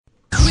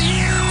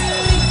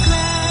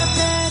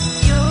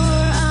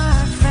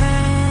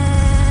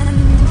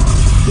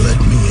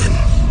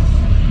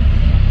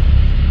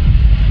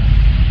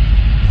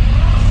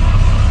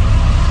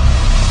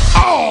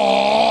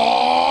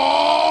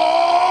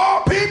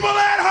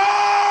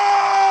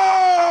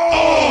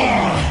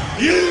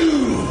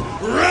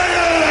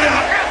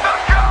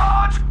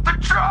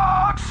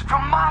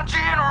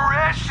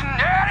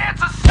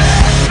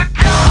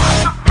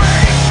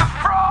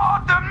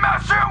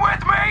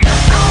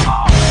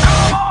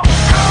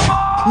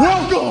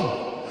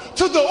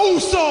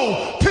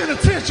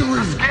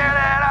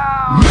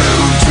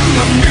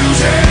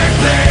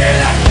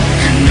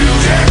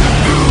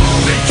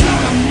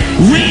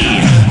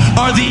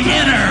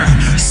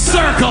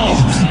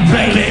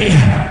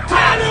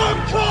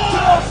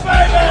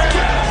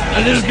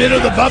A little bit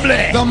of the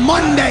bubbly. The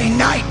Monday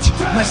Night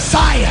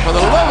Messiah. For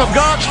the love of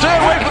God, stay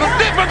away from the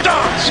Dippin'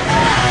 Dots.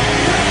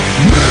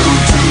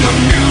 Move to the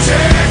music,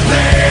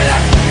 play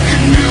that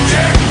fucking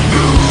music.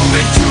 Move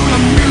it to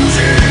the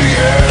music,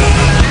 yeah.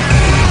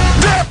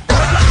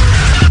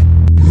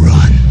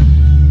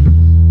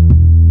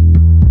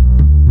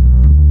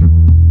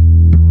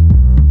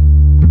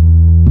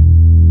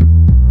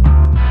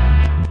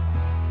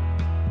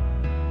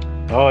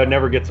 Run. Oh, it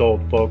never gets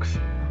old, folks.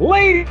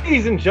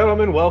 Ladies and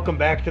gentlemen, welcome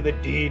back to the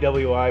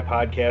DWI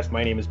podcast.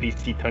 My name is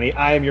Beastie Tunney.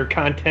 I am your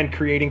content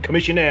creating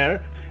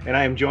commissioner, and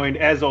I am joined,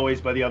 as always,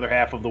 by the other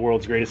half of the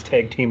world's greatest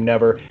tag team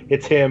never.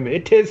 It's him.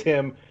 It is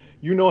him.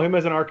 You know him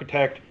as an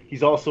architect.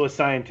 He's also a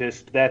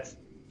scientist. That's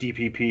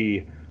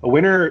DPP. A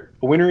winner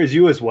is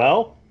you as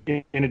well,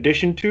 in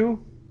addition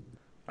to?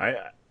 I'm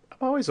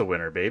always a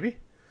winner, baby.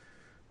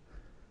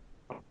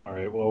 All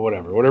right, well,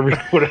 whatever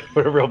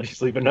helps you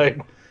sleep at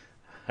night.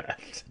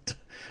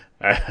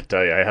 I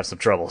tell you, I have some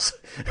troubles.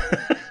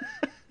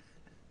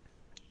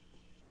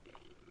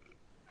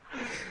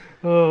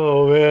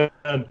 Oh, man.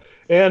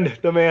 And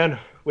the man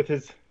with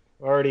his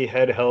already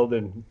head held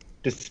in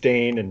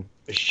disdain and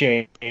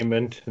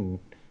ashamement and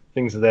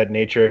things of that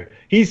nature.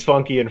 He's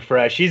funky and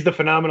fresh. He's the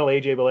phenomenal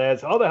AJ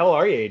Belaz. How the hell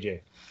are you, AJ?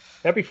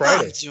 Happy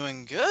Friday. I'm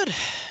doing good.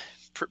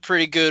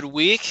 Pretty good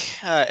week,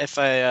 if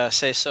I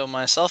say so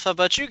myself. How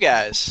about you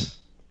guys?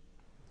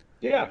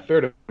 Yeah,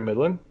 fair to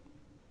Midland.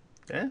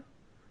 Yeah.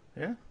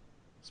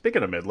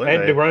 Speaking of Midland, I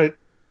had to run it.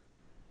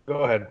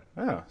 Go ahead.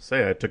 I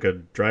took a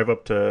drive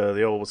up to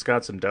the old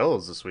Wisconsin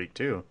Dells this week,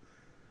 too.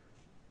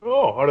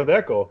 Oh, how did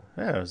that go?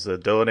 Yeah, it was the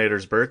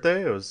Dillinator's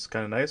birthday. It was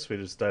kind of nice. We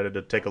decided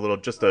to take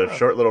a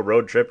short little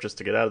road trip just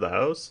to get out of the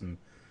house. And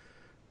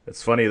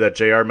it's funny that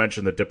JR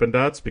mentioned the Dippin'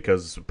 Dots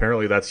because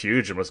apparently that's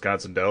huge in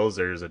Wisconsin Dells.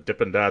 There's a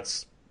Dippin'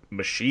 Dots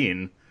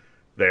machine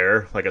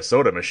there, like a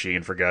soda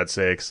machine, for God's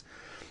sakes.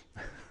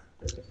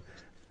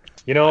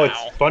 You know, It's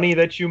funny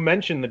that you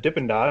mentioned the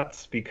Dippin'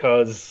 Dots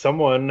because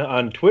someone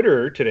on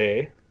Twitter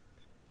today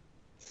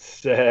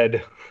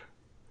said,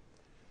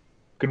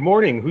 "Good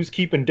morning, who's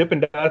keeping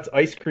Dippin' Dots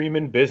ice cream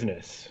in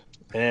business?"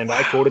 And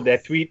I quoted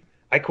that tweet.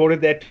 I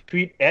quoted that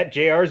tweet at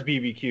JR's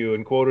BBQ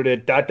and quoted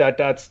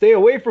it, ... stay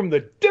away from the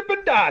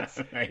Dippin' Dots.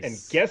 Nice. And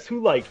guess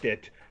who liked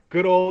it?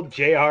 Good old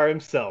JR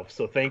himself.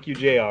 So thank you,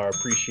 JR.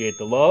 Appreciate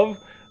the love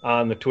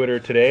on the Twitter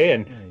today.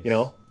 And, Nice. you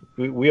know,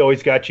 we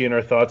always got you in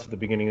our thoughts at the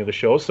beginning of the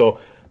show. So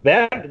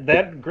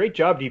that great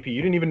job, DP.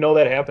 You didn't even know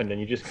that happened,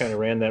 and you just kind of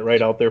ran that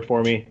right out there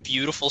for me.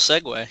 Beautiful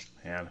segue.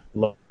 Man.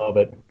 Love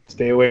it.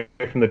 Stay away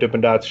from the Dippin'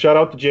 Dots. Shout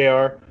out to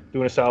JR,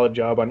 doing a solid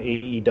job on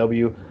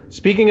AEW.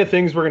 Speaking of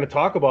things we're going to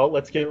talk about,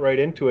 let's get right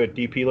into it,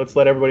 DP. Let's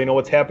let everybody know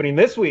what's happening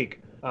this week.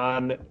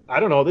 I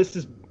don't know, this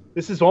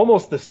is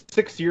almost the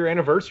 6-year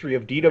anniversary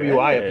of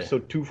DWI,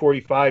 episode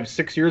 245,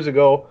 6 years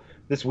ago,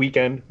 this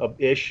weekend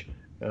of-ish.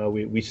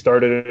 We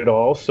started it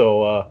all,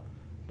 so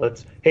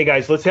hey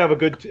guys, let's have a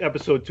good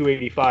episode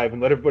 285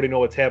 and let everybody know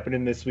what's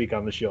happening this week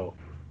on the show.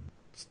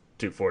 It's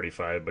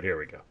 2:45, but here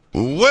we go.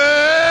 Well,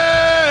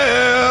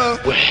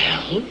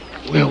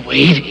 We're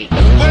waiting.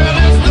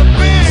 it's the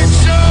big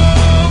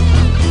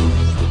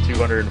show.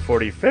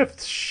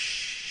 245th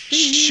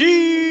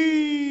sheet.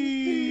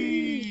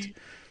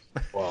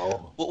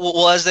 Wow.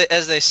 Well, as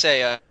they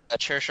say, a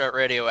Chair Shot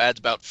Radio adds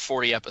about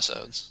 40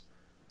 episodes.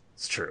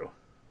 It's true.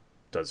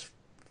 Does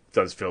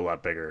feel a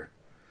lot bigger.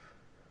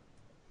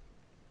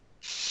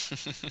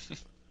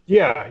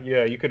 Yeah,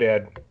 you could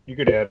add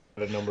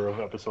a number of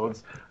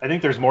episodes. I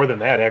think there's more than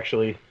that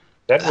actually.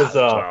 That was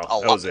Wow, A that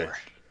lot was it. more.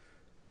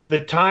 the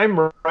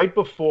time right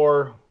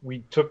before we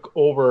took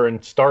over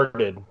and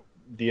started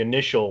the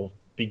initial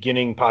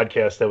beginning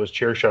podcast that was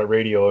Chair Shot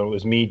Radio, and it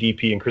was me,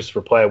 DP, and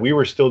Christopher Platt. We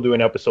were still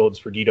doing episodes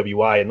for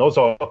DWI, and those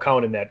all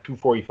count in that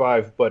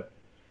 245. But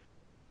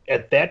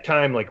at that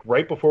time, like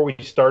right before we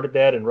started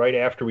that and right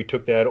after we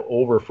took that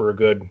over for a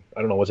good,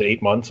 I don't know, was it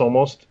 8 months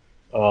almost?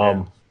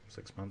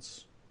 6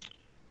 months.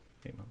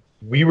 8 months.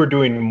 We were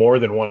doing more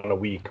than one a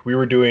week. We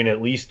were doing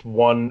at least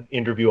one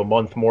interview a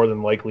month, more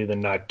than likely than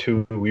not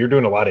two. We were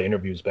doing a lot of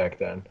interviews back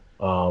then.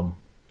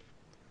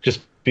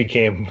 Just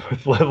became,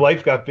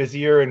 life got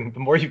busier, and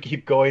the more you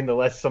keep going, the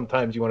less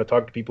sometimes you want to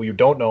talk to people you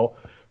don't know.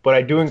 But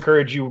I do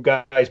encourage you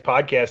guys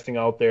podcasting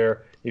out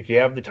there, if you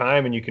have the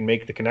time and you can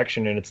make the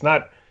connection, and it's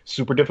not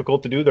super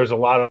difficult to do. There's a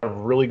lot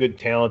of really good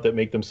talent that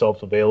make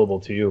themselves available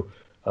to you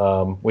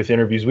with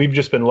interviews. We've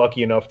just been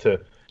lucky enough to,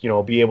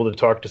 be able to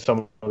talk to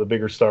some of the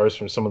bigger stars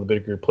from some of the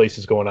bigger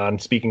places going on.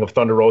 Speaking of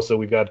Thunder Rosa,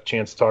 we've got a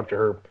chance to talk to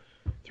her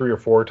 3 or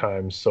 4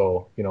 times.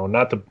 So,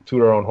 not to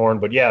toot our own horn,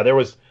 but yeah, it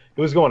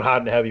was going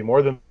hot and heavy,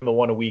 more than the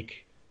one a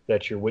week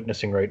that you're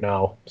witnessing right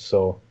now.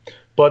 So,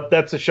 but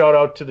that's a shout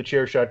out to the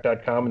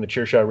Chairshot.com and the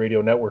Chairshot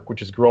Radio Network,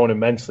 which has grown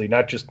immensely,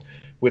 not just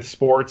with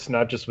sports,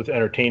 not just with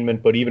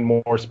entertainment, but even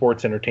more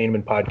sports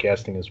entertainment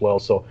podcasting as well.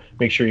 So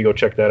make sure you go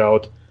check that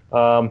out.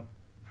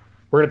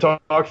 We're going to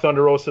talk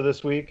Thunder Rosa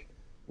this week.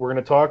 We're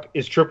going to talk,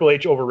 is Triple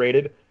H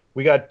overrated?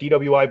 We got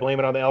DWI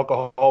blaming on the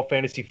alcohol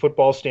fantasy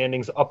football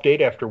standings update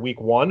after week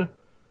 1.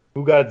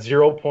 who got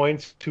 0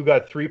 points, who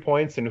got 3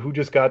 points, and who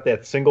just got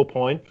that single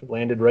point,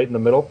 landed right in the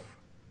middle.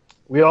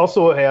 We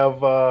also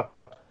have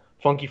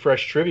Funky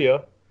Fresh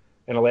Trivia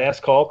and a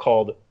last call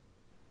called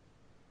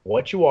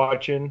What You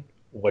Watching,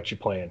 What You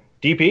Playing.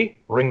 DP,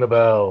 ring the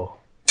bell.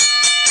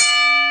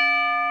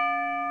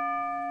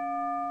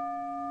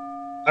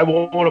 I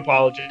won't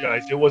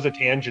apologize. It was a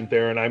tangent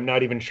there, and I'm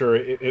not even sure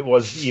it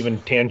was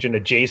even tangent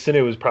adjacent.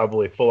 It was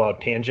probably full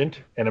out tangent,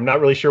 and I'm not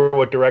really sure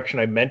what direction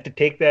I meant to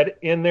take that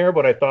in there,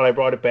 but I thought I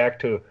brought it back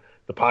to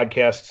the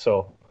podcast,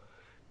 so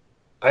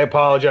I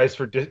apologize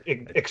for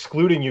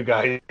excluding you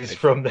guys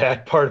from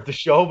that part of the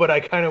show, but I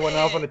kind of went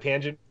off on a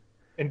tangent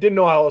and didn't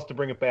know how else to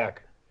bring it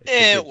back.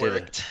 It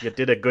worked. You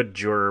did a good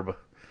job.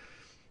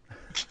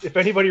 If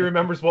anybody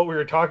remembers what we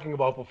were talking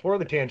about before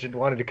the tangent,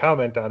 wanted to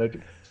comment on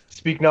it,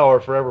 speak now or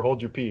forever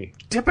hold your pee.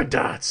 Dippin'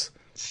 Dots.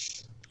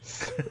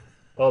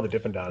 Oh, the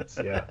Dippin' Dots,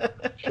 yeah.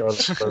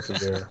 Charlotte Russell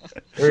there.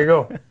 There you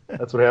go.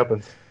 That's what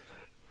happens.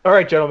 All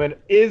right, gentlemen.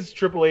 Is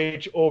Triple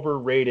H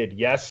overrated,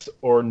 yes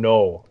or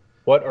no?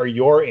 What are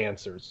your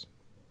answers?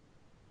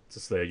 Is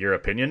this the Your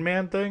Opinion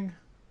Man thing?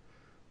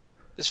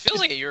 This feels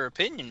like a Your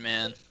Opinion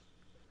Man.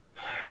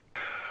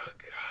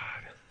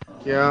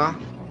 Yeah,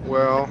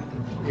 well,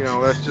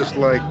 that's just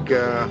like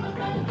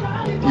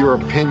your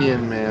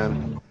opinion,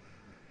 man.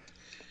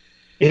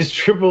 Is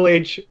Triple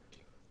H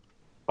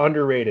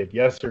underrated,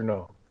 yes or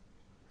no?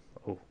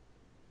 Oh.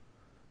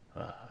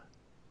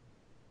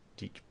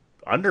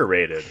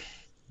 Underrated?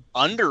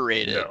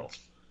 Underrated? No.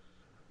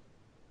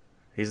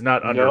 He's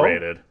not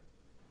underrated. No?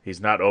 He's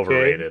not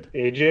overrated.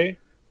 Okay. AJ?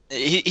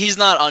 He's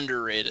not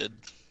underrated.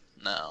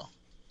 No.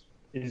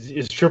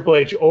 Is Triple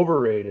H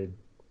overrated?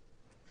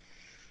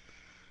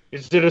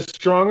 Is it a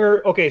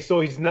stronger... Okay,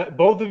 so he's not...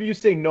 Both of you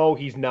say no,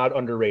 he's not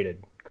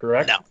underrated,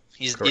 correct? No,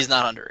 he's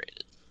not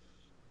underrated.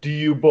 Do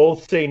you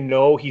both say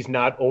no, he's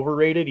not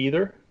overrated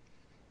either?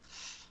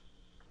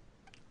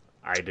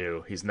 I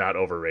do. He's not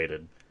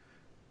overrated.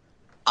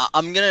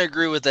 I'm going to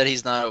agree with that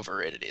he's not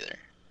overrated either.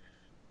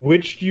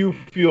 Which do you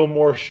feel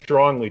more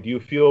strongly? Do you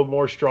feel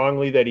more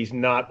strongly that he's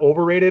not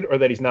overrated or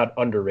that he's not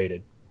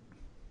underrated?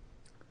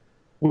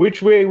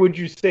 Which way would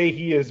you say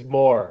he is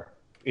more,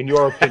 in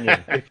your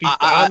opinion? If he's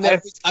on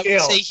that scale, I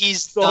would say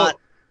he's not.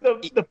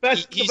 The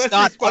best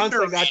response I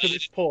got to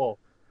this poll.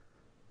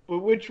 But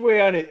which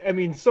way on it? I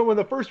mean,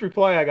 the first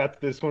reply I got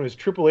to this one is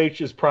Triple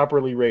H is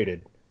properly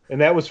rated,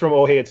 and that was from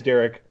Oh Hey It's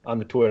Derek on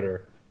the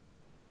Twitter.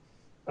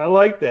 I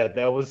like that.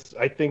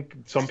 I think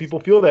some people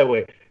feel that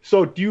way.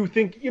 So do you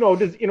think,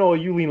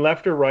 you lean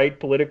left or right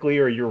politically,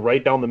 or you're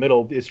right down the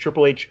middle? Is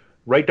Triple H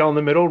right down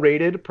the middle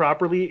rated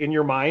properly in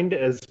your mind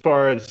as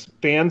far as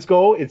fans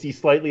go? Is he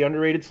slightly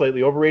underrated,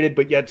 slightly overrated,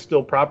 but yet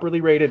still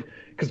properly rated?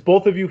 Because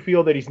both of you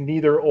feel that he's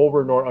neither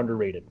over nor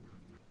underrated.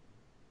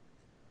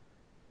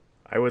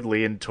 I would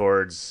lean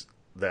towards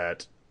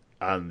that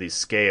on the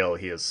scale.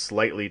 He is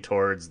slightly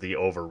towards the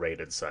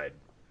overrated side.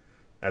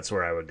 That's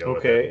where I would go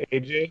with it. Okay,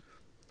 AJ?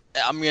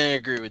 I'm going to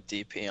agree with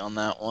DP on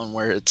that one,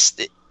 where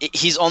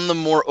he's on the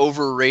more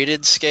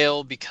overrated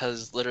scale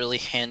because literally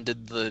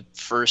handed the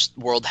first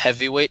World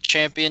Heavyweight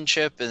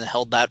Championship and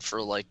held that for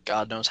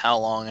God knows how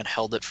long, and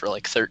held it for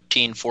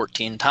 13,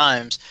 14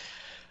 times.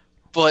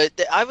 But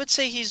I would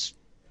say he's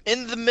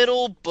in the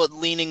middle, but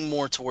leaning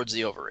more towards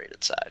the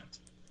overrated side.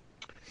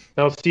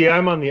 Now, see,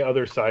 I'm on the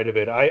other side of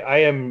it. I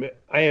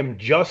am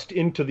just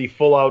into the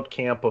full-out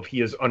camp of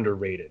he is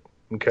underrated,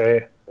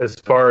 okay? As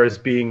far as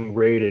being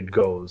rated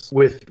goes,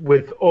 with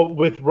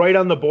right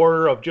on the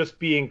border of just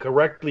being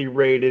correctly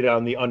rated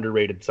on the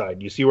underrated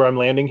side. You see where I'm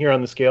landing here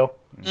on the scale?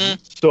 Mm.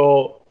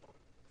 So,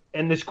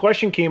 and this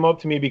question came up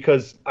to me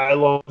because I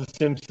love The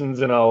Simpsons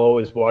and I'll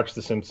always watch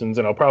The Simpsons,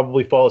 and I'll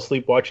probably fall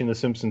asleep watching The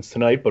Simpsons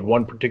tonight, but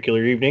one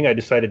particular evening I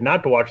decided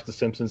not to watch The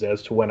Simpsons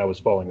as to when I was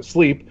falling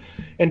asleep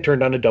and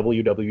turned on a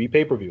WWE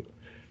pay-per-view.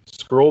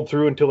 Scrolled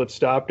through until it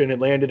stopped, and it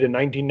landed in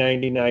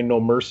 1999 No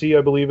Mercy,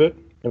 I believe it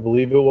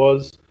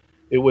was.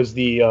 It was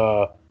the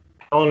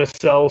Hell in a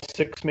Cell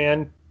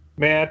 6-man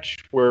match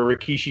where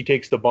Rikishi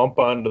takes the bump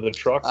onto the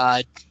truck.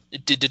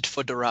 It did it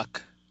for The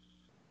Rock.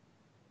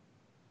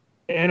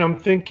 And I'm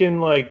thinking,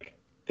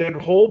 that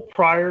whole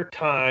prior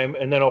time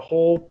and then a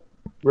whole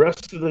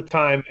rest of the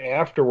time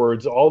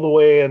afterwards, all the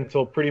way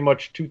until pretty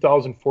much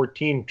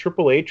 2014,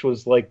 Triple H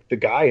was the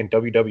guy in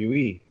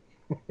WWE.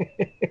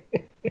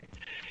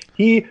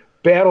 He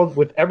battled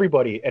with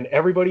everybody, and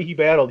everybody he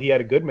battled, he had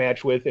a good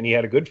match with, and he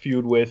had a good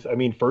feud with. I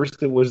mean,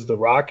 first it was The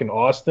Rock and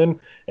Austin,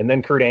 and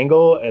then Kurt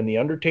Angle and The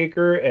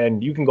Undertaker,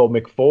 and you can go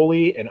Mick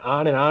Foley and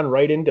on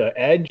right into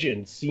Edge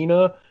and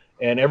Cena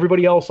and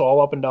everybody else all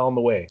up and down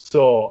the way.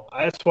 So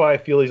that's why I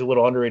feel he's a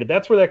little underrated.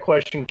 That's where that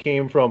question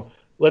came from.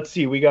 Let's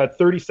see, we got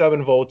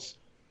 37 votes.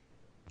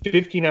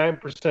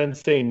 59%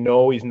 say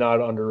no, he's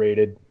not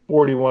underrated.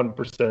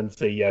 41%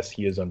 say yes,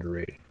 he is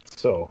underrated.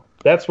 So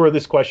that's where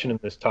this question and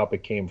this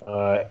topic came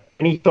from.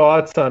 Any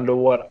thoughts on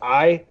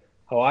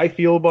how I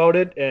feel about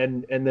it,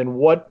 and then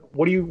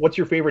what's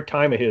your favorite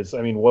time of his?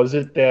 I mean, was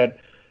it that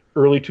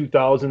early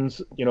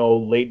 2000s,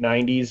 late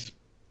 90s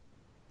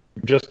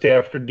just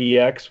after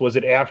DX? Was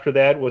it after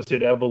that? Was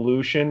it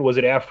Evolution? Was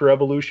it after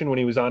Evolution when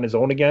he was on his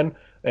own again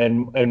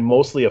and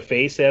mostly a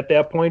face at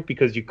that point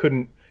because he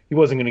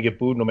wasn't going to get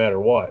booed no matter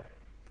what.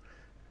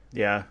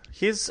 Yeah,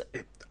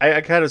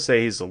 I kind of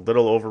say he's a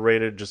little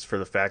overrated just for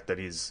the fact that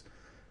he's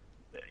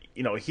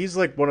like he's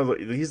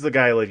the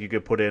guy like you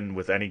could put in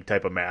with any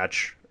type of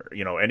match,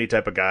 any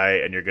type of guy,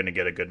 and you're going to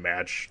get a good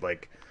match.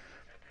 Like,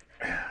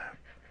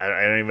 I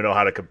don't even know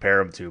how to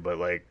compare him to, but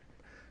like,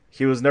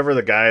 he was never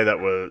the guy that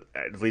was,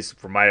 at least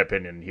from my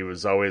opinion, he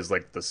was always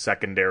like the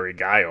secondary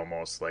guy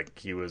almost. Like,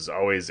 he was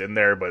always in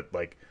there, but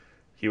like,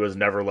 he was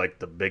never like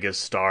the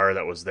biggest star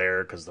that was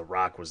there because The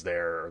Rock was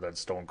there or that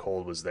Stone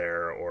Cold was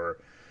there or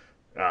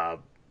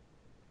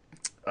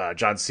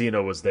John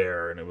Cena was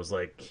there. And it was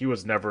like, he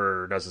was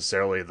never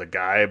necessarily the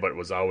guy, but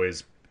was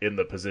always in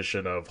the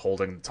position of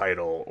holding the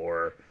title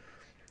or,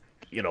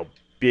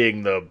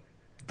 being the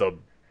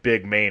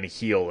big main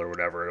heel or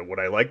whatever. And what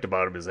I liked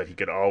about him is that he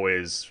could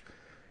always...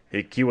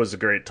 He was a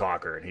great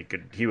talker, and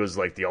he was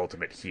like the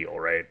ultimate heel,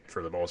 right?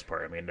 For the most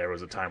part. I mean, there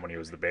was a time when he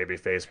was the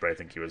babyface, but I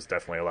think he was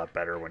definitely a lot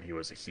better when he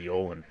was a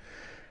heel. And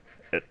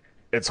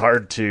it's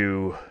hard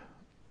to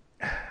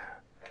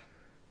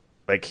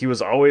like he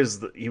was always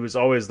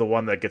the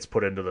one that gets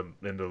put into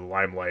the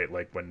limelight.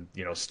 Like when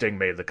Sting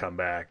made the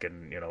comeback,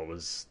 and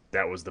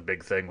that was the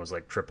big thing was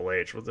like Triple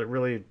H. Was it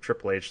really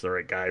Triple H the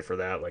right guy for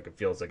that? Like it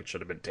feels like it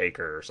should have been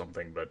Taker or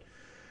something, but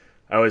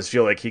I always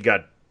feel like he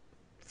got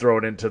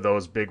thrown into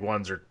those big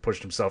ones or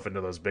pushed himself into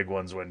those big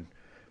ones when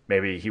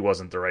maybe he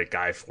wasn't the right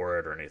guy for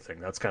it or anything.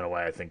 That's kind of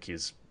why I think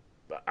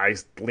I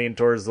lean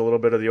towards a little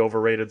bit of the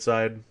overrated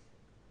side,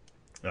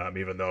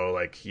 even though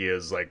like he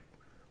is like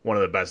one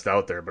of the best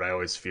out there, but I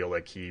always feel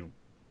like he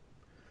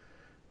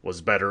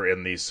was better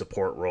in the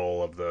support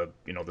role of the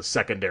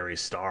secondary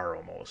star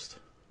almost.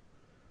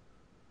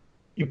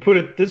 You put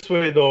it this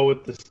way, though,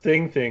 with the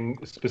Sting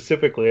thing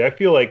specifically, I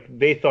feel like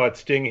they thought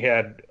Sting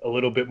had a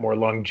little bit more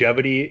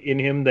longevity in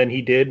him than he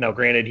did. Now,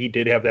 granted, he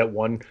did have that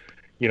one,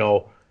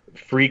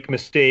 freak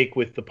mistake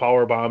with the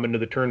power bomb into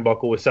the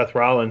turnbuckle with Seth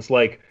Rollins.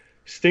 Like,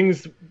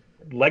 Sting's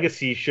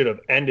legacy should have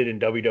ended in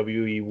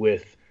WWE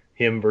with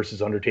him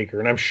versus Undertaker.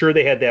 And I'm sure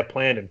they had that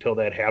planned until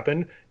that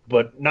happened,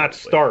 but not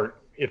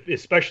start,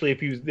 especially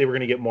if they were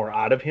going to get more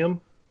out of him.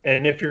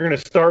 And if you're going to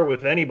start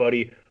with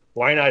anybody,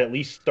 why not at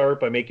least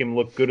start by making him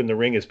look good in the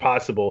ring as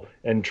possible?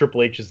 And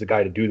Triple H is the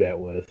guy to do that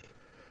with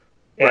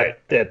at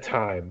that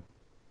time.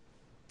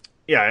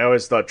 Yeah, I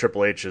always thought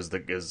Triple H is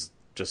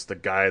just the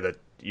guy that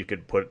you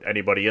could put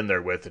anybody in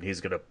there with, and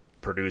he's going to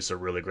produce a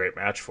really great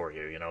match for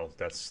you.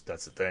 That's the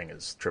thing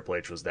is Triple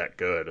H was that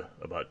good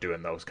about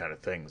doing those kind of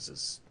things.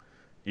 Is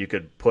you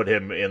could put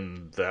him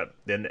in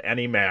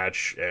any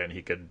match, and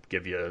he could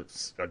give you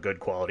a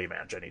good quality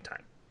match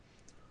anytime.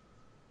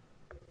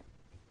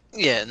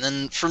 Yeah, and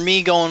then for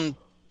me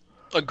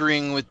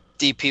agreeing with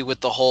DP with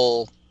the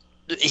whole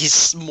he's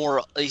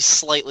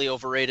slightly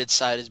overrated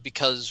side is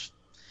because,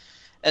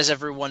 as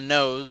everyone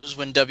knows,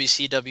 when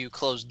WCW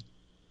closed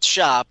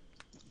shop,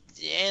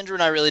 Andrew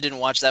and I really didn't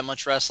watch that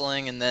much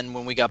wrestling, and then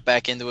when we got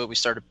back into it, we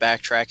started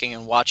backtracking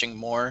and watching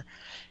more.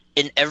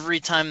 And every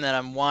time that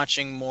I'm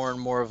watching more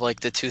and more of like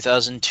the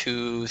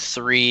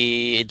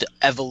 2002-3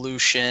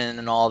 Evolution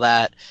and all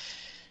that,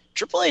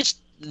 Triple H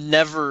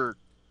never...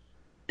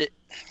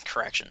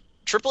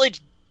 Triple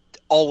H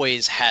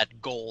always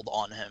had gold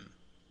on him.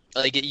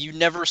 Like, you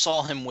never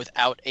saw him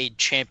without a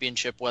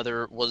championship,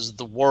 whether it was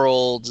the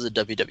Worlds, the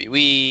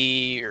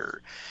WWE,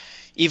 or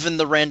even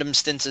the random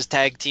stints as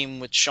tag team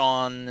with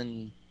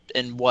Shawn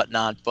and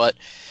whatnot. But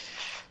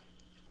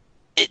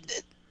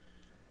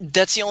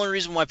that's the only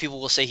reason why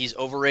people will say he's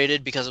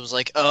overrated, because it was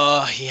like,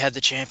 oh, he had the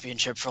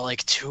championship for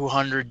like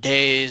 200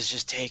 days,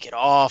 just take it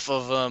off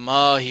of him.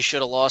 Oh, he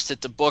should have lost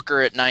it to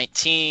Booker at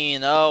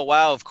 19. Oh,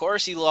 wow, of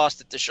course he lost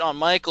it to Shawn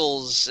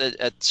Michaels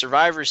at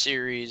Survivor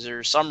Series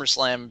or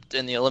SummerSlam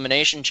in the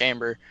Elimination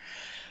Chamber.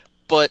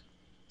 But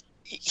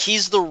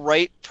he's the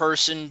right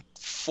person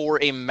for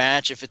a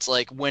match if it's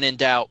like, when in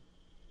doubt,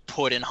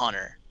 put in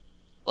Hunter.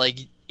 Like,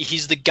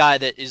 he's the guy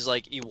that is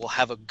like, you will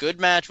have a good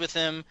match with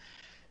him,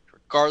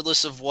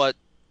 regardless of what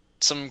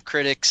some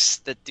critics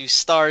that do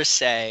stars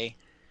say.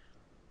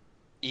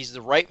 He's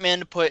the right man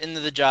to put into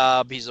the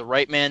job. He's the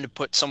right man to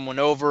put someone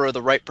over, or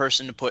the right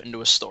person to put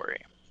into a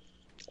story.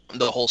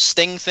 The whole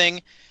Sting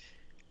thing,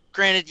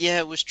 granted, yeah,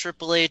 it was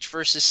Triple H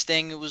versus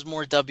Sting. It was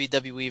more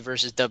WWE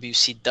versus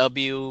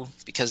WCW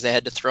because they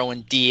had to throw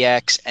in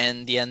DX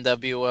and the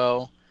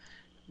NWO.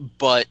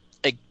 But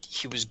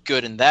he was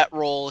good in that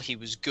role. He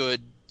was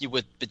good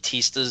with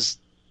Batista's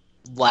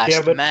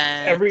last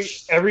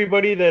match.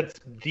 Everybody that's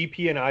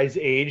DP and I's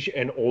age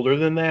and older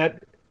than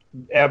that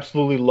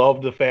absolutely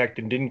loved the fact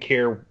and didn't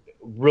care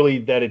really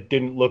that it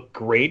didn't look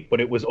great,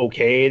 but it was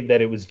okay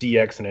that it was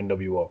DX and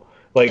NWO.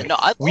 Like, no,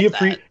 I love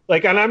that.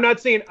 Like, and I'm not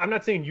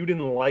saying you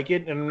didn't like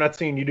it, and I'm not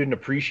saying you didn't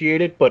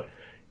appreciate it, but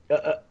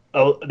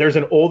there's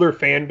an older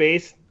fan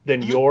base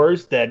than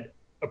yours that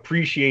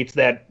appreciates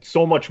that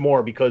so much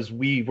more because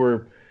we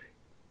were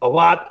a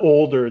lot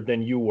older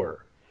than you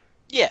were.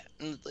 Yeah,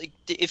 like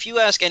if you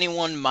ask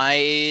anyone my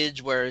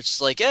age, where it's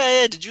like,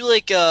 yeah, did you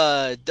like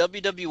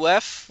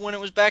WWF when it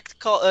was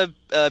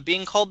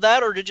being called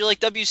that, or did you like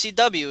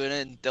WCW? And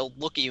then they'll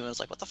look at you and it's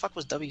like, what the fuck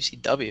was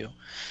WCW?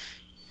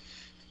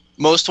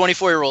 Most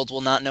 24-year-olds will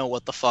not know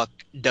what the fuck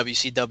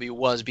WCW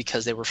was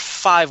because they were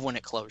 5 when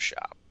it closed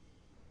shop.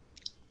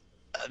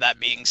 That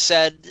being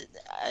said,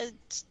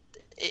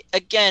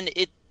 again,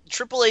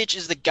 Triple H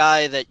is the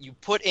guy that you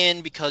put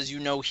in because you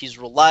know he's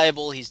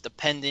reliable, he's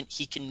dependent,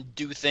 he can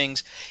do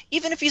things.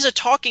 Even if he's a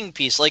talking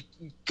piece, like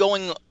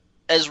going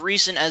as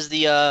recent as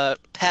the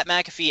Pat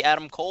McAfee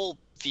Adam Cole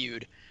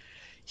feud,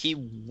 he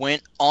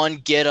went on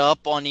Get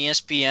Up on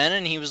ESPN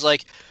and he was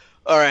like,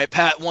 "All right,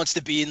 Pat wants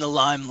to be in the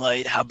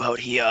limelight. How about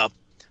he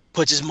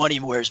puts his money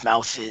where his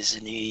mouth is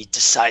and he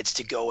decides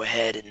to go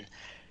ahead and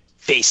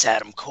face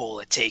Adam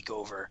Cole at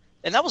TakeOver."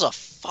 And that was a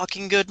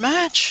fucking good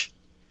match.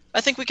 I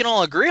think we can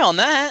all agree on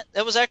that.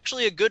 That was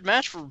actually a good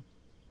match for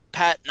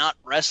Pat not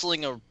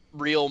wrestling a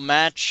real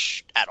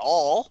match at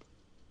all.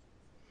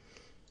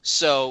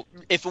 So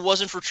if it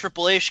wasn't for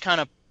Triple H kind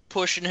of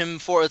pushing him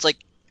forward, it's like,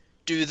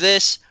 do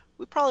this,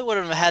 we probably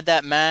wouldn't have had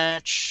that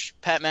match.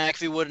 Pat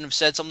McAfee wouldn't have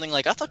said something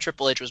like, I thought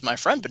Triple H was my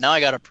friend, but now I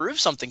got to prove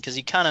something because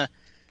he kind of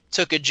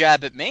took a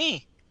jab at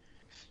me.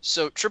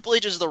 So Triple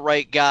H is the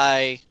right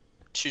guy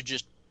to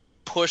just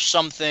push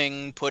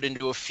something, put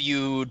into a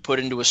feud, put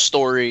into a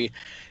story,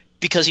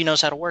 because he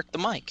knows how to work the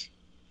mic.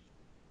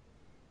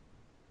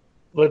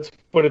 Let's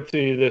put it to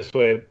you this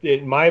way.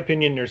 In my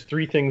opinion, there's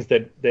 3 things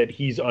that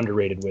he's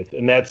underrated with,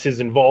 and that's his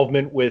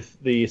involvement with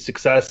the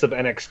success of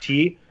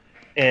NXT,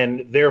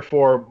 and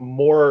therefore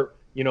more,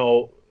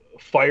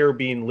 fire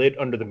being lit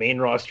under the main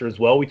roster as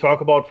well. We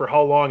talk about for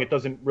how long it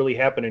doesn't really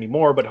happen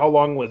anymore, but how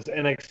long was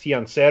NXT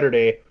on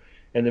Saturday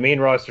and the main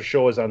roster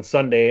show is on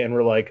Sunday, and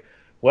we're like,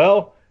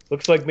 well,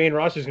 looks like main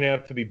roster's going to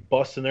have to be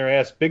busting their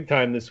ass big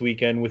time this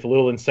weekend with a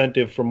little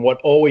incentive from what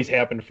always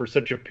happened for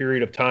such a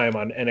period of time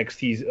on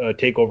NXT's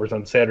takeovers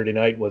on Saturday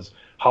night was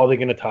how are they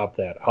going to top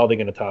that? How are they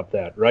going to top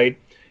that, right?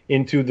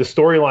 Into the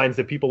storylines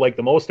that people like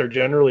the most are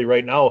generally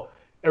right now,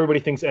 everybody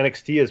thinks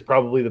NXT is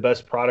probably the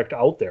best product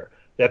out there.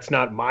 That's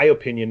not my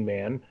opinion,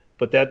 man,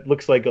 but that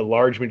looks like a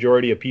large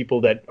majority of people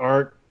that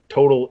aren't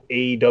total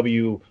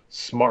AEW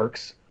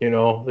smarks.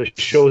 The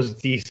show's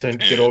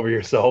decent. Get over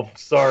yourself.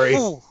 Sorry.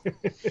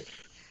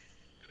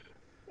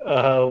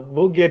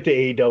 We'll get to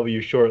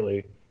AEW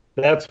shortly.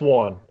 That's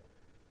 1.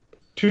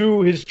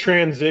 2, his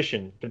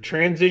transition. The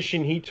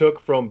transition he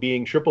took from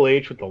being Triple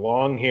H with the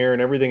long hair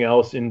and everything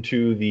else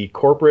into the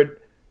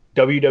corporate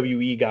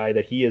WWE guy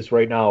that he is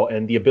right now,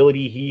 and the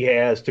ability he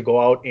has to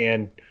go out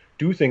and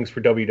do things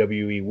for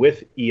WWE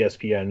with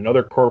ESPN and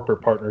other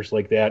corporate partners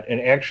like that and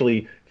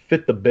actually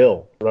fit the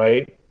bill,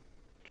 right?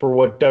 For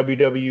what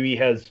WWE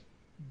has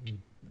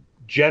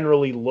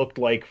generally looked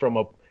like from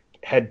a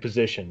head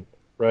position.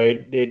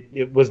 Right?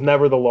 It was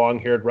never the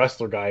long-haired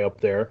wrestler guy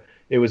up there.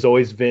 It was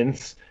always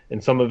Vince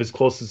and some of his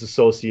closest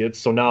associates.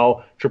 So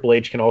now Triple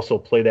H can also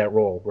play that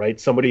role, right?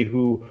 Somebody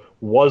who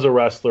was a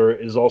wrestler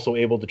is also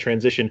able to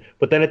transition,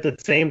 but then at the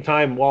same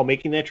time, while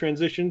making that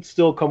transition,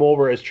 still come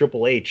over as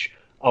Triple H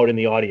out in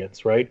the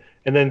audience, right?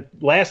 And then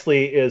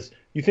lastly is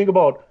you think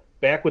about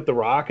back with The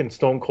Rock and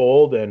Stone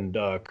Cold and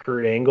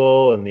Kurt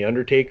Angle and The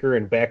Undertaker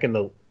and back in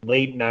the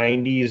late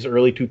 90s,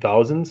 early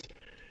 2000s,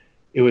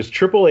 it was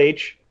Triple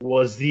H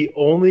was the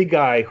only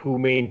guy who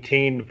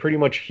maintained pretty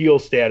much heel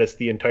status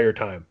the entire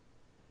time.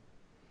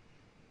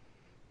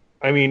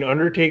 I mean,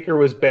 Undertaker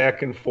was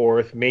back and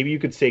forth. Maybe you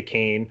could say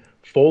Kane.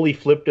 Foley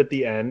flipped at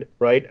the end,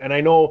 right? And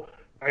I know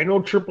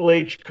Triple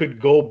H could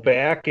go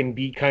back and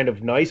be kind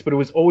of nice, but it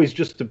was always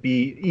just to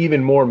be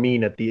even more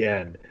mean at the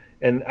end.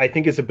 And I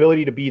think his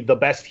ability to be the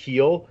best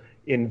heel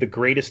in the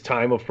greatest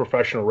time of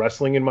professional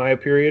wrestling, in my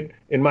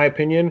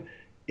opinion,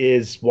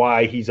 is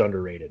why he's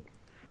underrated.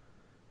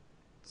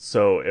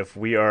 So if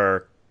we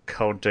are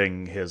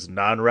counting his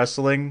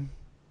non-wrestling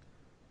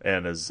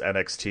and his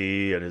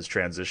NXT and his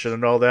transition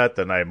and all that,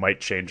 then I might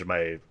change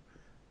my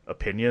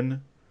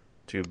opinion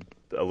to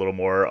a little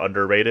more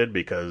underrated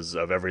because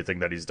of everything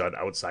that he's done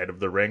outside of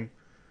the ring.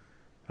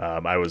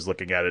 I was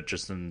looking at it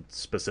just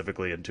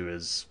specifically into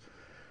his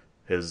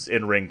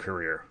in-ring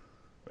career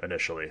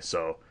initially.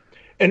 So,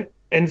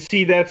 and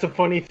see, that's a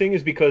funny thing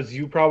is because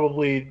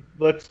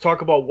let's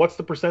talk about what's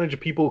the percentage of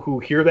people who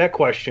hear that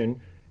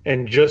question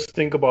and just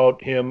think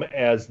about him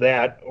as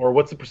that, or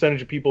what's the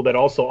percentage of people that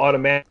also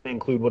automatically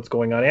include what's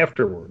going on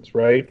afterwards,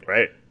 right?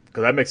 Right,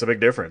 because that makes a big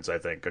difference, I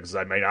think. Because,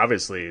 I mean,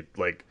 obviously,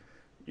 like,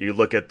 you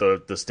look at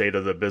the state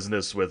of the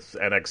business with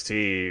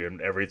NXT and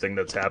everything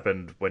that's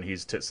happened when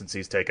since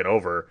he's taken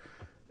over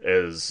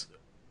is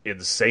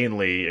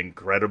insanely,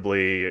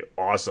 incredibly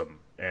awesome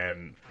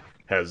and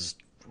has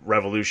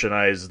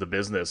revolutionized the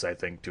business, I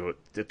think, to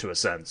a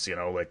sense.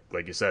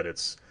 Like you said,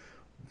 it's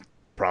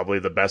probably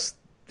the best,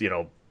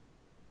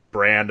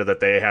 brand that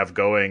they have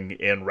going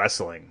in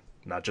wrestling,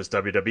 not just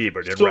WWE,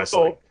 but in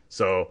wrestling.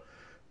 So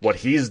what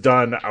he's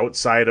done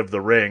outside of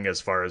the ring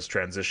as far as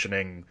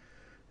transitioning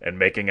and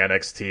making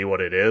NXT what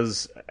it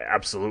is,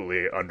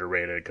 absolutely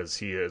underrated because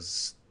he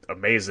is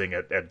amazing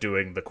at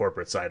doing the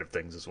corporate side of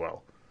things as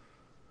well.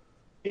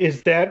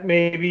 Is that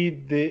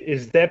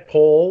is that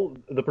poll,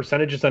 the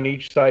percentages on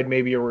each side,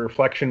 maybe a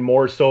reflection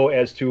more so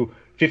as to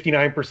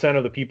 59%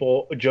 of the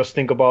people just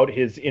think about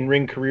his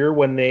in-ring career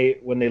when they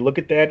look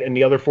at that, and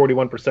the other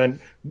 41%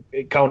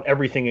 count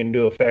everything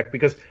into effect?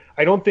 Because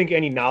I don't think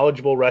any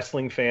knowledgeable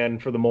wrestling fan,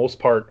 for the most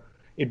part,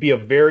 it'd be a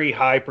very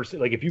high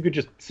percent. Like if you could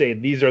just say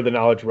these are the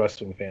knowledge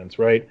wrestling fans,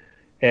 right?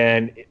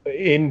 And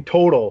in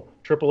total,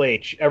 Triple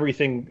H,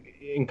 everything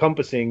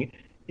encompassing,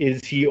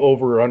 is he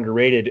over or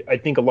underrated? I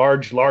think a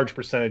large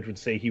percentage would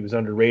say he was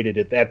underrated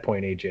at that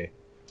point, AJ.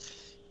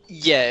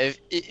 Yeah,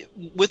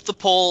 with the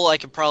poll, I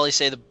could probably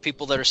say the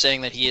people that are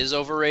saying that he is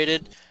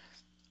overrated,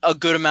 a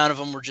good amount of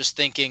them were just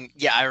thinking,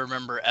 yeah, I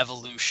remember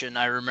Evolution,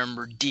 I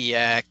remember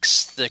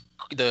DX,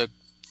 the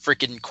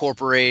freaking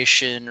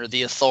corporation or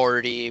the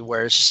authority,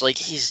 where it's just like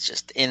he's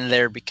just in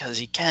there because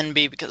he can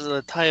be, because of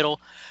the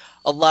title.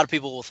 A lot of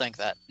people will think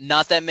that.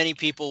 Not that many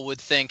people would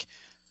think,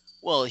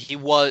 well,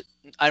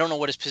 I don't know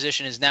what his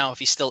position is now, if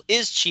he still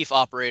is chief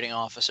operating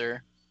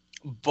officer,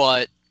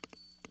 but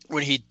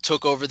when he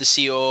took over the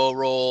COO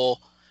role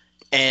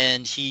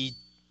and he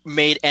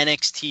made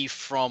NXT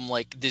from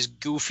like this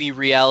goofy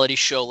reality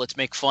show, let's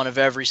make fun of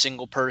every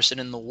single person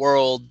in the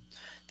world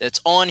that's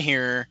on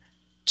here,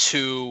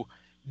 to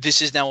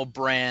this is now a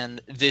brand,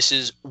 this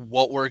is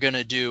what we're going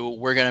to do,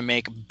 we're going to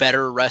make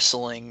better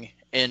wrestling.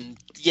 And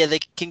yeah, they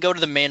can go to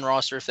the main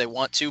roster if they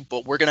want to,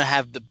 but we're going to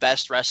have the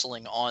best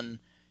wrestling on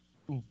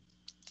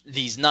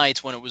these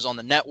nights when it was on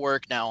the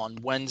network, now on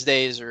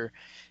Wednesdays, or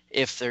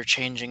if they're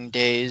changing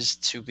days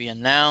to be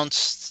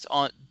announced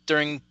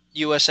during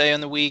USA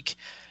on the week.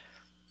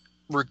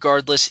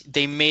 Regardless,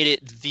 they made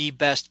it the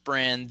best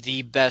brand,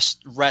 the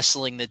best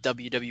wrestling that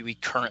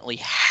WWE currently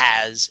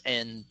has,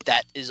 and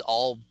that is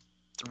all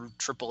through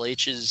Triple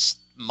H's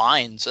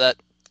mind. So that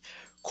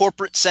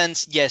corporate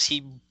sense, yes,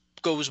 he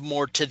goes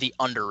more to the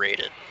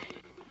underrated.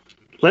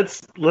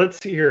 Let's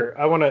hear.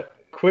 I want to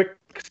quick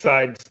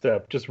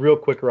sidestep, just real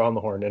quick around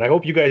the horn, and I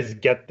hope you guys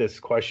get this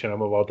question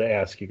I'm about to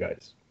ask you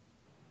guys.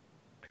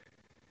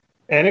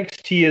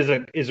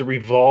 NXT is a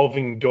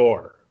revolving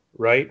door,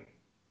 right?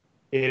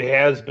 It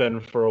has been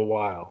for a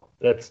while.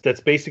 That's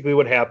basically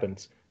what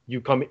happens.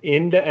 You come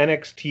into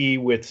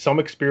NXT with some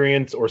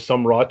experience or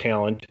some raw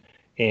talent,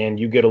 and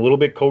you get a little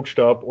bit coached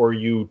up, or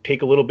you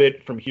take a little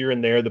bit from here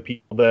and there. The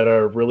people that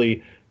are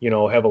really,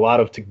 have a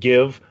lot to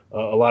give,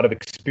 a lot of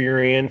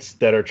experience,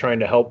 that are trying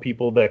to help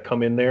people that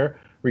come in there,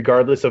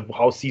 regardless of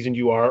how seasoned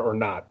you are or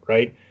not,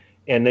 right?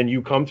 And then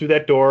you come through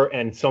that door,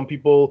 and some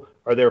people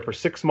are there for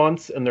 6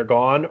 months and they're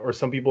gone, or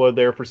some people are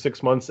there for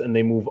 6 months and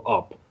they move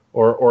up,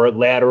 or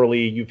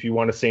laterally, if you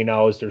want to say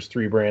now, as there's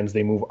 3 brands,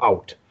 they move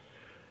out.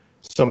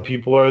 Some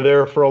people are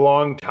there for a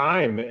long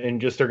time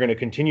and just are going to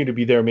continue to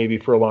be there maybe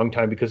for a long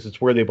time because it's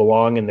where they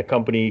belong, and the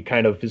company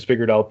kind of has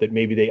figured out that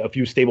maybe a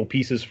few stable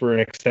pieces for an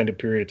extended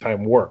period of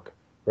time work,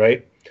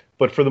 right?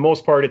 But for the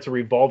most part, it's a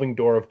revolving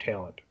door of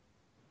talent.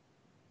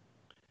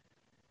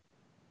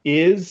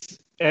 Is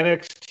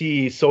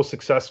NXT so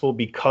successful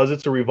because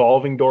it's a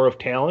revolving door of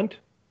talent,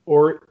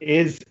 or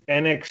is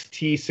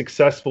NXT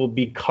successful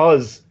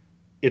because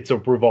it's a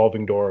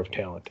revolving door of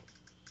talent?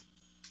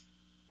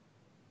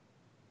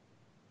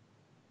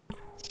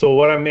 So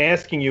what I'm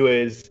asking you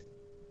is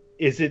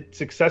it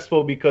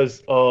successful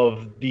because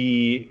of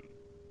the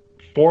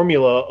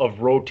formula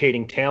of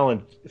rotating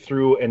talent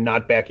through and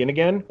not back in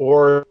again,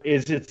 or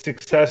is it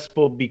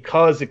successful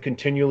because it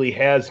continually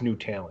has new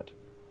talent?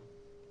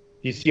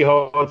 You see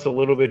how it's a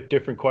little bit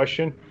different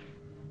question?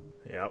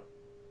 Yep.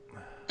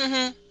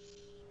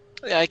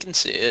 Mm-hmm. Yeah, I can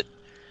see it.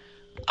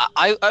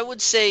 I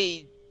would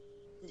say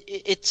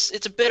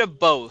it's a bit of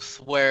both,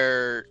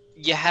 where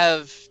you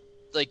have,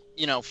 like,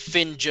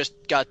 Finn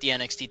just got the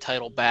NXT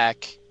title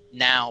back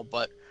now,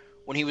 but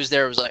when he was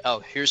there, it was like, oh,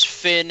 here's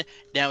Finn,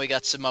 now we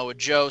got Samoa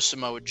Joe.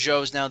 Samoa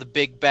Joe's now the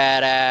big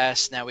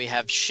badass. Now we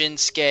have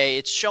Shinsuke.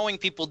 It's showing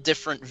people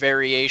different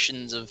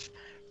variations of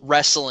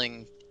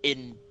wrestling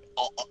in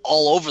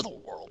all over the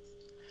world,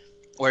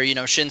 where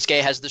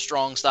Shinsuke has the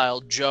strong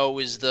style, Joe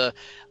is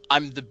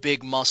I'm the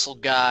big muscle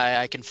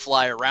guy, I can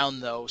fly around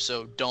though,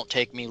 so don't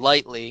take me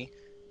lightly,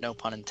 no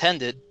pun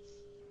intended.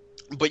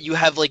 But you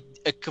have like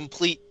a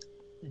complete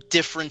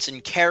difference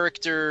in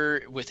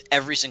character with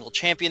every single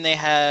champion they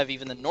have,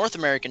 even the North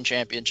American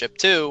Championship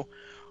too,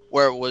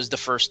 where it was the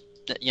first,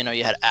 you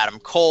had Adam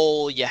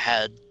Cole, you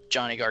had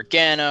Johnny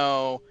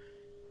Gargano,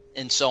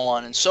 and so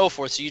on and so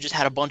forth. So you just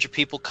had a bunch of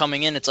people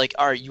coming in. It's like,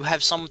 all right, you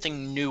have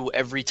something new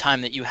every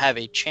time that you have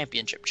a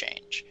championship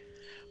change.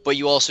 But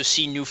you also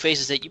see new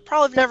faces that you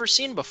probably have never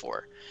seen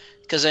before.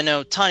 Because I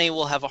know Tunney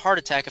will have a heart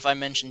attack if I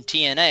mention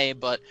TNA,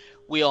 but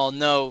we all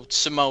know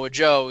Samoa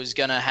Joe is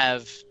going to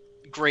have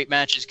great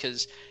matches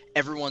because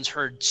everyone's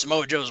heard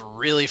Samoa Joe's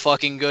really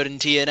fucking good in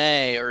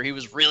TNA, or he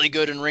was really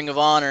good in Ring of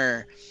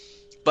Honor.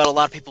 But a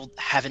lot of people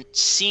haven't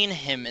seen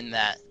him in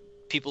that.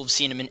 People have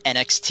seen him in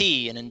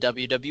NXT and in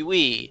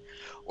WWE.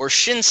 Or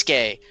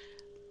Shinsuke.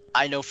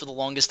 I know for the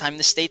longest time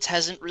the States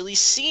hasn't really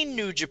seen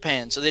New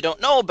Japan, so they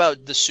don't know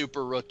about the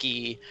Super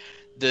Rookie,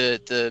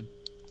 the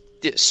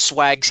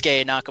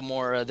Swagsuke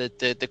Nakamura,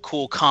 the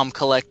cool, calm,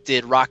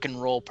 collected rock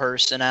and roll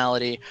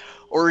personality,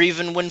 or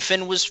even when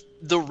Finn was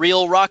the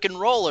real rock and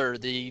roller,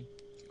 the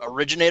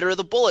originator of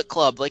the Bullet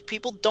Club. Like,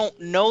 people don't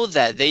know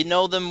that. They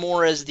know them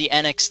more as the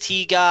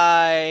NXT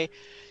guy.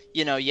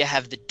 You know, you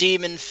have the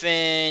Demon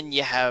Finn,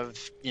 you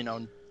have, you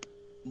know,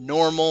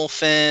 normal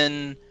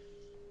Finn,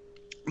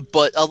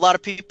 but a lot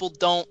of people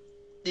don't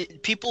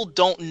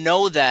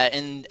know that,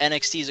 and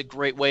NXT is a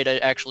great way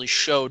to actually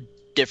show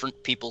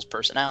different people's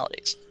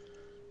personalities.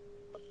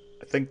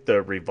 I think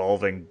the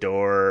revolving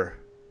door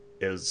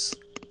is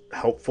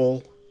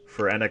helpful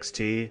for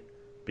NXT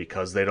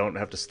because they don't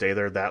have to stay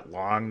there that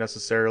long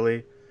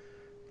necessarily.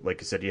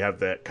 Like you said, you have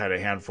that kind of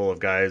handful of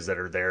guys that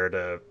are there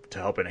to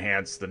help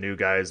enhance the new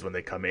guys when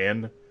they come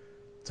in,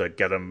 to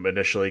get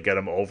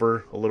them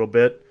over a little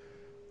bit.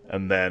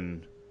 And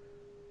then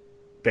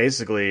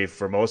basically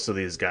for most of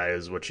these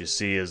guys, what you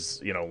see is,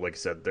 you know, like I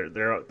said,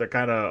 they're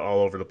kind of all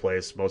over the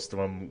place. Most of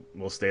them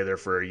will stay there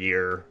for a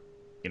year.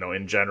 You know,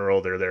 in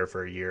general, they're there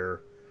for a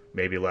year,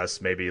 maybe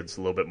less, maybe it's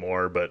a little bit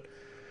more, but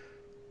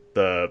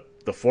the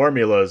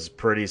formula is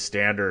pretty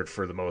standard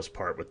for the most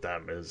part with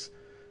them. Is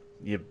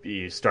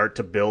you start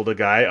to build a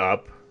guy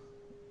up,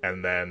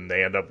 and then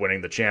they end up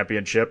winning the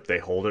championship. They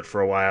hold it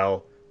for a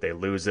while, they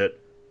lose it,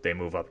 they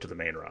move up to the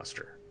main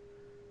roster.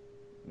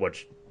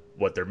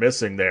 What they're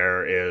missing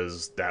there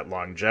is that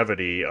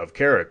longevity of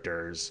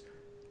characters,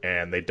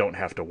 and they don't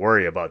have to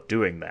worry about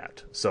doing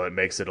that. So it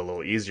makes it a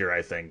little easier,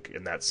 I think,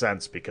 in that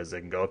sense, because they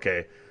can go,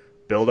 okay,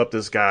 build up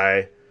this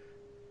guy,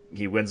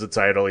 he wins the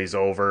title, he's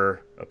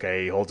over,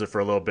 okay, he holds it for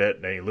a little bit,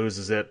 and then he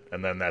loses it,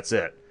 and then that's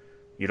it.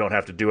 You don't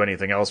have to do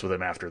anything else with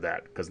him after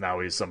that, because now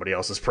he's somebody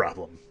else's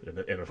problem,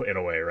 in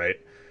a way, right?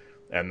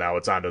 And now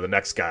it's on to the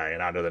next guy,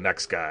 and on to the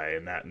next guy,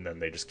 and then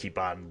they just keep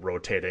on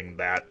rotating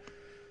that,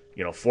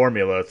 you know,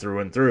 formula through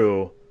and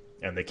through,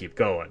 and they keep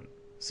going.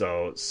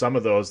 So some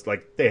of those,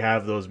 like, they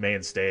have those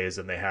mainstays,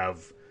 and they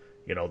have,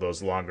 you know,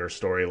 those longer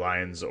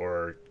storylines,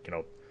 or, you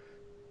know,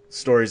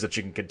 stories that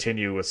you can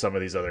continue with some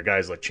of these other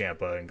guys like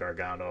Ciampa and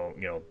Gargano,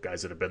 you know,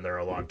 guys that have been there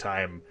a long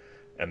time,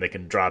 and they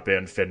can drop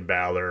in Finn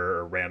Balor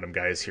or random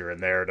guys here and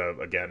there to,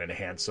 again,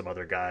 enhance some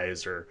other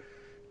guys, or,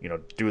 you know,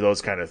 do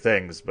those kind of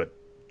things. But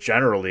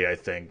generally, I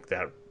think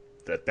that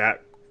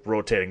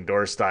rotating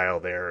door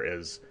style there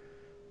is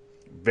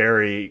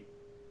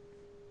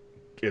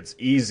it's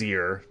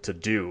easier to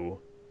do.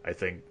 I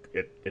think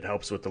it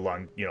helps with the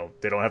you know,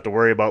 they don't have to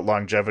worry about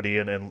longevity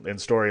in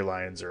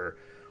storylines, or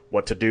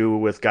what to do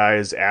with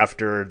guys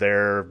after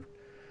they're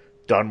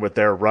done with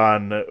their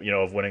run, you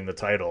know, of winning the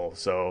title.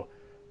 So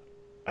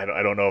I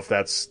don't know if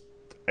that's,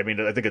 I mean,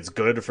 I think it's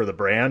good for the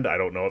brand. I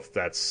don't know if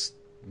that's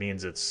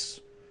means it's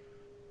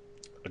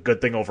a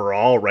good thing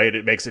overall, right?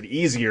 It makes it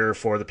easier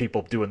for the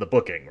people doing the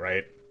booking,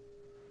 right?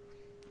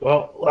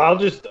 Well, I'll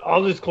just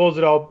close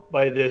it out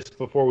by this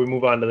before we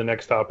move on to the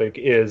next topic.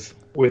 Is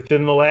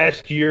within the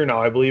last year now,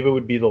 I believe it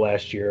would be the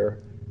last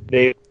year,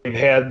 they've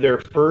had their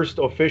first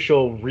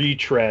official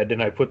retread,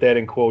 and I put that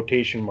in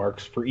quotation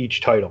marks, for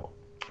each title.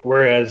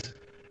 Whereas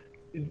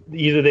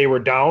either they were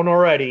down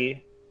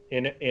already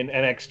in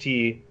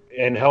NXT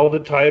and held a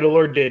title,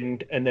 or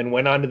didn't, and then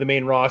went on to the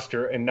main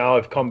roster, and now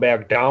have come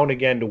back down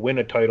again to win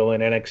a title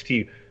in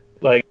NXT.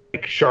 Like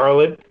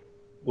Charlotte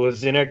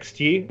was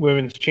NXT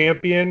Women's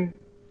Champion,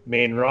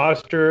 main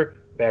roster,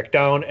 back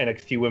down,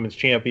 NXT Women's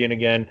Champion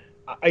again.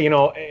 You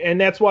know, and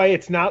that's why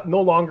it's no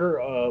longer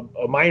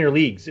a minor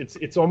leagues.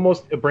 It's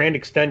almost a brand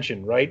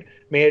extension, right?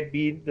 May it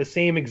be the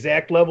same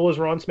exact level as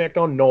Raw and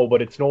SmackDown? No,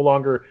 but it's no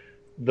longer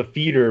the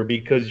feeder,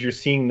 because you're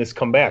seeing this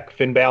come back.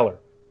 Finn Balor,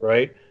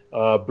 right?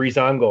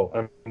 Breezango,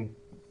 I mean,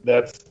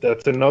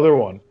 that's another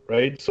one,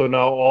 right? So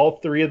now all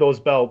three of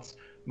those belts,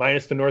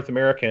 minus the North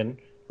American,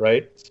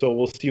 right? So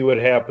we'll see what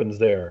happens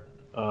there.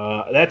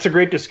 That's a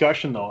great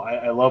discussion, though.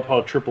 I love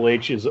how Triple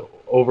H is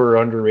over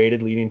or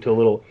underrated, leading to a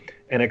little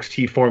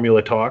NXT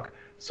formula talk.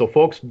 So,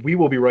 folks, we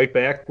will be right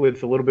back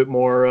with a little bit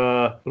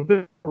more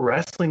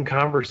wrestling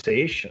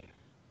conversation.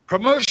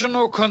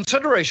 Promotional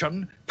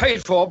consideration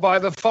paid for by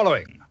the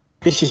following.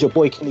 This is your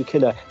boy Kenny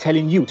Killer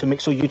telling you to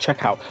make sure you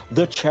check out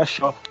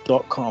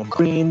thechairshot.com,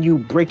 bringing you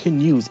breaking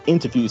news,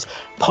 interviews,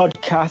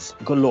 podcasts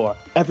galore,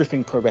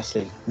 everything pro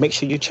wrestling. Make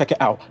sure you check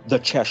it out,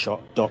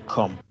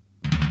 thechairshot.com.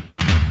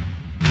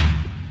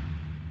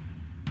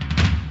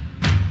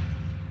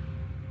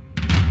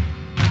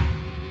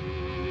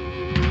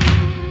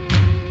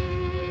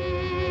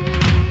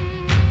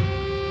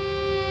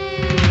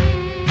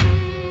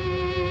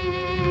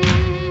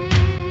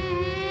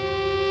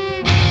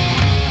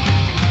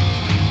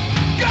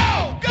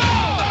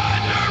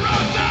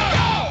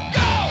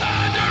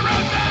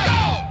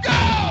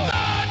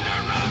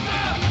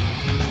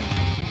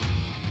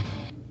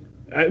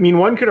 I mean,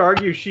 one could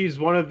argue she's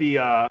one of the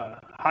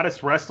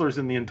hottest wrestlers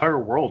in the entire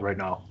world right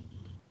now.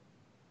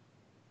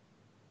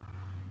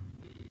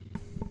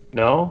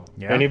 No?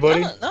 Yeah.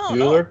 Anybody?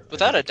 No.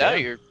 Without a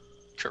doubt, you're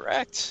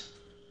correct.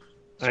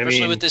 Especially I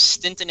mean, with this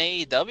stint in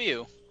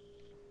AEW.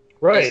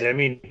 Right. I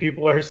mean,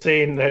 people are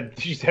saying that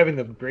she's having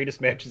the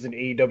greatest matches in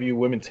AEW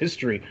women's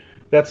history.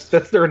 That's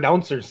their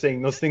announcers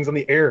saying those things on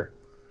the air.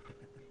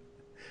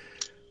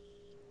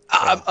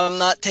 I'm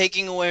not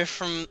taking away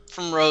from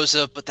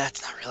Rosa, but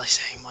that's not really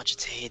saying much.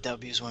 It's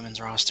AEW's women's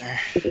roster.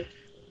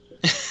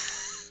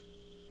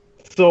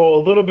 So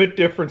a little bit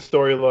different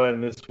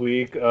storyline this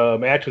week.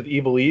 Match with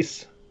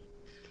Ivelisse.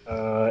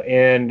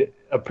 And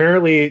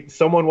apparently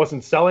someone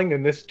wasn't selling,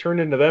 and this turned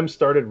into them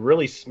started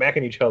really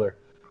smacking each other.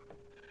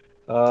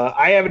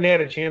 I haven't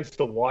had a chance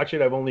to watch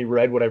it. I've only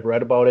read what I've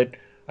read about it.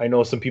 I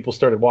know some people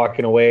started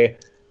walking away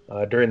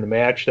during the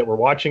match that were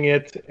watching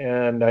it,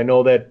 and I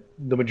know that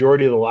the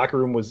majority of the locker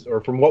room was,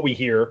 or from what we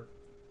hear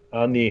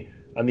on the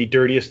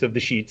dirtiest of the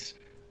sheets,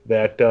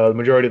 that the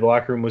majority of the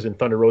locker room was in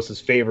Thunder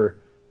Rosa's favor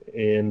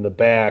in the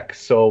back.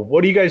 So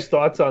what are you guys'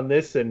 thoughts on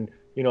this and,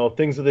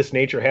 things of this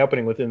nature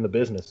happening within the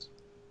business?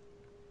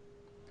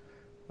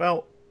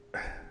 Well,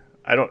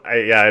 I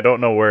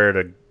don't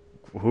know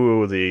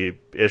who the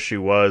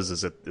issue was.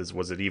 Was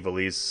it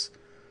Ivelisse,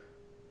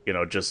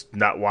 just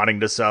not wanting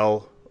to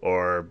sell,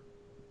 or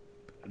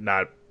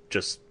not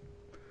just,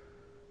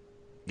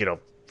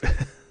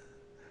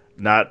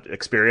 not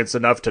experienced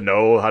enough to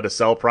know how to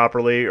sell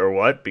properly, or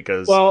what?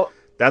 Because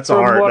that's the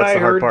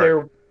hard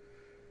part.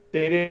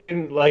 They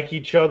didn't like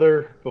each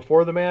other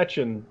before the match,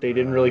 and they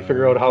didn't really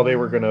figure out how they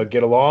were going to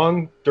get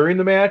along during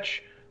the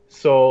match.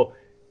 So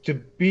to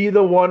be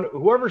the one,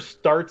 whoever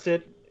starts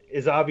it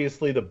is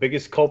obviously the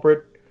biggest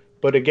culprit.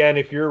 But again,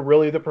 if you're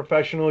really the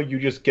professional, you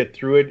just get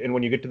through it, and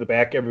when you get to the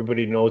back,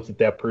 everybody knows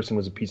that person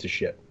was a piece of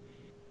shit.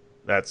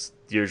 That's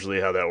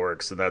usually how that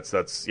works, and that's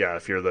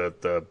if you're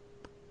the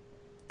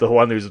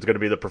one who's going to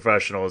be the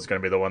professional is going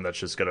to be the one that's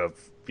just going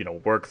to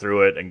work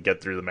through it and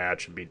get through the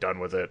match and be done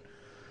with it.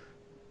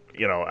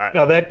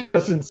 Now that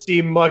doesn't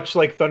seem much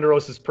like Thunder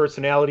Rosa's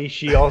personality.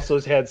 She also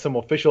has had some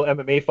official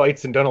MMA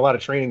fights and done a lot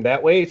of training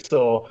that way,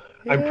 so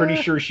yeah. I'm pretty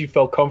sure she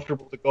felt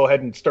comfortable to go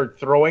ahead and start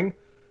throwing.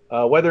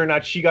 Whether or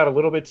not she got a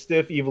little bit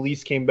stiff,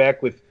 Ivelisse came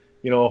back with,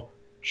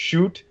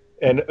 shoot,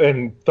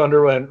 and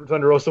Thunder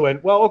Rosa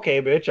went, well,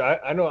 okay, bitch,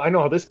 I know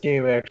how this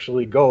game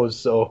actually goes,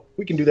 so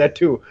we can do that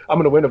too. I'm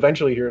going to win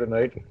eventually here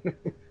tonight.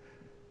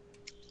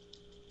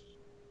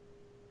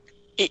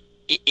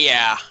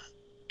 Yeah.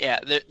 Yeah,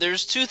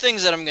 there's two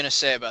things that I'm going to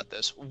say about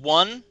this.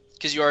 One,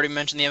 because you already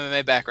mentioned the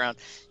MMA background,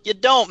 you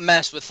don't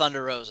mess with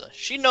Thunder Rosa.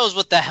 She knows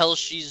what the hell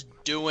she's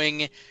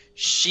doing.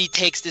 She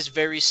takes this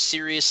very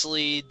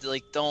seriously.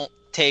 Don't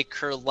take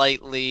her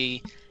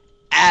lightly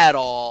at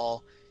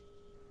all.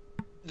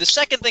 The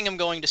second thing I'm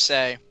going to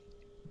say,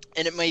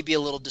 and it may be a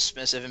little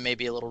dismissive, it may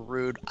be a little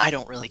rude, I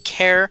don't really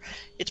care.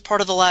 It's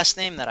part of the last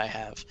name that I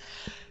have.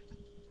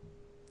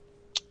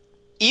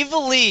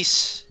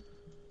 Ivelisse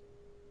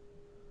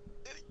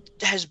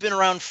has been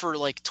around for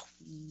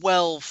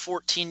 12,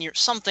 14 years,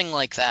 something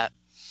like that.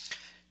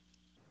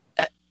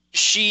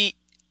 She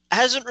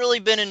hasn't really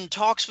been in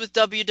talks with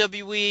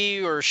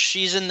WWE, or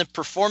she's in the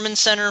Performance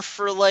Center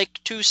for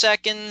 2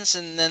 seconds,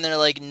 and then they're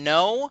like,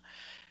 no.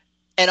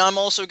 And I'm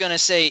also going to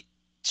say,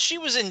 she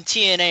was in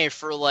TNA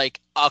for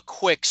a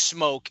quick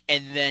smoke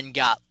and then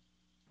got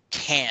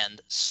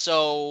canned.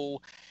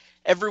 So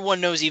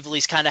everyone knows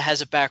Ivelisse kind of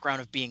has a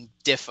background of being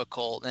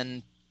difficult,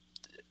 and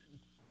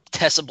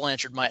Tessa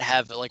Blanchard might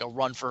have a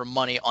run for her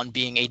money on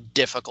being a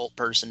difficult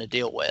person to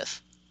deal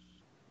with.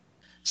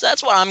 So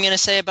that's what I'm going to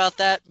say about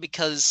that,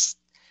 because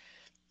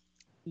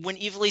when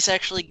Ivelisse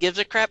actually gives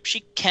a crap,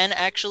 she can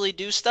actually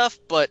do stuff,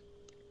 but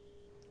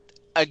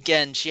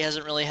again, she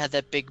hasn't really had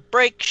that big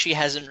break. She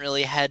hasn't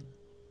really had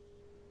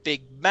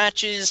big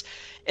matches.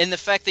 And the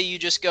fact that you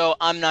just go,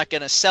 I'm not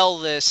going to sell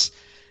this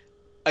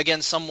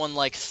against someone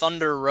like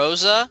Thunder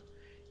Rosa,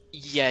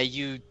 yeah,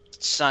 you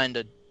signed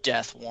a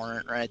death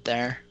warrant right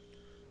there.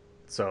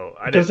 So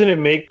doesn't it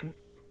make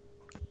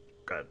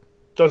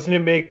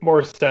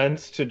more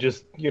sense to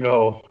just,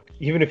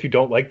 even if you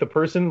don't like the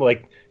person,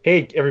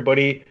 hey,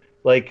 everybody,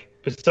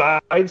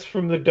 besides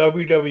from the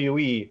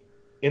WWE,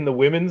 in the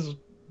women's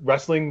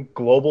wrestling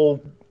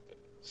global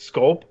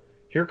scope,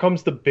 here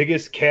comes the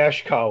biggest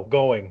cash cow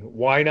going.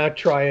 Why not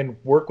try and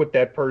work with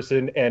that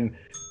person and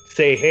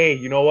say, hey,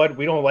 you know what?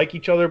 We don't like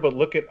each other, but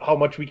look at how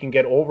much we can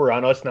get over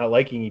on us not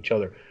liking each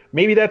other.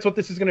 Maybe that's what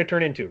this is going to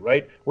turn into,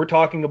 right? We're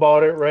talking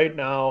about it right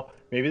now.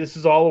 Maybe this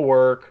is all a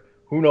work.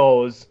 Who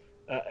knows?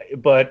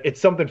 But it's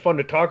something fun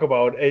to talk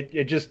about.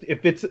 It just,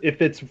 if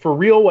it's for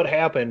real what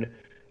happened,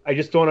 I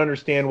just don't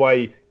understand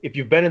why, if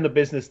you've been in the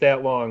business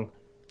that long,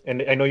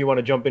 and I know you want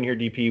to jump in here,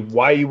 DP,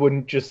 why you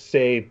wouldn't just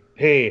say,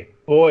 hey,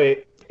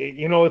 boy,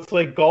 it's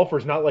like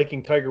golfers not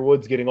liking Tiger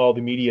Woods getting all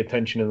the media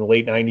attention in the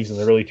late 90s and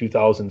the early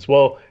 2000s.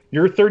 Well,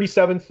 your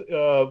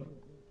 37th,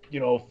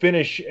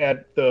 finish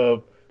at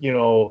the,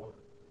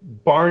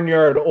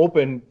 Barnyard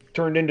Open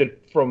turned into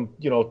from,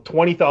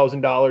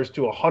 $20,000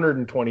 to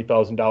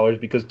 $120,000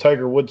 because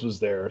Tiger Woods was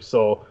there.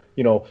 So,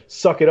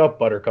 suck it up,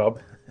 Buttercup.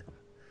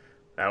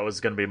 That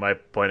was going to be my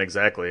point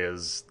exactly,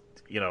 is,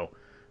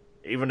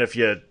 even if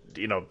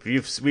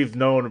we've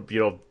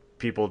known,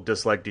 people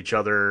disliked each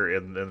other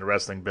in the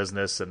wrestling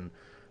business, and,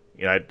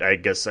 I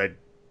guess I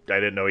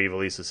didn't know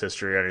Evalisa's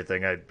history or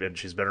anything. And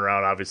she's been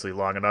around obviously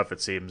long enough,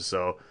 it seems.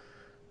 So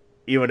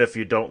even if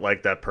you don't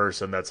like that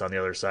person that's on the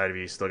other side of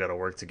you still got to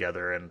work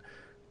together. And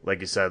like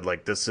you said,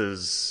 like this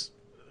is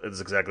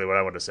exactly what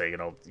I want to say.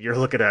 You're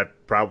looking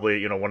at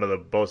probably one of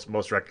the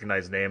most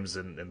recognized names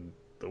in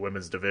the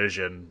women's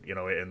division,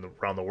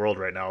 around the world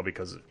right now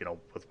because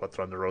with what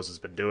Thunder Rosa's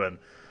been doing.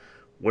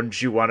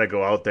 Wouldn't you want to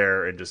go out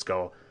there and just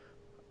go,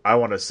 I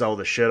want to sell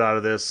the shit out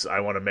of this. I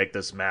want to make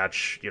this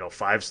match,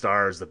 5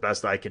 stars, the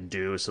best I can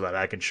do, so that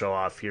I can show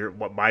off here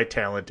what my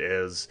talent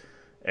is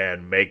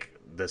and make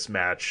this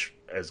match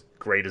as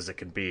great as it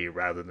can be,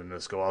 rather than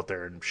just go out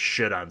there and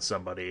shit on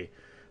somebody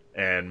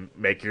and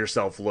make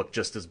yourself look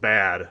just as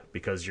bad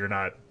because you're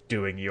not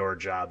doing your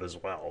job as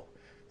well.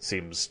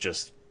 Seems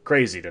just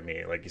crazy to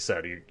me. Like you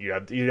said, you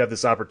have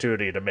this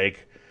opportunity to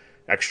make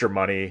extra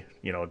money,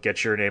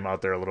 get your name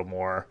out there a little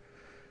more.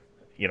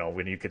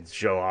 When you can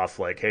show off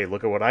like, hey,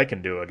 look at what I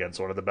can do against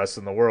one of the best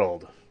in the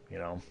world.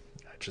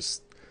 That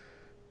just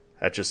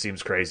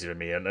seems crazy to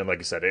me. And like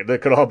you said,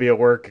 it could all be at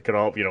work. It could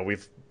all, we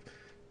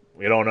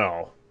don't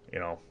know.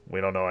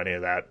 We don't know any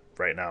of that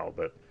right now.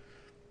 But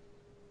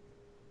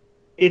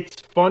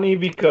it's funny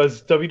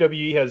because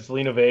WWE has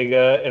Zelina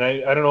Vega, and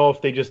I don't know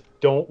if they just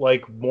don't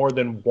like more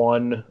than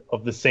one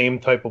of the same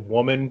type of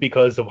woman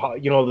because of how,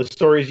 the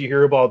stories you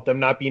hear about them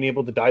not being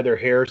able to dye their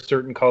hair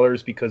certain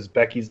colors because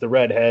Becky's the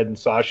redhead and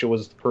Sasha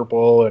was the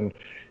purple and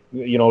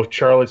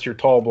Charlotte's your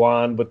tall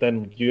blonde, but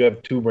then you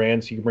have 2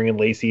 brands, so you can bring in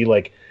Lacey.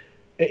 Like,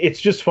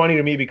 it's just funny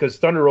to me because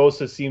Thunder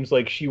Rosa seems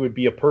like she would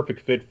be a perfect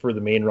fit for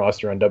the main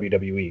roster on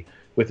WWE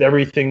with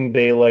everything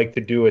they like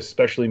to do,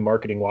 especially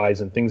marketing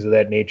wise and things of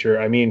that nature.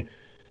 I mean,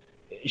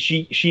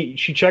 she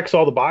checks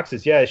all the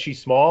boxes. Yeah,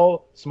 she's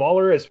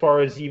smaller as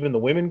far as even the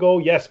women go.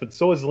 Yes, but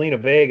so is Zelina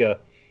Vega.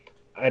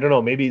 I don't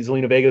know. Maybe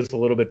Zelina Vega is a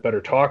little bit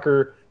better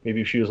talker.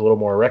 Maybe she was a little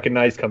more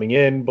recognized coming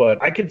in. But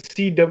I could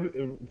see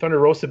Thunder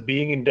Rosa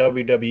being in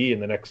WWE in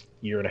the next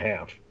year and a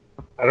half.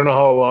 I don't know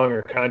how long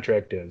her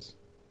contract is.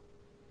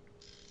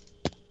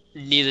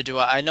 Neither do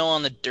I. I know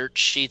on the dirt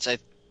sheets, I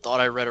thought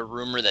I read a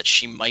rumor that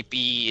she might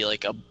be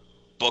like a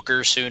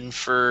booker soon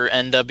for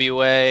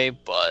NWA,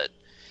 but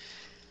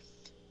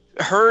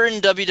her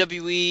in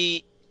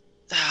WWE,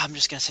 I'm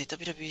just going to say,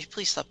 WWE,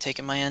 please stop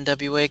taking my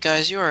NWA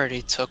guys. You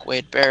already took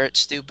Wade Barrett,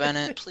 Stu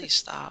Bennett. Please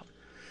stop.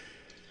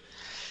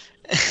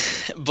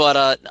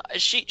 But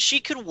she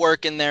could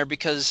work in there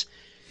because,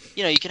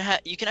 you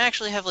can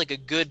actually have like a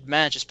good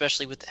match,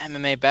 especially with the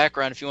MMA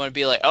background. If you want to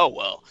be like, oh,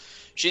 well,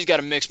 she's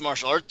got a mixed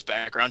martial arts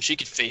background. She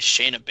could face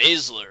Shayna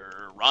Baszler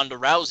or Ronda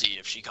Rousey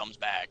if she comes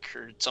back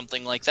or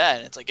something like that.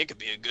 And it's like, it could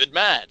be a good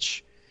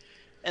match.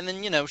 And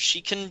then,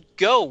 she can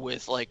go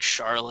with, like,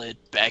 Charlotte,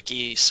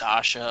 Becky,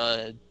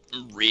 Sasha,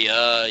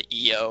 Rhea,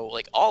 Io,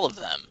 like, all of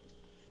them.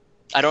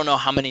 I don't know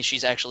how many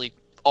she's actually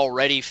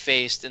already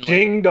faced. In, like,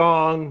 Ding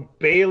dong.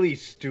 Bailey,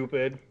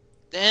 stupid.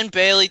 And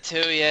Bailey,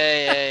 too.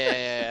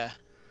 Yeah.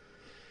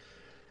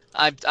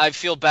 I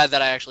feel bad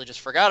that I actually just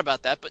forgot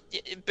about that. But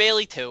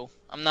Bailey, too.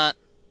 I'm not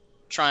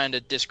trying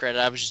to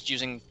discredit. I was just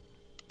using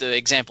the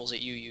examples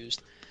that you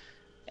used.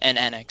 And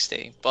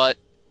NXT. But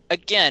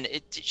again,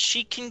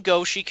 she can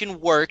go, she can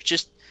work.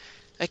 Just,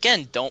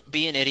 again, don't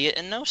be an idiot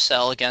and no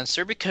sell against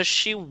her because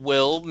she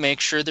will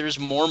make sure there's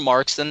more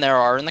marks than there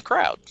are in the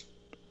crowd.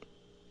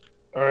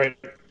 All right,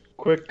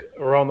 quick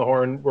around the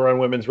horn. We're on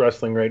women's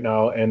wrestling right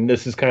now, and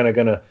this is kind of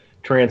going to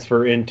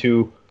transfer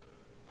into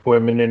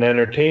women in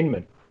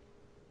entertainment.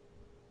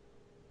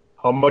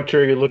 How much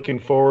are you looking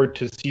forward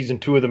to season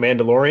 2 of The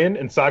Mandalorian?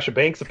 And Sasha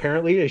Banks,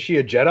 apparently, is she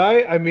a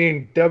Jedi? I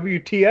mean,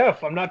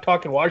 WTF. I'm not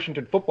talking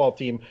Washington football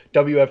team,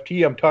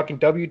 WFT. I'm talking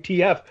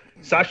WTF.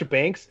 Sasha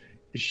Banks,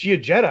 is she a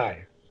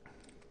Jedi?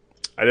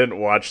 I didn't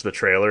watch the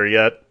trailer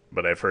yet,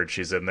 but I've heard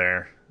she's in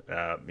there,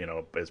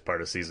 as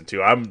part of season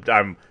 2. I'm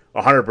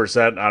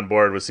 100% on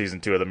board with season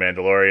 2 of The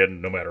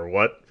Mandalorian, no matter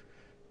what.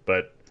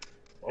 But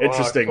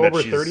interesting October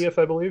that she's 30th,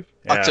 I believe.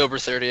 Yeah. October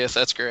 30th,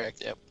 that's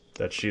correct, yep.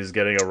 That she's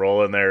getting a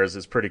role in there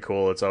is pretty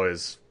cool. It's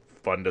always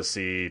fun to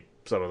see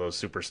some of those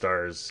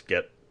superstars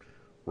get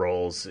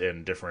roles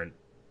in different,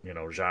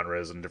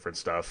 genres and different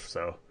stuff.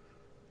 So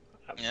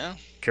yeah,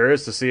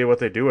 curious to see what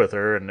they do with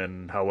her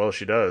and how well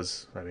she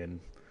does. I mean,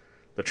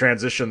 the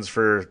transitions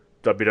for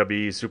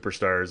WWE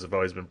superstars have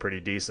always been pretty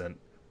decent.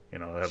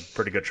 Have a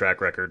pretty good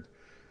track record.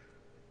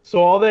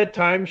 So all that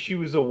time she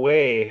was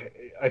away,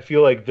 I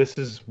feel like this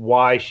is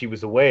why she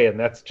was away, and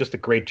that's just a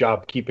great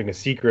job keeping a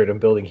secret and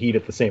building heat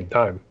at the same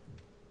time.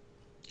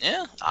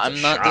 Yeah,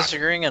 I'm not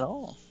disagreeing at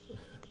all.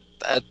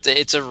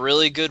 It's a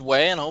really good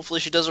way, and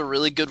hopefully she does a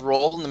really good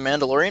role in The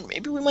Mandalorian.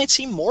 Maybe we might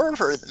see more of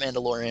her in The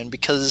Mandalorian,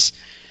 because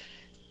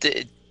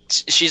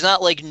she's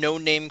not like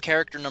no-name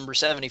character number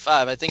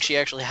 75. I think she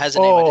actually has a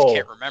name, I just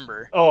can't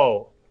remember.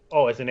 Oh,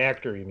 as an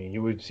actor, you mean?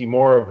 You would see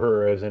more of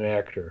her as an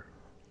actor.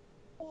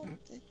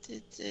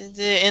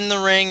 In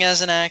the ring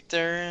as an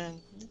actor,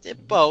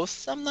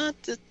 both. I'm not...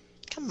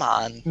 Come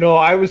on. No,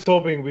 I was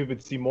hoping we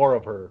would see more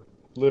of her,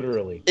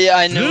 literally. Yeah,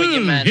 I know what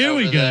you meant. Here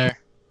we go. There.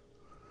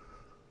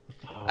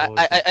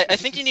 I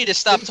think you need to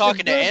stop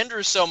talking to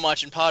Andrew so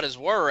much and pot his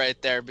war right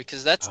there,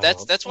 because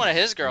that's one of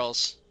his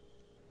girls.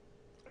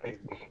 Hey,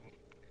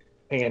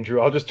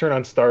 Andrew, I'll just turn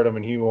on Stardom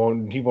and he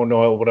won't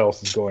know what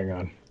else is going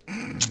on.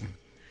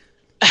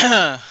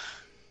 You're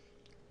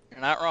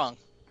not wrong.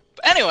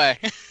 But anyway,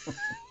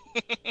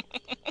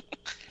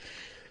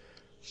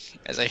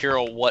 as I hear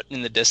a what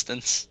in the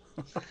distance.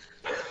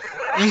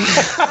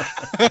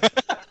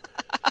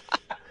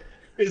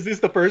 Is this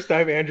the first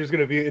time Andrew's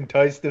going to be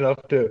enticed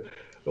enough to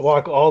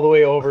walk all the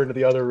way over into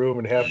the other room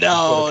and have?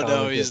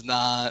 No, he's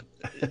not.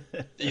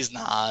 He's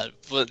not.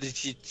 But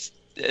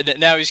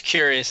now he's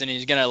curious and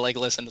he's gonna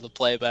listen to the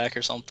playback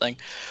or something.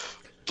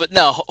 But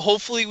no,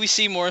 hopefully we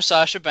see more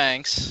Sasha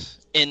Banks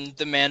in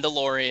The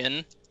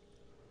Mandalorian.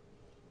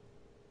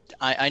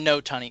 I know,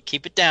 Tony,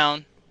 keep it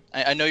down.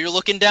 I know you're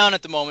looking down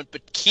at the moment,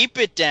 but keep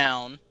it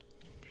down.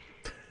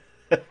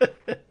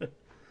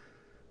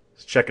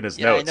 He's checking his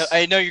notes.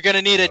 I know you're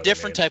gonna need a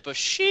different type of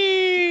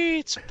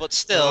sheets, but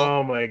still.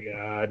 Oh my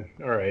God!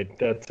 All right,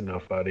 that's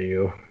enough out of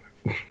you.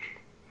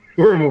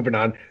 We're moving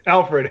on.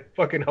 Alfred,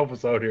 fucking help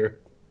us out here.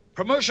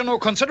 Promotional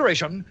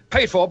consideration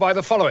paid for by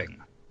the following.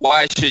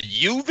 Why should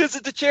you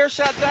visit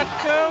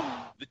thechairshot.com?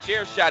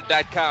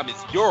 Thechairshot.com is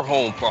your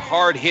home for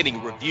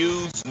hard-hitting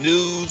reviews,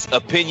 news,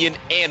 opinion,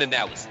 and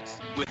analysis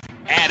with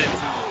attitude.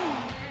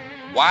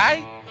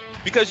 Why?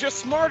 Because you're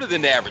smarter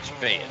than the average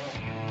fan.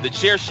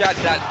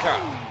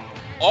 Thechairshot.com.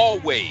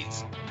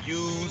 Always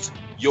use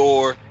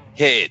your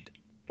head.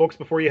 Folks,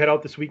 before you head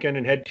out this weekend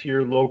and head to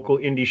your local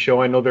indie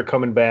show, I know they're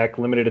coming back,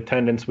 limited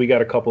attendance. We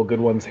got a couple of good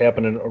ones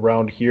happening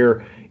around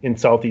here in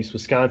Southeast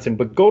Wisconsin.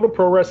 But go to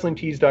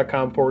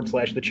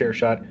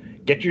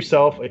prowrestlingtees.com/thechairshot. Get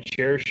yourself a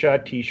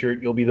Chairshot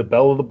t-shirt. You'll be the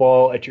belle of the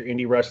ball at your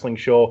indie wrestling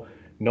show.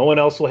 No one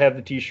else will have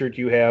the t-shirt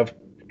you have.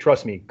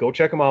 Trust me, go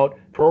check them out.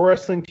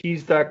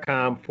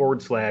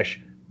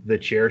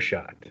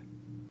 prowrestlingtees.com/thechairshot.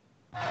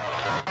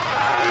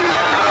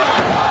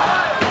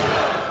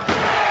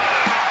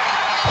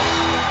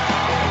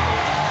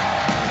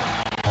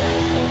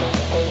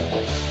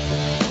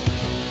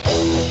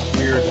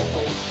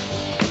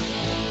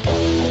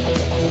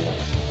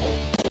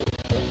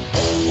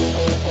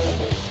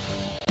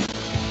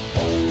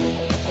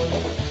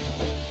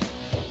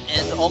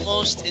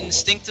 Almost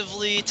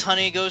instinctively,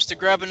 Tunny goes to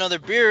grab another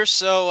beer,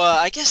 so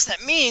I guess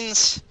that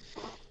means...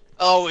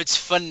 Oh, it's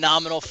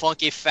phenomenal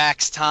funky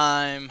facts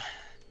time.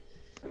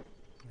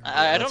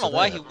 I don't know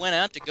why he went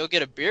out to go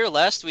get a beer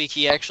last week.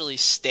 He actually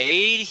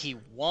stayed, he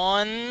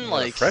won,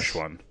 a fresh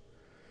one.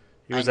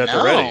 He was at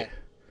the ready.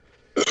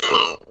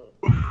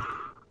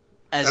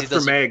 That's for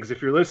Megs.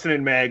 If you're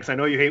listening, Megs, I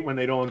know you hate when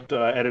they don't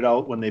edit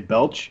out when they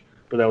belch,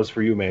 but that was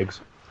for you, Megs.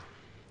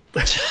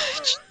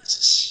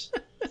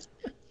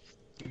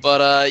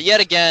 But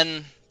yet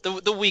again,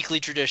 the weekly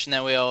tradition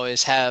that we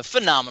always have,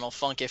 phenomenal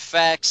funky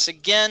facts.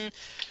 Again,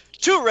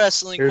 2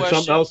 wrestling Here's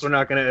questions. Something else we're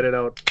not going to edit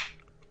out.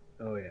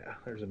 Oh yeah,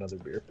 there's another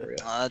beer for you.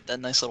 That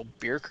nice little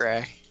beer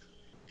crack.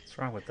 What's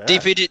wrong with that?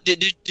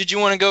 DP, did you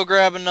want to go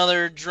grab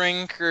another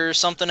drink or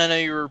something? I know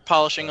you were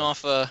polishing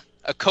off a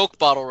Coke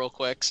bottle real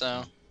quick,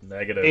 so.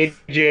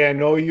 Negative. AJ, I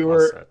know you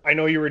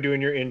were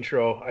doing your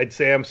intro. I'd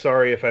say I'm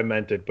sorry if I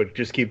meant it, but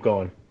just keep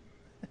going.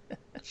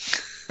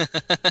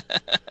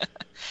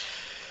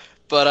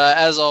 But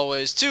as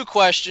always, 2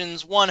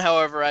 questions. 1,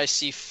 however I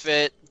see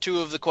fit.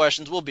 2 of the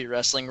questions will be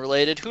wrestling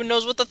related. Who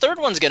knows what the third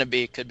one's going to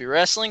be? Could be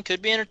wrestling,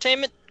 could be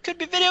entertainment, could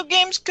be video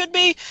games, could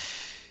be...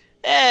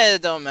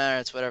 it don't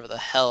matter. It's whatever the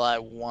hell I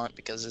want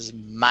because this is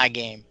my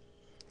game.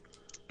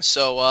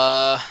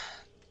 So,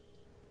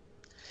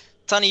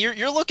 Tony,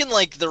 you're looking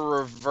like the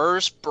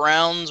reverse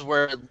Browns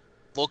where it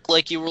looked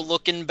like you were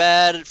looking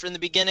bad from the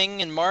beginning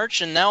in March,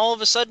 and now all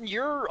of a sudden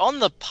you're on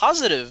the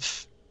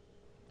positive.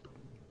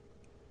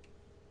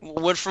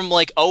 Went from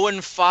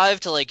 0-5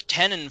 to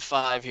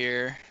 10-5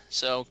 here.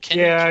 So can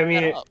you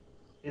keep that up?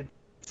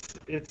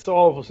 It's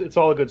all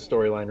a good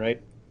storyline, right?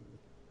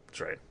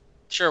 That's right.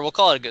 Sure, we'll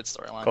call it a good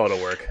storyline. Call it a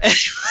work.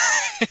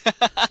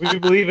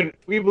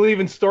 we believe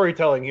in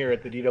storytelling here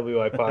at the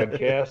DWI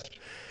podcast.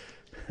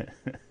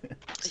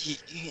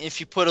 If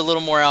you put a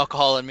little more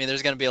alcohol in me,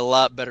 there's going to be a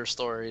lot better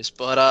stories.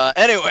 But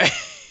anyway.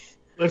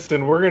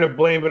 Listen, we're going to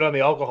blame it on the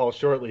alcohol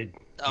shortly.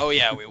 Oh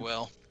yeah, we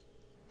will.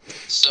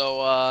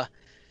 So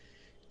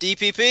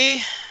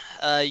DPP,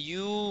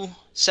 you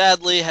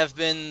sadly have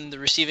been the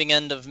receiving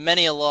end of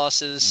many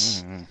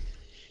losses. Mm-hmm.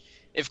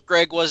 If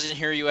Greg wasn't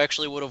here, you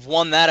actually would have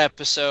won that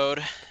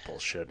episode.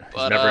 Bullshit.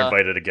 He's never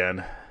invited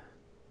again.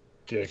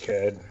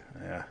 Dickhead.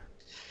 Yeah.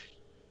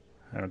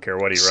 I don't care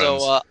what he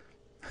runs. So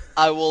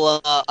I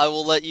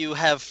will let you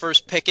have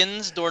first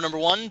pickings. Door number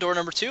 1, door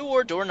number 2,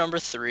 or door number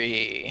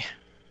 3.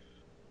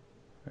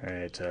 All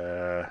right,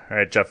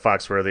 Jeff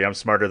Foxworthy. I'm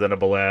smarter than a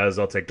Belaz.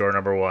 I'll take door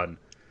number 1.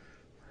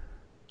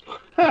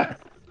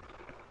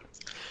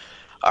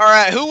 All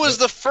right, who was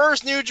the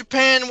first New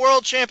Japan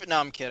World Champion? No,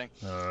 I'm kidding.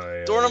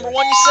 Door number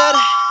 1, you said?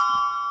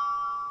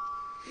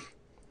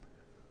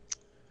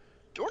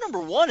 Door number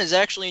 1 is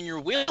actually in your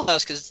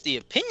wheelhouse because it's the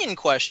opinion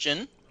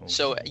question.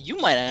 So you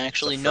might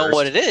actually know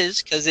what it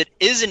is because it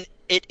is an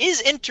it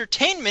is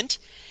entertainment.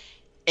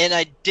 And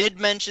I did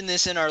mention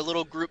this in our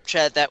little group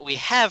chat that we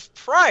have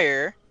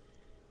prior.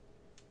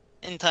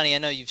 And Tony, I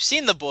know you've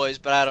seen The Boys,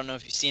 but I don't know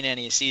if you've seen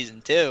any of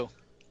season 2.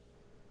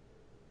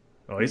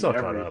 Oh, he's all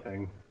caught up.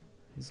 Everything.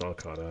 He's all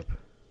caught up.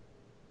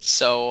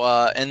 So,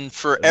 and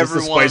for Is this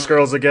everyone, the Spice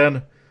Girls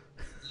again?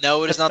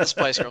 No, it is not the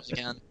Spice Girls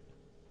again.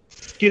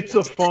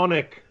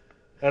 Schizophonic.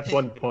 That's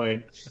one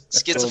point.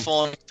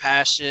 Schizophonic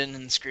passion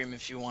and scream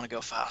if you want to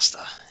go faster.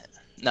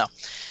 No.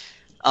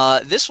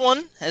 This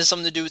one has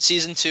something to do with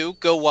season 2.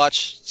 Go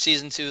watch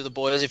season 2 of The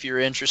Boys if you're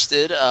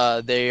interested.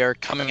 They are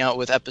coming out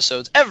with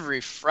episodes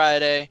every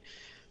Friday.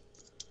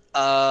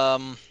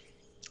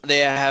 They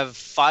have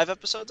 5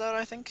 episodes out,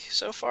 I think,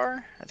 so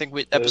far. I think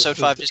episode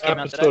 5 just came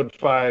out today. Episode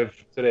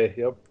 5 today,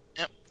 yep.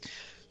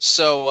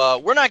 So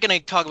we're not going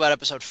to talk about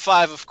episode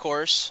 5, of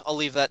course. I'll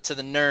leave that to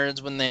the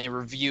nerds when they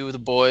review The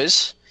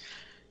Boys.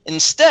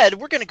 Instead,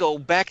 we're going to go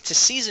back to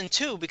season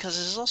 2 because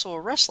this is also a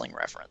wrestling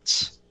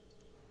reference.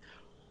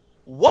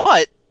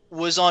 What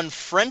was on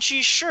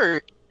Frenchie's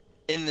shirt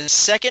in the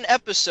second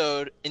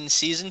episode in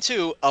season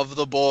 2 of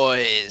The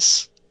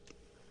Boys?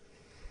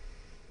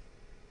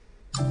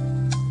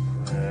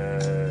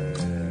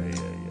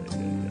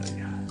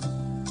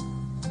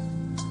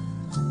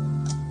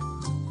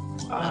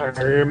 I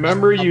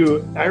remember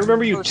you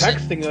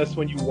texting us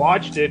when you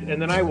watched it,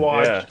 and then I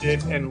watched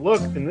it and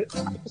looked, and I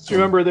just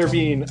remember there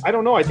being, I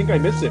don't know, I think I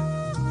missed it.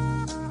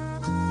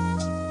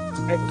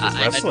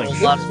 Wrestling.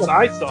 That's what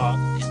I saw.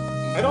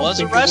 It was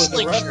a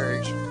wrestling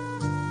shirt.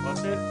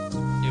 Was it?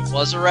 It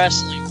was a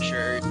wrestling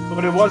shirt.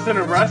 But it wasn't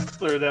a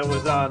wrestler that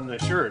was on the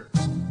shirt.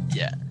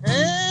 Yeah.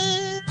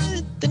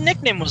 The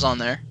nickname was on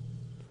there.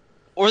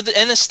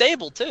 And the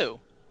stable, too.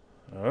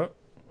 Oh,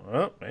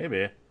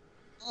 maybe.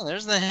 Oh,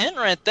 there's the hint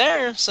right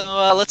there.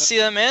 So let's see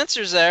them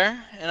answers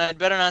there. And I'd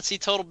better not see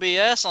total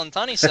BS on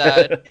Tunney's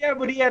side. Yeah,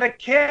 but he had a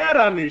cat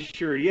on his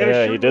shirt. He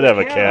did have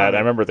a cat. I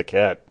remember the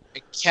cat.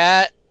 A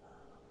cat.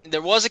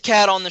 There was a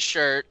cat on the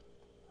shirt.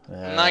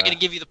 I'm not going to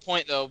give you the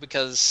point, though,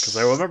 because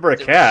I remember a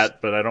cat,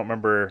 but I don't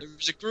remember. There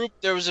was a group.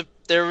 There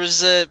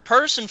was a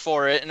person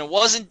for it, and it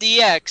wasn't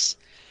DX.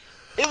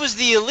 It was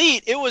the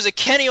Elite. It was a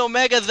Kenny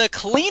Omega the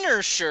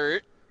Cleaner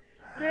shirt.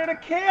 He had a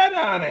cat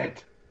on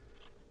it.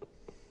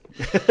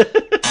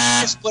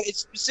 Yes, but it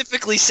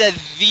specifically said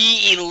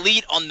the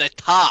Elite on the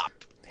top.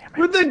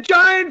 With a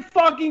giant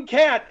fucking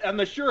cat on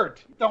the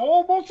shirt.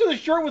 Most of the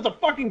shirt was a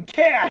fucking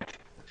cat.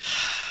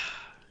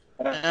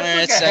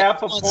 That's like a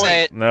half a point.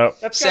 Say it. Nope.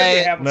 That's gotta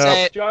be half a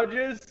point.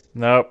 Judges?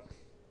 Nope.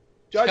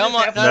 Come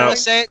on, no,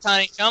 say it,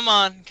 Tony. Come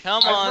on. So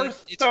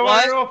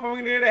I don't know if I'm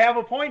going to get a half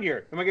a point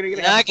here. Am I going to get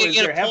a half a point? Not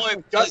going to get a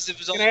point because it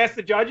was Can I ask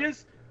the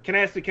judges? Can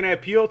I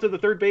appeal to the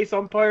third base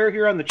umpire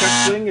here on the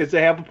check swing? Is it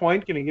half a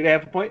point? Can he get a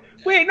half a point?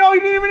 Wait, no, you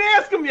didn't even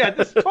ask him yet.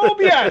 This is total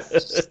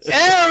BS.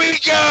 There we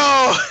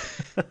go.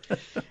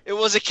 It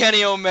was a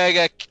Kenny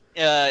Omega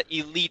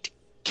Elite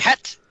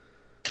Cat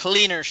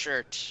Cleaner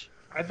shirt.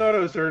 I thought it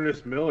was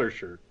Ernest Miller's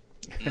shirt.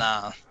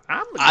 Nah.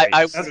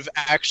 I would have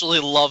actually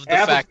loved the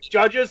fact.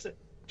 Judges,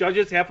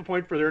 half a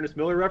point for the Ernest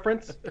Miller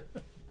reference?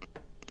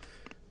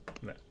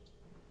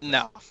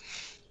 No.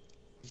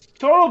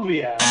 Total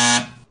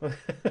BS.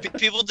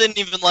 People didn't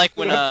even like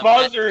when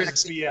buzzer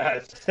is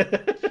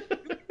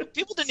BS.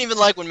 People didn't even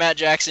like when Matt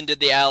Jackson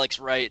did the Alex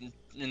Wright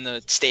in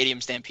the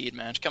Stadium Stampede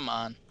match. Come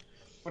on.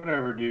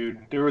 Whatever, dude.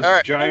 There was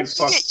a giant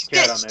fucking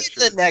cat on that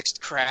shirt. The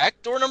next crack.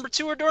 Door number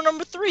 2 or door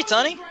number 3,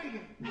 Tony?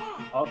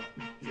 Oh.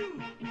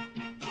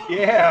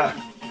 Yeah.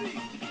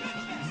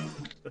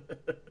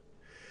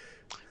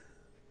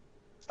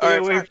 Stay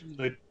away from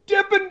the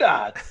Dippin'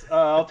 Dots.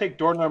 I'll take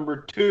door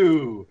number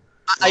 2.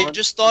 I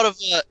just thought of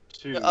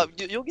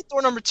you'll get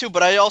door number 2,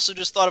 but I also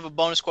just thought of a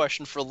bonus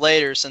question for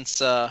later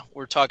since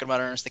we're talking about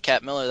Ernest the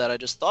Cat Miller that I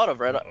just thought of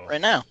right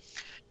now.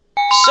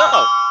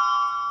 So,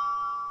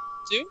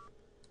 2?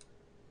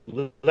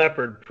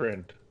 Leopard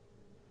print.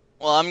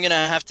 Well, I'm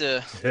gonna have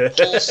to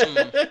pull some.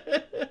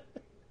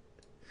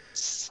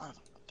 Son of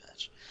a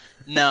bitch.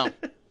 No.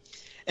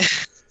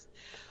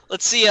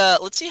 Let's see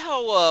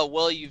how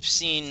well you've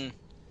seen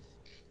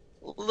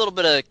a little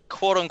bit of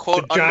quote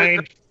unquote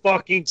giant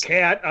fucking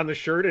cat on the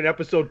shirt in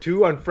episode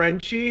 2 on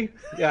Frenchie.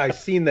 Yeah, I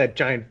seen that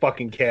giant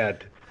fucking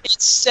cat.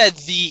 It said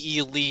the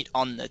Elite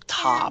on the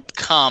top.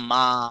 Come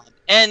on.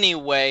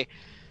 Anyway,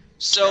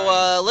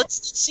 so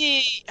let's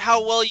see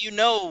how well you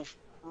know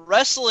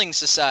Wrestling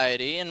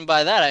Society, and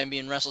by that I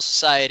mean Wrestle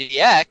Society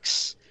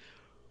X.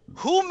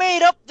 Who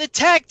made up the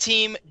tag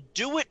team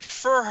Do It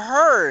For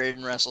Her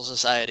in Wrestle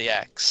Society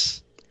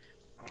X?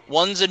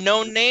 One's a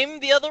known name,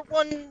 the other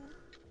one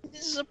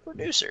is a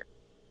producer.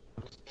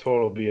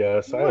 Total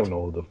BS. I don't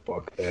know who the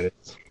fuck that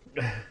is.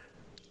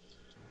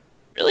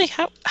 Really?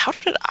 How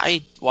did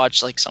I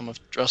watch like some of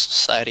Wrestle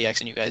Society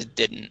X and you guys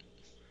didn't?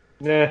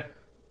 Nah,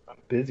 I'm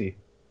busy.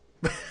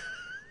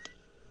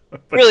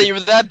 Really? You were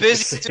that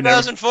busy in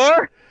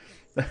 2004?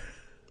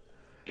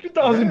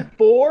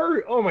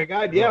 2004? Oh my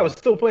god, yeah, I was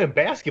still playing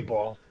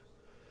basketball.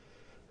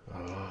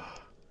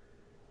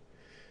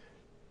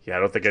 Yeah, I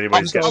don't think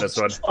anybody's getting this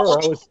one.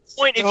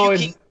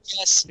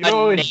 guess You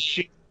know, a in name.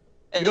 shape,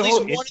 At you know,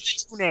 least in- one of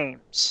the two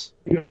names.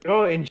 you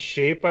know, in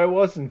shape I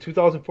was in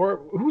 2004.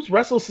 Who's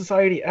Wrestle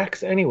Society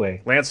X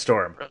anyway? Lance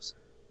Storm.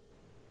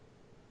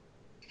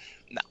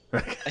 No.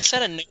 I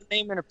said a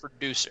name and a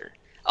producer.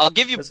 I'll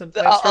give you, Isn't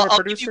Lance Storm a I'll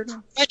give producer you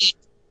now?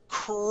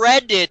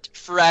 credit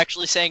for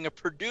actually saying a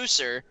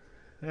producer.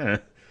 Yeah.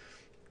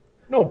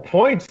 No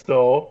points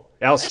though.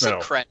 Al I said Snow.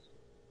 credit.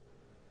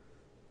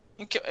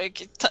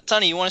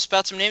 Tony, you want to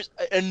spout some names?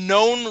 A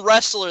known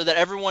wrestler that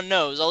everyone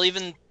knows.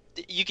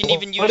 You can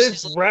even What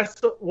use is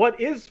What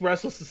is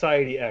Wrestle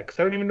Society X?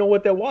 I don't even know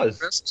what that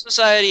was. Wrestle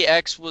Society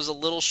X was a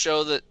little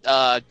show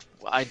that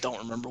I don't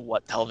remember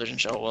what television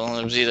show it was.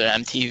 It was either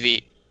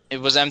MTV. It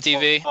was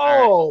MTV.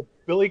 Oh,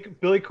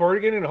 Billy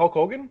Corrigan and Hulk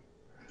Hogan.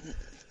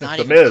 Not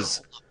The even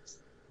Miz.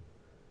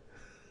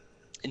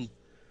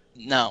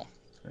 No,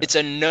 it's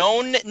a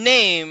known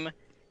name,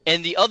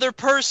 and the other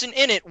person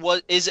in it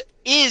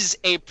is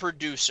a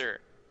producer.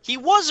 He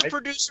was a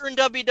producer in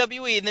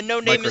WWE, and the no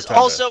name is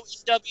Rotunda. also in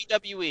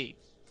WWE.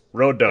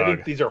 Road I think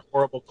Dogg. these are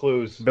horrible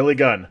clues. Billy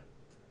Gunn.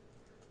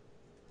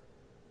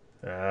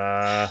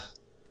 Now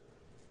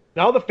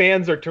the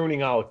fans are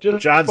tuning out.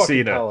 Just John fucking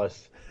Cena. tell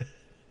us.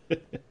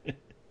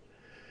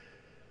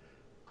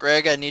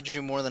 Greg, I need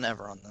you more than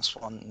ever on this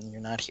one, and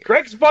you're not here.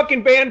 Greg's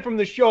fucking banned from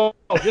the show.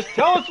 Just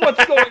tell us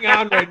what's going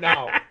on right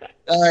now.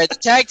 All right, the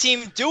tag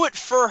team Do It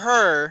For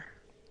Her,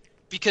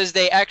 because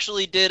they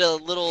actually did a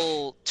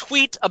little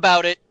tweet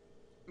about it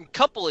a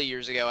couple of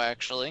years ago,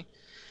 actually,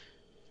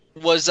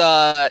 was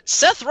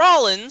Seth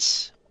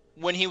Rollins,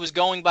 when he was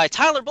going by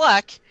Tyler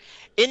Black,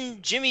 in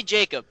Jimmy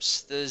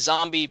Jacobs, the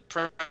zombie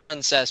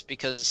princess,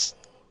 because,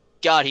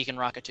 God, he can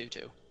rock a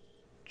tutu.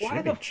 Why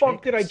Jimmy the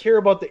fuck did I care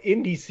about the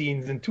indie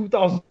scenes in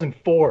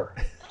 2004?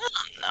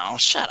 No,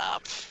 shut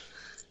up.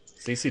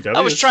 CCW.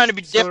 I was trying to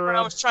be still different. I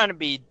around? was trying to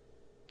be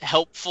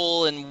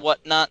helpful and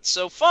whatnot.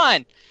 So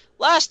fine.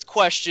 Last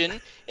question,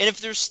 and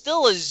if there's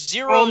still a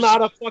zero, I'm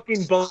not a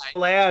fucking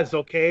blaz,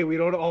 okay? We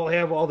don't all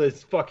have all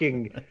this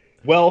fucking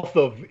wealth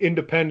of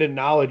independent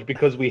knowledge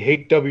because we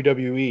hate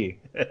WWE.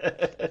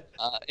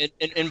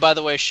 and by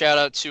the way, shout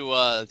out to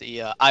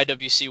the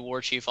IWC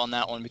War Chief on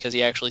that one, because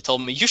he actually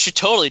told me you should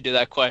totally do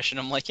that question.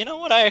 I'm like, you know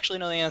what? I actually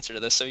know the answer to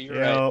this, so you're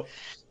You right. know,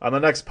 on the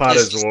next Pot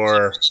is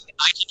War.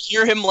 I can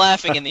hear him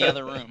laughing in the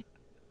other room.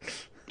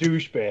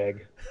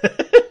 Douchebag.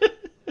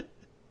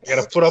 I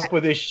gotta put up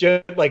with this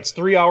shit like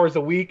 3 hours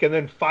a week and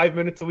then 5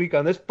 minutes a week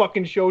on this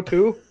fucking show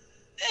too.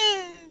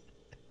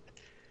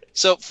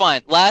 So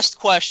fine, last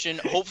question.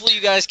 Hopefully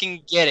you guys can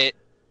get it,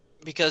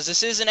 because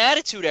this is an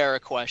Attitude Era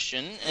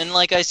question, and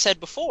like I said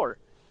before,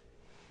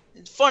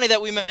 it's funny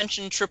that we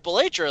mentioned Triple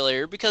H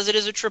earlier, because it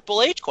is a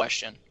Triple H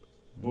question.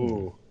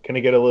 Ooh, can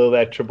I get a little of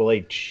that Triple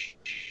H?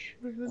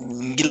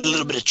 Get a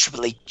little bit of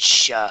Triple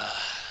H.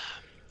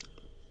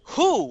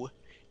 Who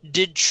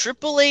did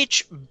Triple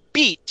H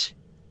beat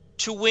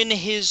to win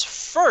his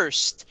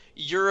first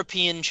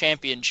European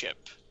Championship?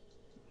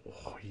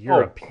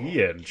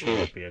 European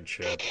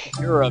Championship.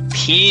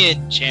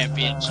 European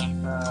Championship.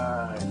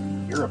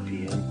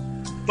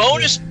 European.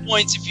 Bonus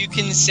points if you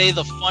can say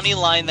the funny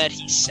line that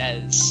he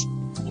says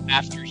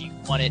after he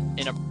won it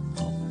in a.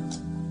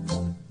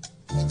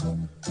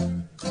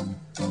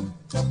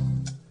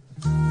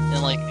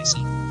 And like I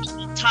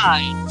said,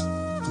 tied.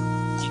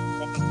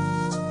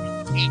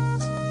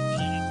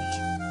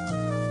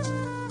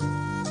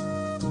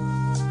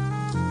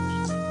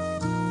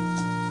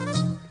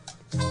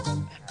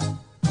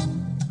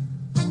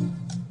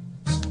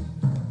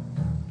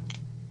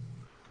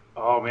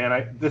 Oh man, I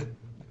right.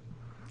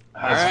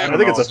 I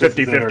think it's a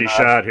 50-50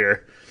 shot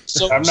here.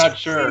 So I'm not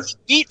sure.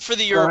 Beat for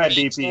the Go ahead,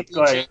 European DP.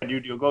 Go Championship.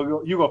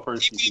 ahead. You go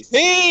first, DP.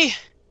 DP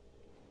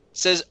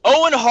says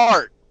Owen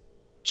Hart,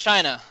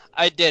 China.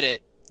 I did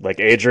it. Like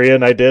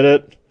Adrian, I did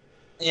it.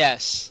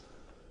 Yes,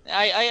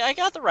 I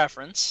got the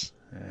reference.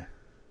 Yeah.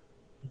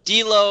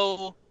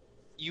 D'Lo,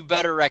 you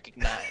better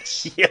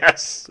recognize.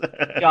 Yes.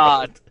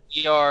 God,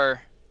 we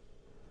are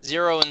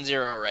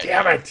 0-0 right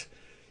now. Damn it.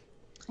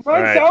 Mine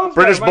All right, sounds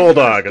British like mine's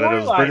Bulldog, a and then it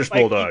was storyline. British Like,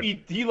 Bulldog. He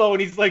beat D'Lo,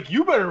 and he's like,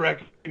 "You better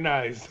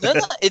recognize." No,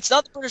 it's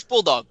not the British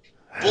Bulldog.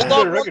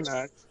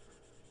 Better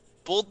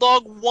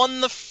Bulldog won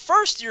the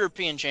first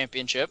European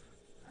Championship,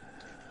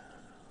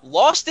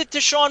 lost it to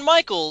Shawn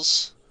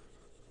Michaels,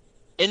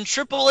 and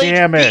Triple H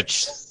Damn beat it.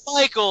 Shawn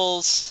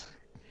Michaels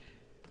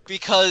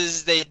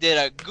because they did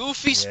a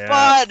goofy Yeah.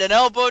 spot, an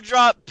elbow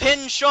drop,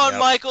 pin Shawn Yep.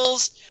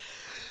 Michaels.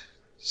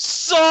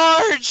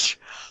 Sarge,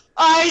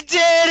 I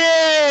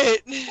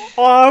did it!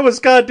 Oh, I was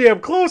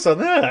goddamn close on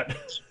that.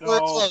 We're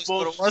close,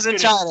 but it wasn't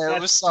China,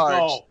 it was Sarge.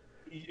 No.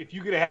 If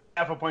you get a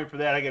half a point for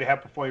that, I get a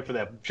half a point for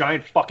that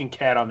giant fucking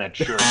cat on that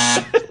shirt.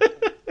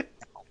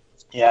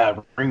 Yeah,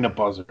 ring the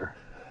buzzer.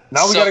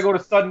 Now we So- gotta go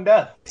to sudden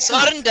death.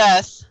 Sudden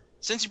death.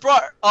 Since you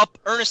brought up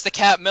Ernest the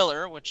Cat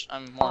Miller, which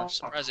I'm more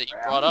surprised that you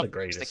brought up The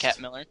Ernest the greatest. Cat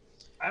Miller.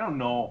 I don't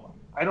know.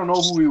 I don't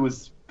know who he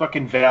was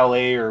fucking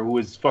valet or who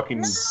his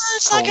fucking.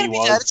 It's not crony gonna be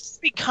was. that. It's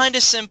gonna be kind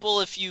of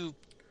simple if you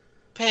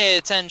pay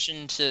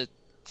attention to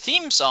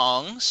theme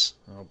songs,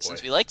 Oh boy.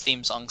 since we like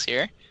theme songs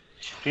here.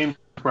 James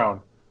Brown.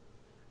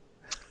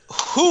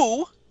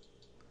 who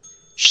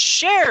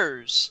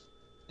shares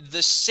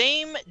the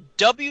same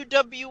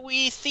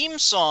WWE theme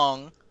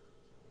song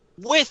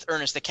with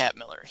Ernest the Cat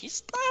Miller.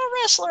 He's not a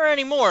wrestler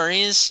anymore.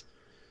 He's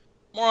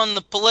more on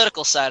the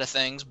political side of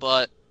things,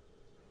 but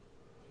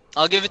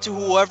I'll give it to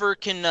whoever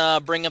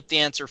can bring up the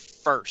answer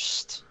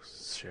first.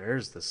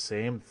 Shares the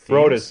same theme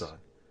Brodus. song.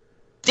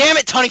 Damn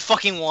it, Tony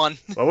fucking won.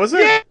 What was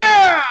it?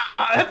 Yeah!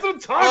 That's what I'm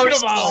talking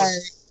Brodus about! Clay.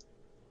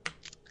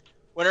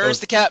 When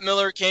Ernest the Cat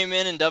Miller came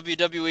in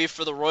WWE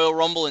for the Royal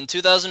Rumble in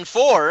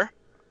 2004,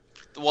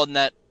 the one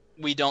that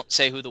we don't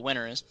say who the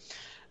winner is,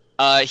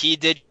 he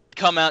did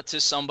come out to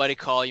Somebody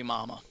Call You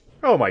Mama.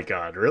 Oh my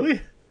god, really?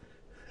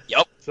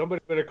 Yep.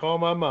 Somebody better call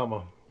my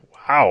mama.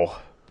 Wow.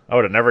 I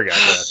would have never got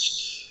that.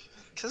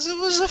 Because it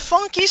was a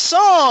funky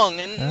song,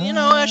 and, you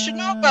know, I should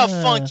know about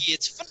funky.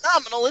 It's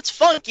phenomenal, it's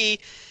funky.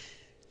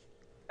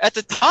 At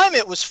the time,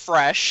 it was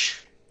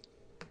fresh.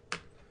 I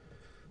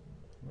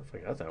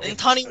forgot that one. And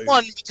Tony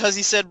won because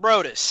he said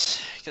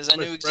Brodus. Because I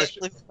knew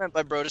exactly what he meant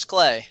by Brodus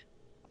Clay.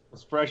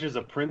 As fresh as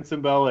a Prince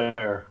in Bel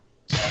Air.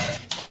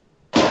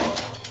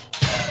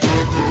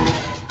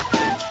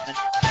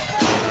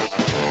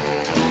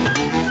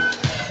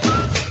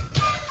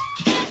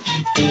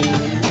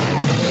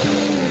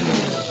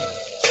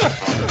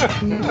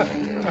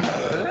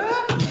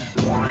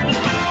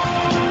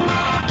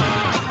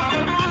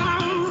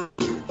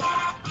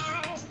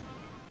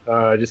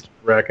 Just keep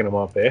racking them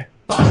up, eh? Hey,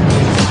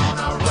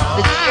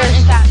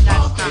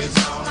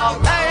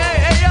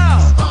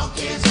 y'all!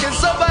 Can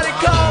somebody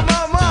call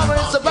my mama?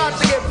 It's about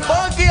to get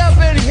funky up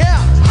in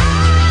here.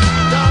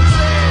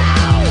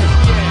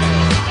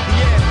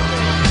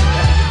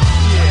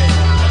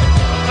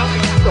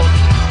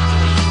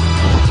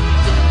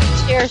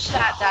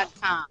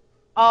 Chairshot.com.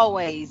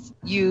 Always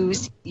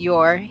use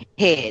your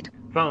head.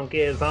 Funk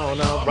is on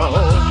the road.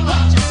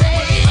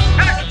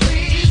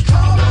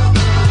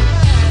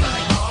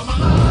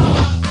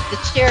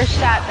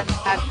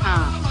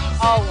 Thechairshot.com.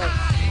 Always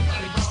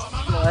use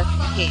your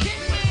head.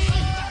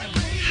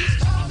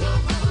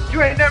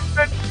 You ain't never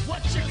been to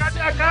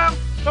Chairshot.com?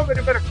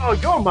 Somebody better call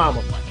your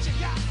mama.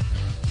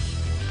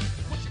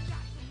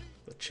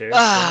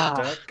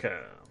 Thechairshot.com.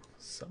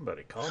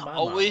 Somebody call my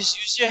Always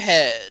use your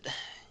head.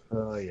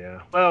 Oh,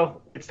 yeah.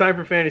 Well, it's time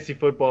for fantasy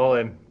football,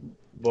 and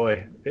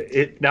boy,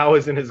 it now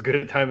isn't as good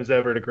a time as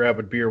ever to grab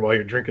a beer while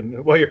you're drinking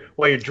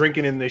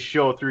in this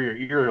show through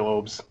your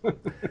earlobes.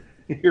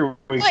 Here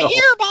we My go.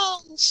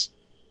 earballs!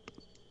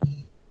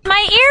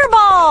 My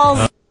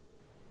earballs!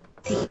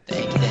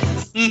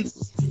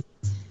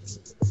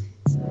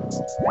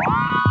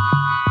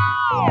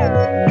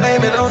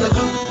 Blame it on the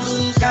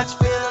blues, got you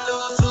feeling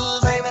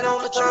loose. Blame it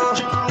on the drum,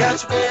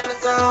 got you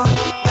feeling down.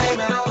 Blame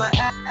it on the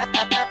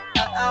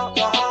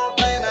alcohol.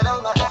 Blame it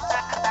on the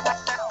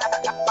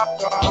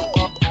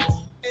alcohol.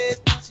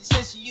 She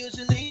says she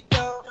usually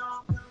don't.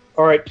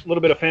 All right, a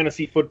little bit of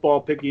fantasy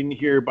football picking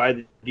here by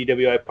the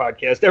DWI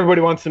podcast.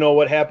 Everybody wants to know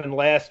what happened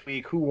last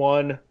week, who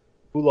won,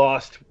 who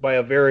lost by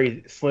a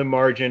very slim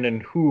margin,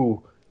 and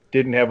who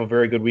didn't have a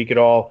very good week at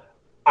all.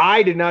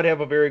 I did not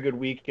have a very good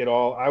week at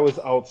all. I was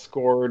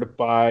outscored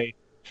by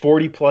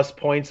 40-plus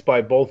points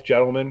by both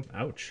gentlemen.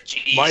 Ouch.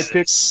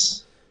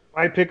 Jesus.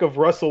 My pick of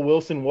Russell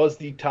Wilson was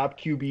the top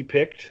QB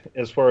picked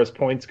as far as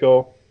points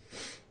go.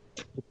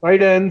 The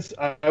tight ends,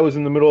 I was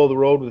in the middle of the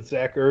road with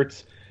Zach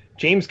Ertz,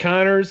 James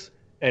Connors,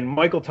 and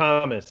Michael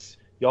Thomas.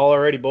 Y'all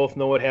already both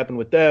know what happened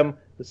with them.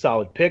 The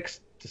solid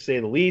picks, to say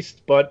the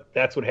least, but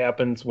that's what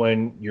happens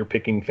when you're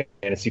picking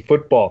fantasy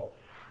football.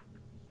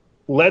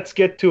 Let's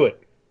get to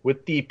it.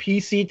 With the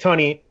PC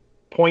Tunney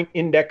point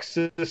index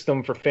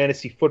system for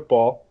fantasy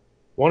football,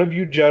 one of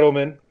you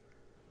gentlemen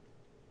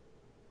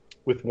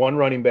with one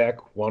running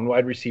back, one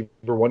wide receiver,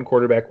 one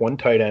quarterback, one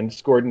tight end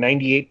scored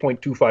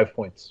 98.25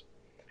 points.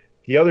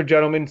 The other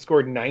gentleman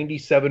scored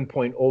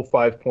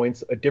 97.05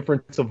 points, a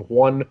difference of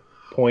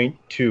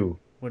 1.2.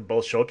 Win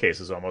both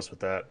showcases almost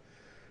with that.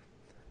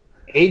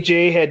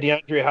 AJ had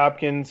DeAndre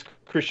Hopkins,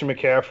 Christian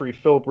McCaffrey,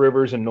 Phillip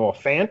Rivers, and Noah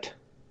Fant.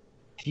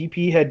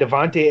 DP had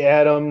Devontae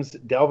Adams,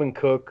 Dalvin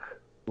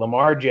Cook,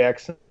 Lamar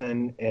Jackson,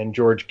 and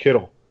George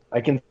Kittle.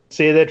 I can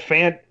say that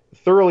Fant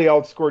thoroughly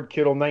outscored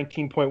Kittle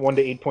 19.1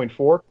 to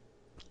 8.4.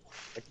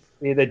 I can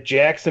say that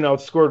Jackson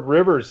outscored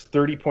Rivers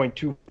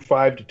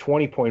 30.25 to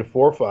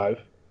 20.45.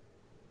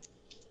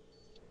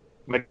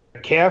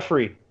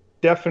 McCaffrey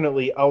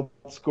definitely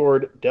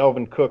outscored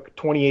Dalvin Cook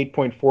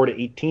 28.4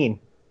 to 18.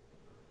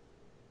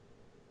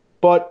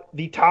 But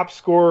the top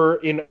scorer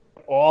in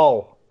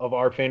all of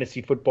our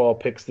fantasy football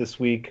picks this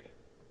week,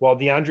 while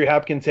DeAndre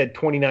Hopkins had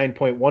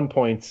 29.1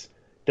 points,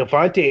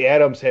 Devontae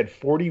Adams had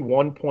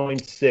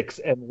 41.6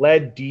 and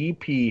led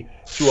DP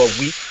to a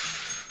week.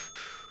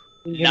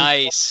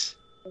 Nice.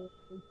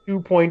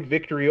 2-point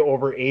victory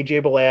over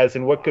AJ Balaz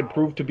in what could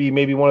prove to be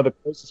maybe one of the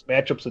closest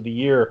matchups of the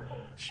year.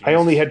 Jeez, I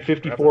only had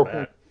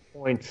 54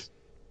 points.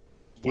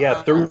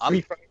 Yeah,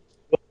 35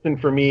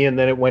 for me, and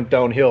then it went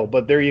downhill.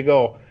 But there you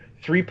go.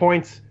 3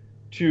 points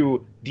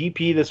to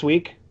DP this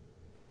week,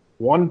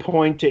 1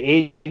 point to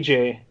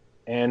AJ,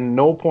 and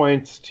no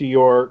points to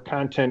your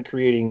content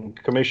creating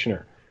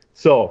commissioner.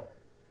 So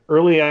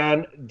early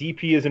on,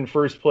 DP is in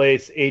first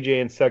place, AJ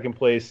in second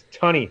place.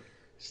 Tunney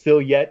still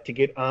yet to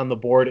get on the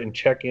board and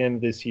check in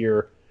this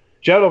year.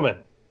 Gentlemen,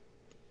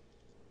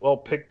 well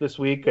picked this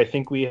week. I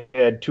think we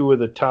had two of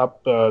the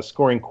top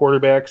scoring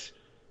quarterbacks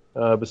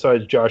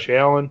besides Josh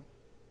Allen.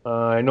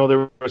 I know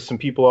there were some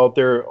people out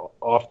there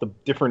off the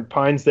different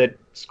pines that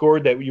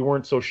scored that you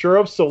weren't so sure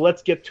of, so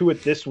let's get to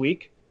it this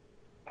week.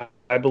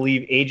 I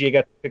believe AJ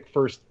got to pick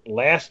first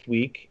last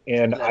week,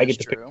 and I get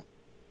to pick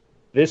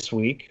this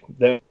week.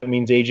 That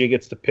means AJ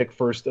gets to pick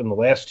first in the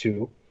last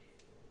two.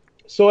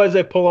 So as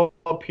I pull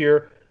up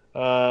here,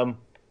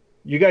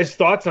 you guys'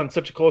 thoughts on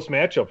such a close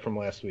matchup from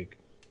last week?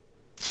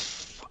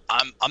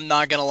 I'm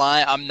not gonna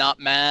lie, I'm not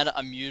mad.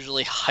 I'm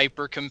usually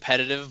hyper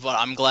competitive, but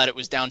I'm glad it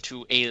was down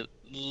to a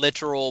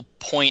literal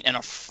point and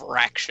a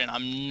fraction.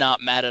 I'm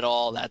not mad at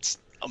all. That's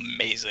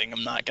amazing.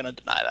 I'm not gonna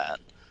deny that.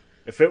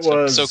 If it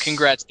was so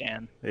congrats,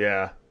 Dan.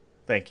 Yeah,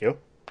 thank you.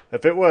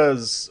 If it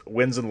was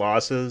wins and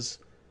losses,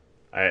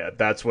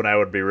 that's when I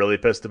would be really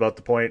pissed about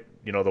the point.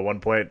 You know, the 1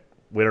 point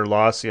win or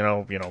loss. You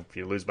know, if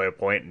you lose by a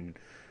point and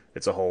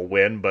it's a whole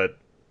win. But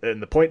in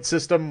the point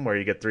system, where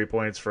you get 3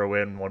 points for a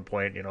win, 1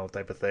 point,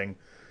 type of thing,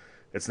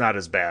 it's not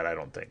as bad. I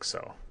don't think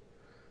so.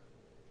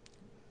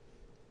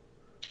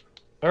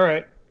 All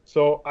right.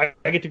 So I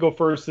get to go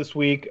first this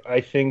week.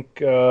 I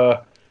think,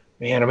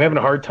 man, I'm having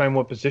a hard time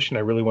what position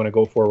I really want to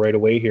go for right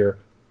away here.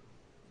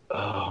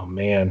 Oh,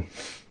 man.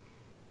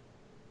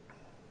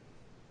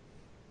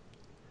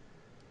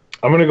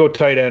 I'm going to go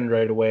tight end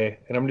right away,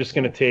 and I'm just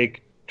going to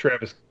take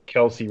Travis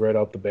Kelce right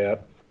out the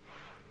bat.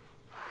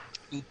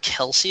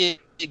 Kelce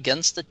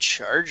against the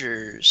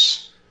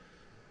Chargers.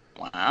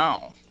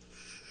 Wow.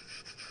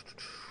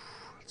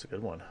 That's a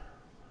good one.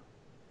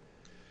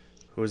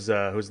 Who's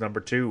number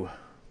 2?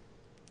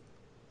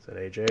 Is that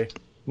AJ?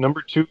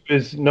 Number two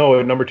is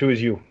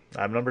you.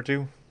 I'm number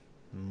 2?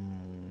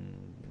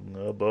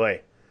 Oh,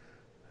 boy.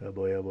 Oh,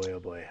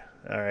 boy.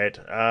 All right.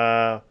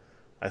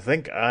 I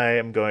think I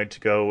am going to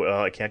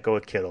go... I can't go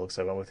with Kittle because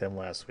I went with him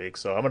last week.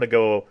 So I'm going to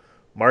go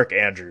Mark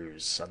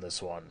Andrews on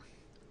this one.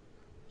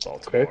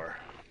 Baltimore.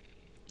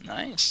 Okay.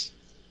 Nice.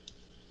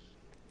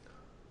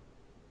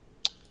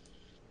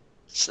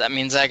 So that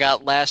means I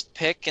got last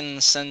pick,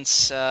 and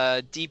since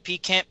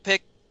DP can't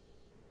pick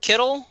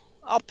Kittle,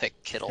 I'll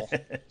pick Kittle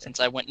since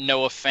I went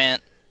Noah Fant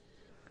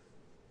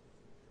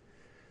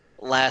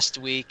last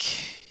week,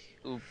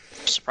 who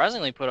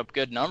surprisingly put up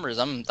good numbers.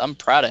 I'm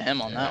proud of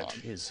him on that one.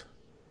 Geez.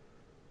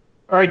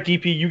 All right,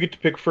 DP, you get to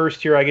pick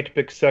first here. I get to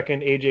pick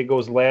second. AJ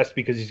goes last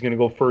because he's going to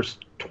go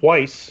first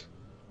twice.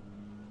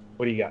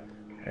 What do you got?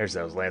 There's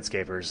those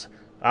landscapers.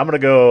 I'm going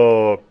to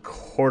go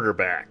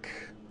quarterback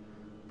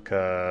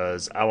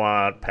because I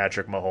want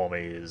Patrick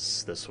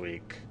Mahomes this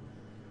week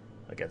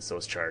against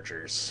those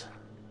Chargers.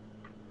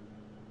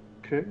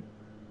 Okay.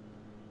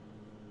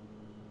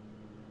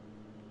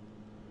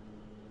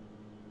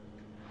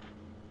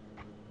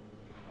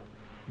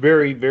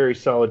 Very, very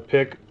solid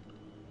pick.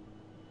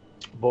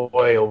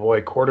 Boy, oh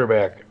boy,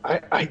 quarterback.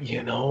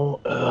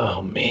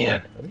 Oh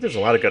man. I think there's a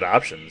lot of good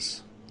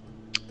options.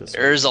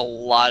 There's a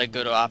lot of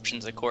good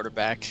options at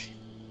quarterback.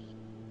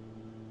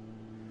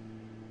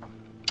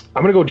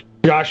 I'm going to go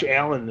Josh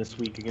Allen this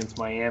week against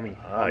Miami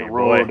on the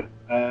road.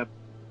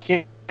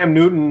 Cam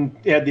Newton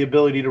had the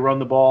ability to run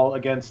the ball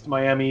against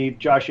Miami.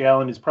 Josh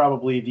Allen is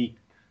probably the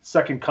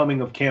second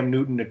coming of Cam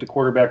Newton at the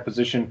quarterback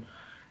position.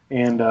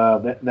 And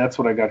that's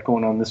what I got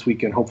going on this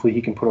weekend. Hopefully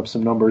he can put up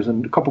some numbers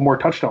and a couple more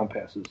touchdown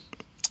passes.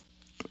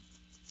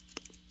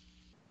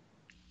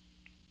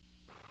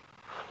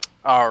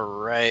 All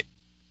right.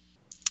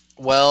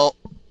 Well,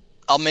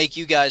 I'll make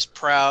you guys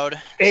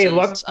proud. Hey,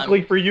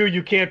 luckily for you,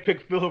 you can't pick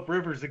Phillip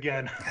Rivers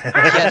again.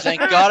 Yeah, thank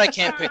God I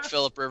can't pick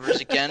Phillip Rivers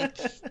again.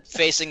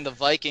 Facing the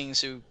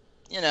Vikings, who,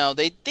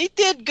 they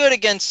did good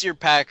against your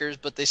Packers,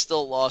 but they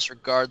still lost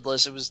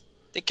regardless.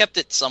 They kept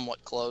it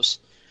somewhat close.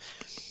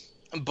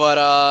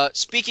 But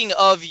speaking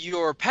of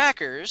your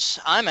Packers,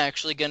 I'm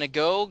actually going to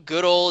go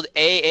good old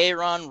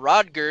Aaron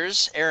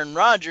Rodgers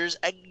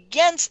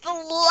against the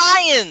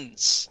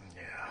Lions.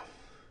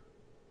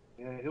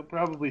 Yeah, he'll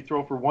probably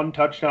throw for one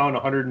touchdown,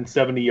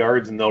 170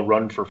 yards, and they'll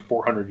run for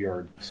 400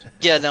 yards.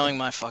 Yeah, knowing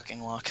my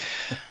fucking luck.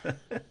 All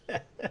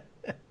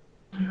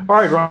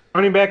right,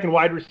 running back and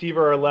wide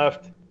receiver are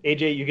left.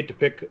 AJ, you get to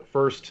pick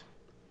first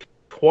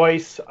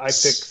twice. I pick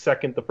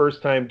second the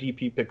first time.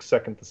 DP picks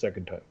second the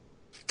second time.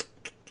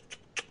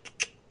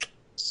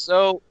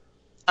 So,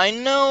 I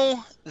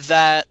know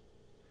that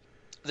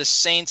the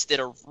Saints did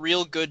a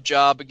real good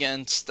job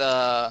against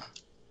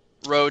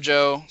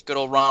Rojo, good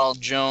old Ronald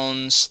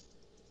Jones,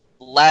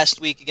 last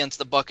week against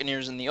the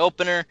Buccaneers in the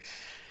opener.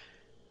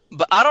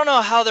 But I don't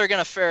know how they're going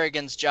to fare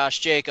against Josh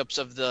Jacobs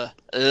of the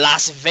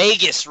Las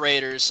Vegas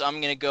Raiders, so I'm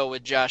going to go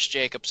with Josh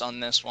Jacobs on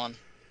this one.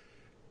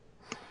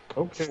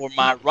 Okay. For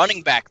my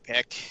running back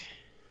pick.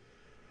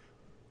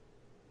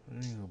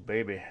 Ooh,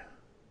 baby.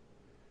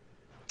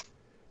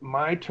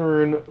 My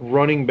turn,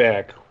 running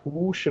back.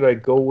 Who should I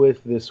go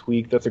with this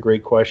week? That's a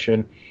great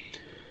question.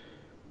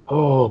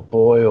 Oh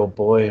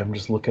boy, I'm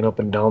just looking up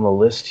and down the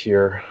list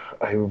here.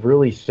 I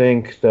really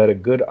think that a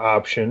good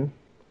option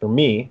for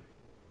me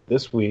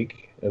this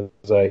week,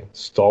 as I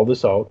stall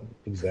this out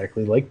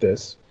exactly like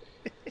this,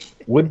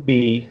 would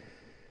be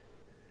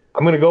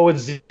I'm going to go with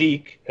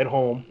Zeke at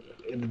home.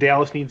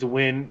 Dallas needs a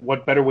win.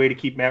 What better way to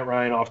keep Matt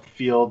Ryan off the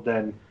field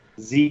than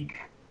Zeke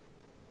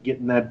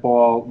getting that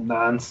ball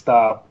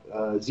nonstop?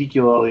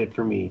 Ezekiel Elliott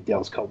for me,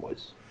 Dallas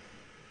Cowboys.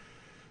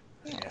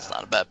 It's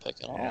not a bad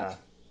pick at all. Yeah.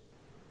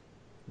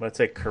 I'm going to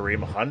take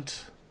Kareem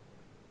Hunt.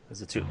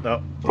 Is it too?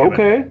 No.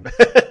 Okay.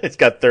 It's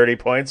got 30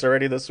 points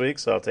already this week,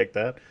 so I'll take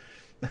that.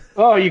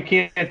 Oh, you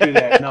can't do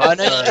that. No, I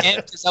know you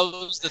can't because that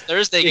was the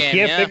Thursday game.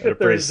 Can't Yeah, pick the A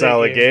pretty Thursday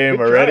solid game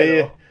Good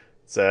already. try,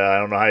 So I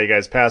don't know how you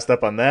guys passed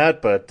up on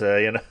that, but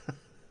you know.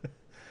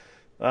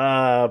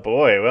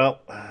 Boy.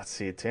 Well, let's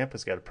see.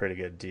 Tampa's got a pretty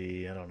good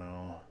D. I don't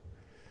know.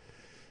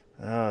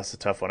 It's a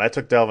tough one. I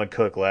took Dalvin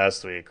Cook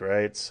last week,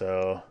 right?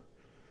 So,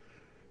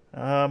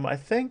 I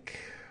think,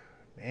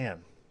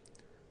 man,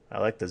 I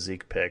like the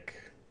Zeke pick.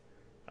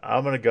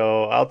 I'll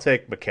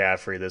take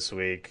McCaffrey this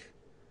week.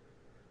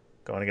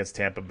 Going against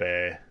Tampa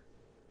Bay.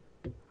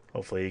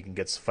 Hopefully he can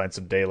find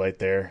some daylight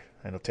there.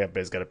 I know Tampa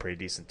Bay's got a pretty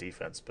decent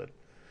defense, but.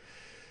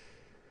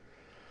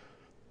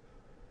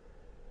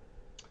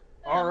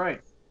 All right.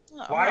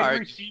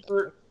 Alright.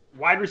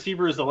 Wide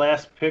receiver is the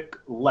last pick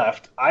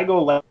left. I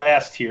go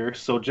last here.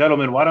 So,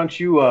 gentlemen, why don't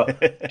you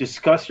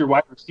discuss your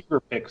wide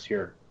receiver picks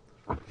here?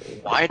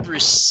 Wide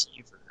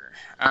receiver.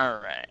 All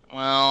right.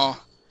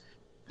 Well,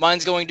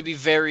 mine's going to be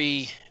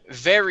very,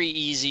 very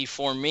easy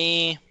for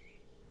me.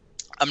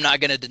 I'm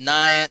not going to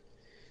deny it.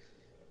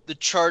 The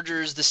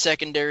Chargers, the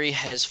secondary,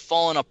 has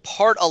fallen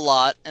apart a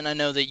lot, and I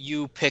know that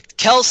you picked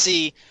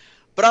Kelsey,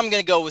 but I'm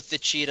going to go with the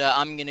Cheetah.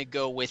 I'm going to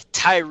go with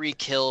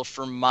Tyreek Hill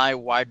for my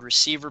wide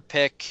receiver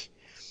pick.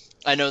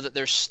 I know that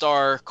their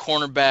star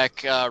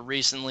cornerback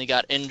recently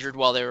got injured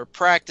while they were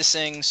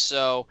practicing,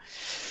 so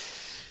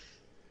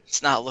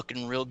it's not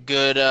looking real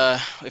good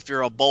if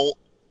you're a Bolt.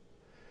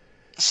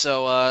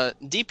 So,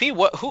 DP,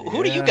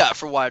 who do you got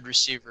for wide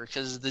receiver?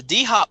 Because the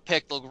D-Hop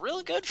pick looked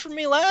really good for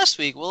me last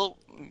week. Well,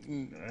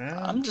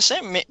 I'm just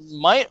saying,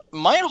 might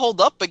hold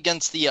up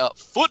against the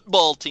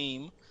football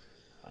team.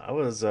 I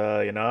was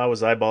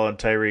eyeballing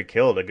Tyreek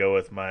Hill to go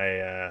with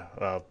my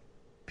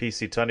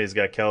PC Tunney's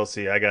got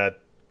Kelsey. I got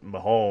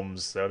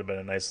Mahomes. That would have been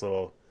a nice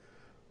little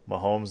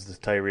Mahomes to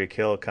Tyreek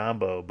Hill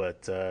combo.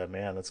 But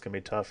man, that's gonna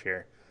be tough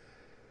here.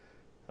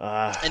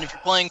 And if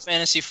you're playing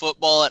fantasy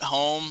football at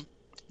home,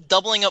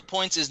 doubling up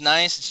points is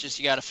nice. It's just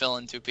you got to fill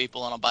in 2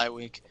 people on a bye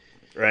week.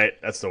 Right,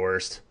 that's the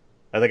worst.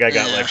 I think I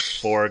got like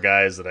 4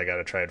 guys that I got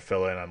to try and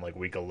fill in on like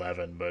week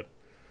 11. But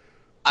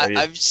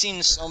I've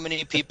seen so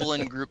many people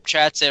in group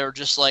chats that are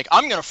just like,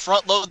 I'm gonna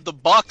front load the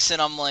Bucks,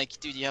 and I'm like,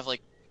 dude, you have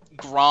like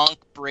Gronk,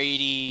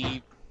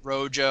 Brady,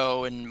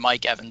 Rojo, and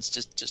Mike Evans.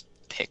 Just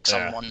pick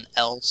someone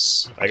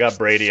else. I got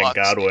Brady and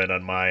Godwin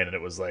on mine, and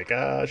it was like,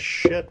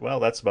 shit. Well,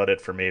 that's about it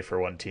for me for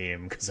one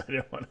team because I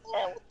didn't want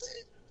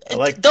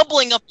to.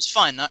 Doubling up is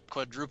fine, not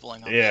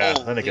quadrupling up. Yeah,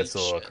 Holy then it gets a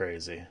little shit.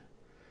 crazy.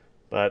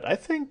 But I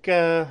think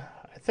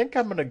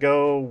I'm gonna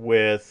go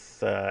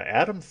with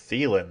Adam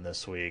Thielen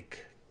this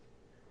week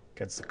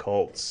against the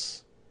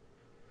Colts.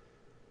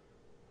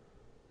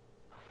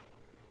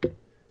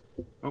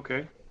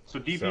 Okay. So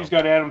DP's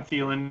got Adam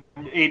Thielen.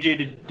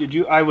 AJ, did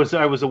you? I was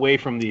away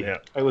from the. Yeah.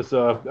 I was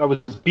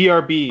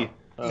BRB.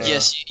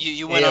 Yes,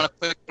 you went on a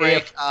quick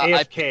break.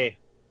 AFK.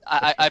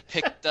 I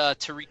picked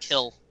Tariq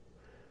Hill.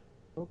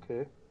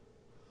 Okay.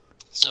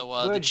 So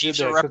the Glad you Chiefs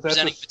did are that, 'cause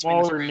representing that's a between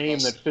the smaller three name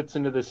of us. that fits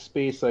into this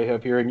space I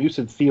have here. And you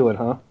said Thielen,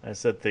 huh? I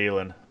said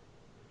Thielen.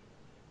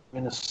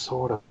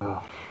 Minnesota.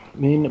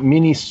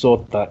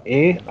 Minnesota,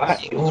 eh?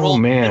 Oh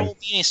man.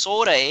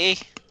 Minnesota, eh?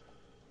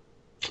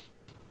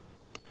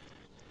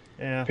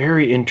 Yeah.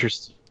 Very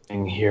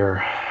interesting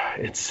here.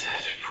 It's,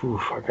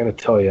 I gotta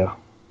tell you.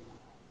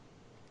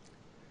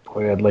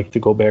 Boy, I'd like to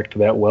go back to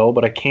that well,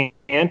 but I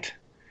can't.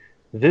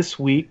 This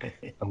week,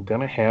 I'm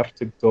gonna have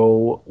to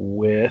go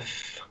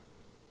with.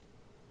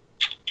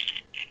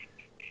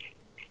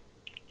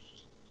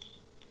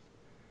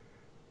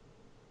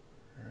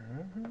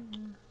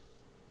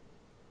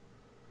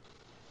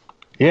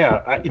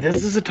 Yeah,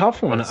 this is a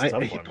tough one. That's a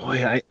tough one.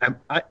 Boy,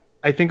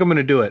 I think I'm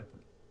gonna do it.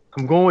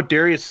 I'm going with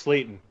Darius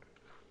Slayton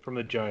from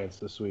the Giants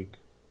this week.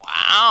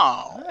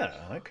 Wow.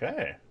 Yeah,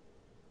 okay.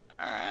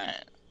 All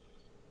right.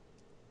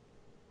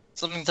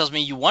 Something tells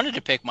me you wanted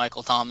to pick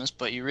Michael Thomas,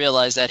 but you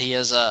realize that he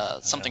has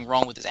something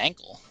wrong with his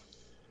ankle.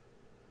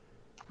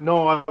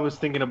 No, I was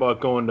thinking about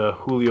going to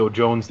Julio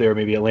Jones there,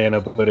 maybe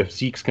Atlanta, but if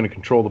Zeke's going to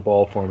control the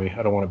ball for me,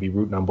 I don't want to be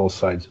rooting on both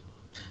sides.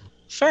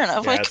 Fair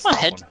enough. Yeah, Like, it's come on,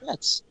 a head tough to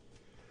bets.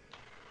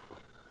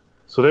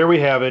 So there we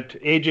have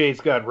it. AJ's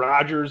got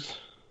Rodgers,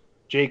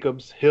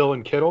 Jacobs, Hill,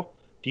 and Kittle.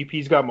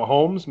 DP's got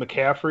Mahomes,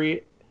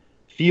 McCaffrey,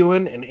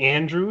 Thielen, and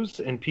Andrews.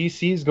 And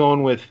PC's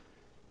going with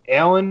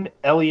Allen,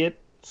 Elliott,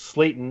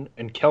 Slayton,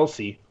 and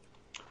Kelsey.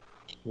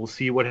 We'll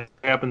see what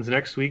happens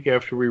next week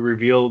after we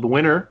reveal the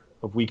winner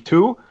of Week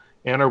 2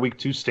 and our Week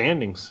 2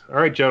 standings. All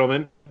right,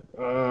 gentlemen.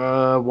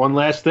 One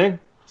last thing.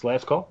 It's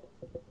last call.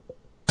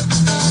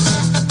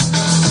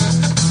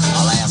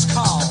 Last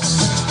call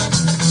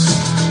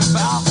for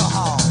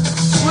alcohol.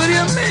 What do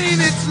you mean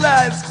it's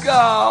last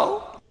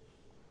call?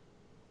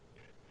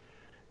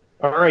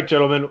 All right,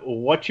 gentlemen,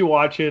 what you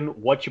watching?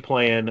 What you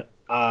playing?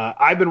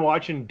 I've been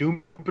watching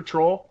Doom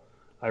Patrol.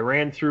 I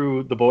ran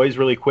through The Boys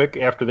really quick.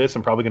 After this,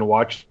 I'm probably going to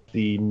watch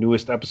the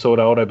newest episode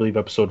out, I believe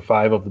episode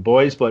 5 of The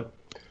Boys. But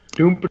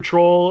Doom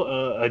Patrol,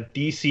 a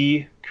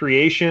DC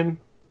creation,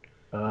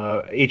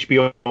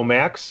 HBO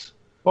Max,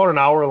 about an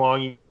hour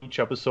long each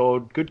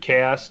episode. Good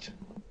cast.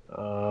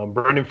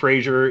 Brendan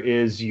Fraser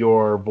is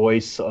your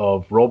voice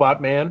of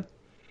Robot Man.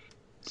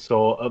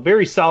 So a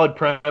very solid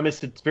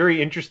premise. It's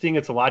very interesting.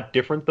 It's a lot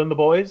different than The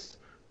Boys,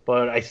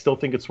 but I still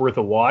think it's worth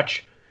a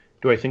watch.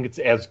 Do I think it's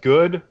as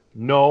good?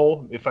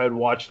 No. If I had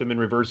watched them in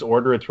reverse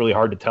order, it's really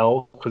hard to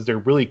tell because they're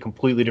really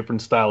completely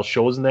different style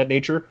shows in that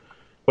nature.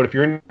 But if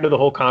you're into the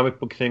whole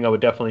comic book thing, I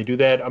would definitely do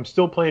that. I'm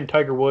still playing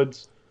Tiger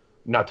Woods.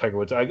 Not Tiger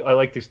Woods. I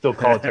like to still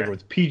call it Tiger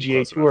Woods.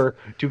 PGA Tour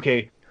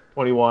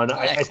 2K21.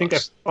 I think I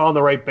found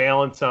the right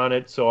balance on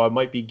it, so I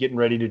might be getting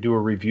ready to do a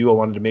review. I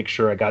wanted to make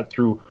sure I got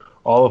through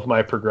all of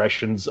my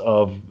progressions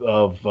of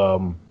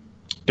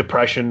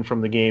depression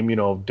from the game, you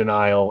know,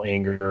 denial,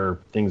 anger,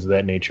 things of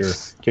that nature.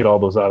 Get all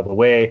those out of the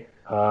way.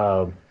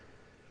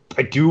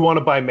 I do want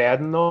to buy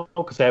Madden, though,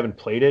 because I haven't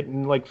played it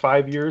in like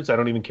 5 years. I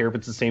don't even care if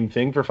it's the same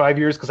thing for 5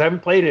 years, because I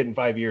haven't played it in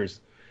 5 years.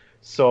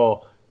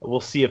 So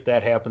we'll see if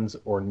that happens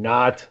or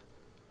not.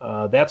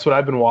 That's what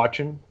I've been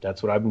watching.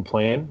 That's what I've been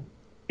playing.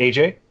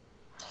 AJ?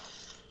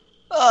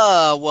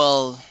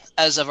 Well,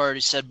 as I've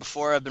already said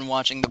before, I've been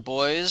watching The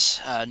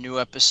Boys. New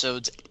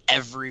episodes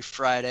every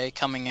Friday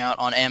coming out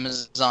on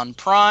Amazon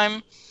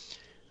Prime.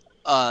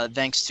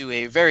 Thanks to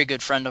a very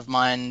good friend of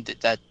mine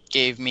that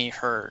gave me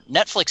her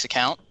Netflix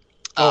account.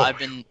 I've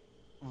been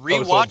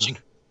rewatching.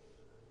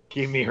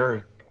 Gave me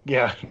her,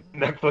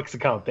 Netflix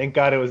account. Thank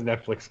God it was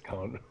Netflix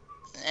account.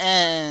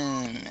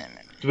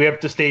 Do we have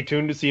to stay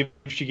tuned to see if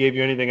she gave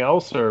you anything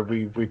else, or are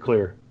we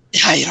clear?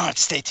 Yeah, you don't have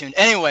to stay tuned.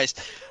 Anyways,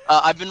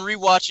 I've been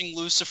rewatching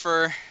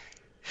Lucifer.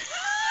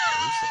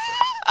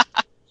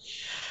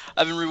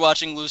 I've been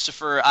rewatching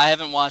Lucifer. I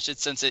haven't watched it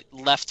since it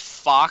left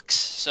Fox,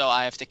 so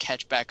I have to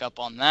catch back up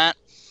on that.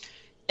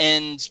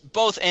 And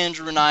both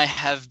Andrew and I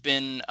have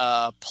been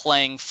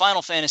playing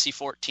Final Fantasy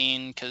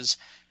XIV because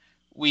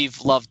we've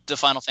loved the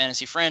Final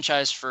Fantasy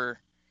franchise for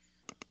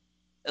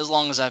as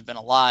long as I've been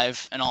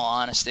alive, in all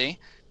honesty.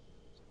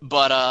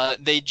 But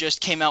they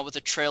just came out with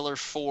a trailer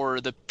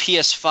for the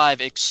PS5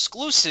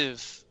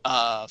 exclusive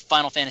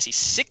Final Fantasy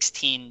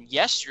XVI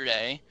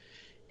yesterday.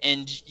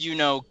 And you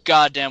know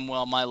goddamn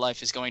well my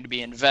life is going to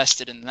be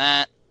invested in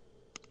that.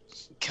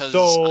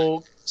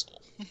 So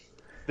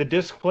the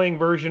disc playing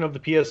version of the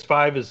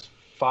PS5 is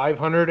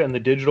 $500 and the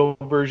digital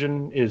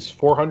version is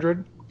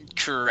 $400?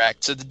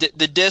 Correct. So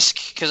the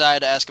disc, because I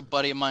had to ask a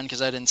buddy of mine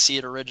because I didn't see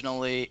it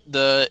originally.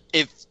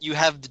 If you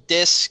have the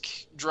disc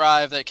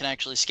drive that can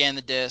actually scan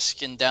the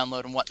disc and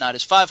download and whatnot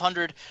is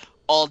 $500.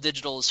 All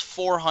digital is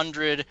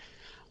 $400.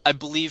 I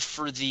believe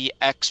for the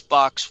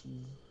Xbox,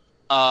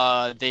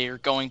 they are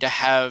going to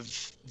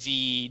have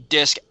the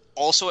disc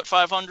also at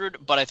 $500,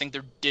 but I think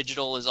their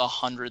digital is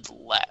 $100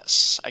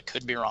 less. I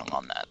could be wrong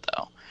on that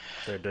though.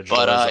 Their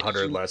digital is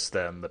 $100 less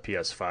than the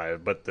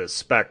PS5, but the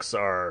specs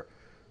are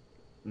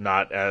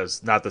not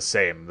the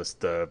same.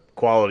 The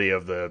quality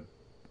of the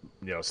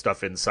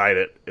stuff inside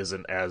it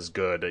isn't as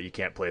good. You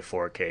can't play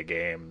 4K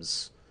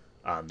games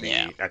on the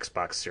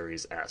Xbox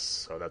Series S,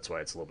 so that's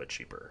why it's a little bit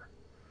cheaper.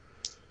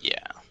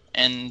 Yeah,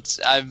 and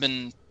I've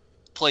been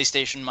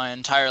PlayStation my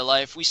entire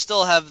life. We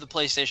still have the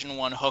PlayStation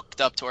 1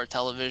 hooked up to our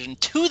television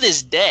to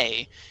this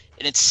day,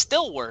 and it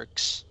still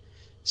works.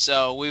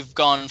 So we've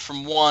gone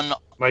from one.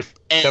 Might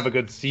have a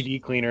good CD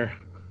cleaner.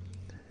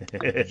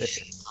 Not even.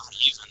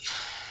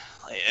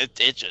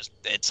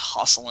 It's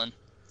hustling.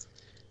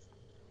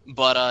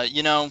 But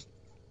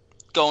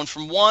going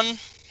from 1,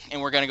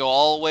 and we're gonna go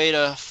all the way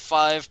to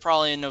 5,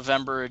 probably in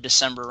November or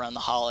December around the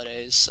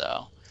holidays.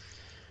 So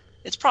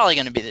it's probably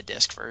gonna be the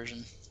disc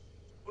version.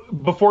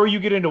 Before you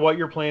get into what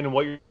you're playing and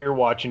what you're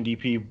watching,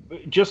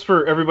 DP, just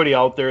for everybody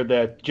out there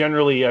that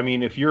generally, I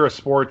mean, if you're a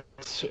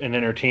sports and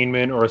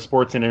entertainment or a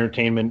sports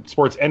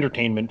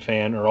entertainment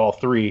fan, or all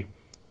three,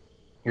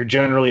 you're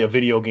generally a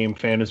video game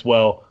fan as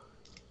well.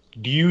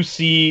 Do you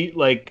see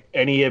like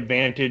any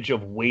advantage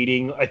of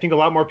waiting? I think a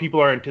lot more people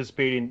are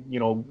anticipating,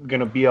 going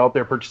to be out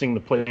there purchasing the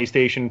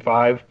PlayStation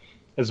 5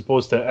 as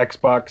opposed to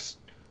Xbox,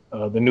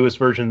 the newest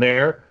version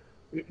there.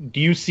 Do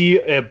you see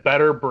a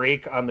better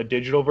break on the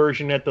digital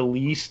version at the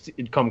least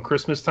come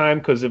Christmas time?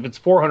 Because if it's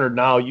 $400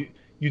 now,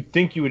 you'd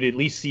think you would at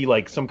least see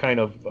like some kind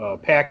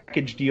of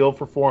package deal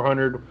for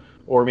 $400,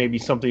 or maybe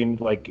something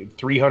like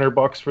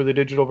 $300 for the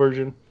digital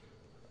version.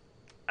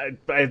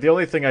 The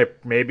only thing I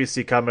maybe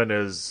see coming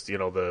is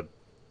the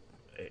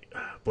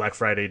Black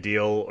Friday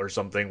deal or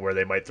something where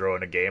they might throw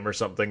in a game or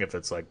something if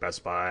it's like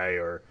Best Buy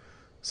or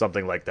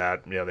something like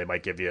that. They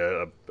might give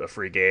you a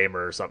free game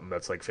or something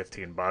that's like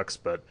 $15,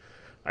 but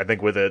I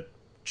think with it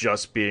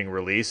just being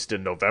released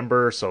in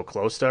November, so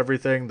close to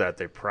everything, that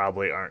they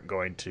probably aren't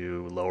going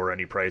to lower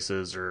any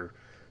prices or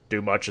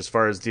do much as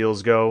far as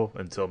deals go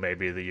until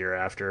maybe the year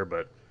after,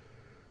 but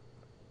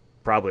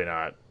probably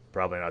not.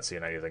 Probably not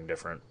seeing anything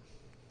different.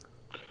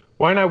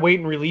 Why not wait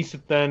and release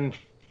it then?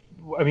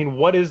 I mean,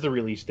 what is the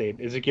release date?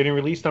 Is it getting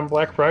released on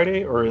Black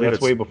Friday, or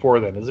that's way before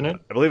then, isn't it?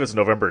 I believe it's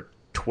November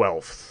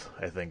 12th,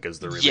 I think, is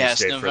the release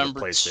date for the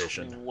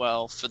PlayStation. November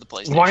 12th for the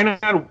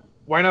PlayStation.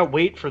 Why not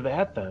wait for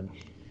that then?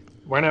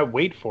 Why not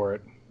wait for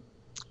it?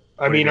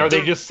 I mean, are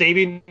they just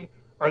saving?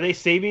 Are they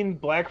saving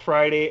Black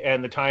Friday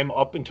and the time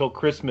up until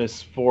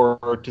Christmas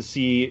to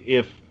see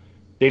if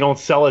they don't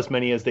sell as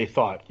many as they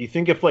thought? Do you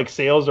think if like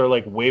sales are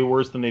like way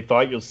worse than they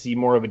thought, you'll see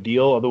more of a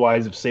deal?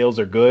 Otherwise, if sales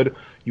are good,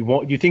 you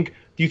won't. Do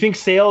you think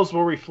sales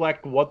will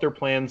reflect what their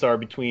plans are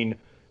between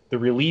the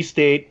release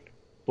date,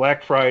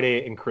 Black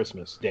Friday, and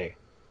Christmas Day?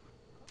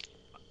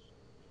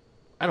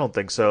 I don't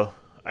think so.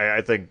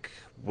 I think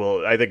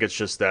it's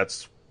just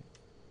that's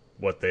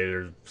what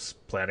they're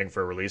planning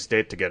for a release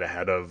date, to get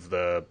ahead of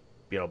the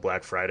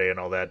Black Friday and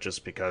all that,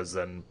 just because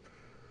then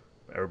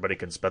everybody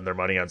can spend their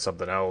money on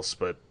something else.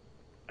 But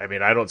I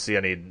mean, I don't see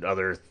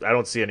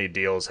any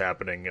deals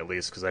happening, at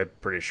least, because I'm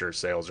pretty sure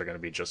sales are going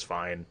to be just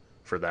fine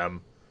for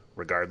them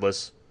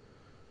regardless.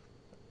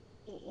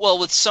 Well,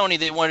 with Sony,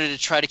 they wanted to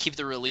try to keep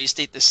the release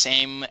date the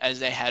same as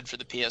they had for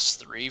the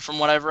PS3, from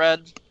what I've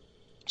read.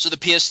 So the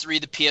PS3,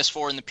 the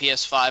PS4, and the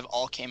PS5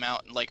 all came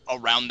out like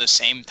around the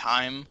same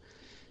time.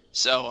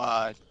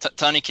 So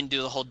Tony can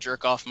do the whole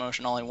jerk-off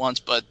motion all he wants,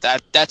 but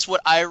that's what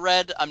I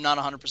read. I'm not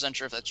 100%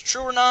 sure if that's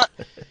true or not.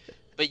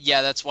 But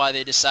yeah, that's why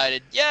they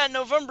decided,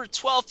 November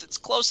 12th, it's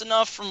close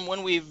enough from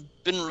when we've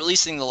been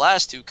releasing the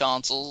last two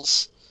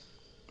consoles.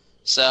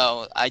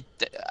 So I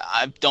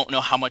don't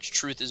know how much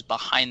truth is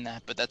behind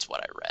that, but that's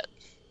what I read.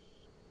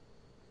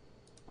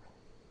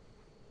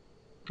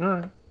 All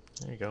right.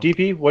 There you go.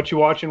 DP, what you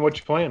watching? What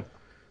you playing?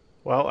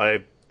 Well,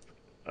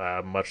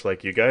 much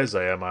like you guys,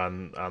 I am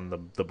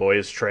on the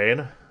boys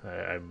train.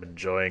 I'm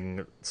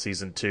enjoying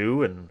season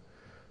 2, and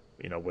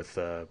with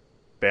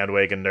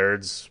bandwagon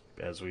nerds,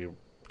 as we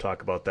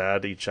talk about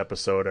that each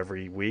episode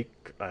every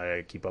week,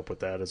 I keep up with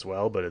that as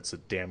well. But it's a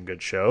damn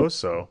good show,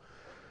 so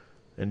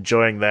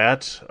enjoying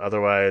that.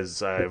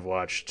 Otherwise, I've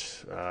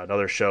watched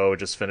another show.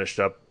 Just finished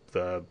up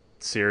the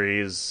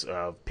series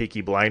of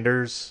Peaky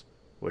Blinders,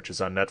 which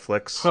is on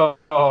Netflix.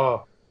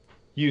 Oh,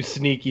 you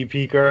sneaky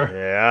peeker!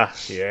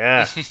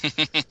 Yeah.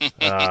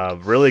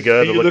 Really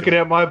good. Are you looking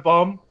at my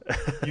bum?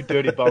 You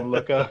dirty bum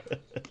looker.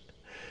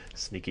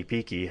 Sneaky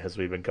peeky, as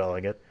we've been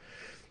calling it.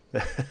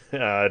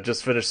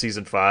 Just finished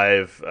season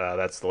 5.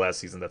 That's the last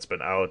season that's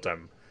been out.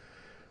 I'm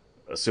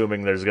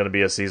assuming there's going to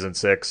be a season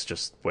 6.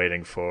 Just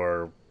waiting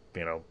for,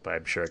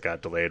 I'm sure it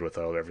got delayed with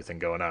everything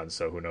going on,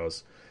 so who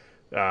knows.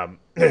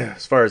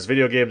 As far as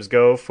video games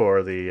go,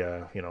 for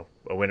the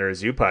A Winner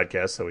Is You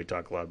podcast, so we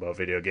talk a lot about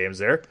video games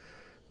there.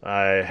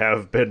 I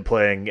have been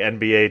playing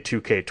NBA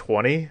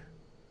 2K20.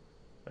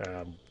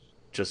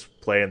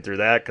 Just playing through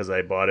that because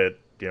I bought it,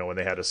 when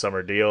they had a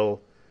summer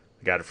deal.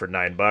 I got it for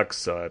 $9,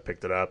 so I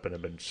picked it up and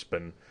have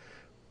been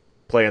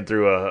playing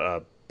through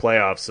a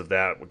playoffs of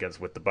that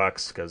with the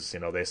Bucks, because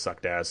they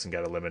sucked ass and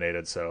got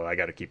eliminated. So I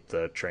got to keep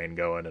the train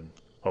going and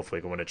hopefully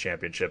can win a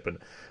championship. And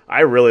I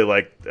really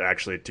liked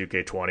actually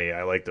 2K20.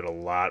 I liked it a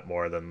lot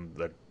more than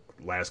the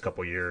last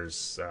couple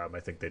years.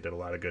 I think they did a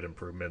lot of good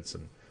improvements,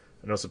 and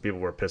I know some people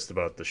were pissed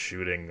about the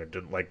shooting or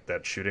didn't like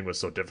that shooting was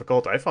so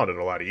difficult. I found it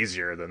a lot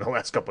easier than the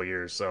last couple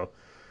years, so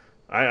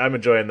I'm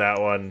enjoying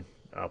that one.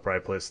 I'll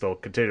probably still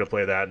continue to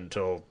play that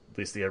until at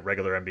least the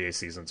regular NBA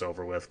season's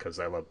over with, because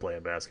I love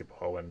playing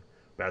basketball when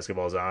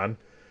basketball's on.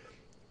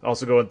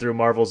 Also going through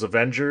Marvel's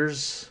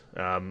Avengers.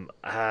 I'm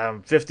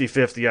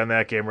 50-50 on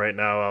that game right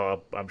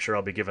now. I'm sure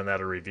I'll be giving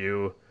that a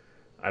review.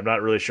 I'm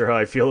not really sure how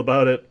I feel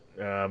about it.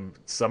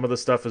 Some of the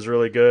stuff is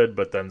really good,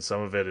 but then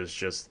some of it is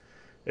just,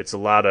 it's a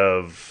lot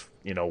of,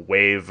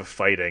 wave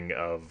fighting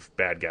of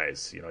bad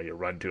guys. You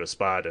run to a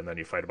spot and then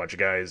you fight a bunch of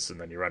guys, and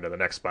then you run to the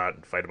next spot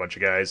and fight a bunch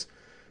of guys,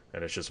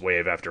 and it's just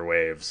wave after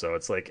wave. So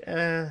it's like,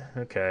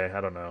 okay,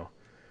 I don't know.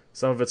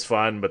 Some of it's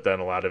fun, but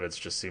then a lot of it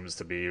just seems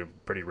to be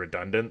pretty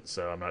redundant,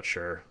 so I'm not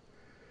sure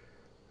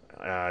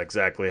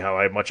exactly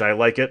how much I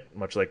like it,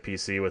 much like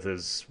PC with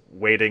his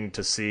waiting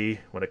to see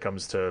when it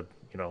comes to,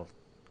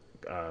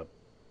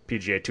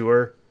 PGA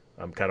Tour.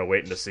 I'm kind of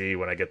waiting to see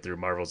when I get through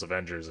Marvel's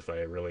Avengers if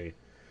I really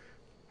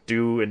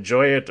do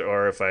enjoy it,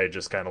 or if I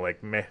just kind of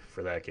like meh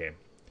for that game.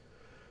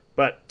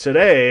 But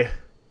today,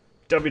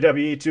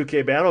 WWE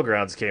 2K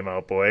Battlegrounds came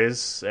out,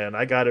 boys, and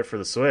I got it for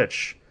the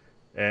Switch.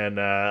 And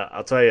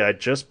I'll tell you, I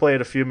just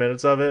played a few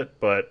minutes of it,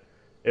 but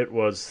it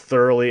was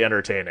thoroughly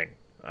entertaining.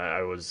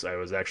 I was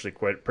actually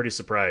pretty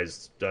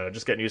surprised,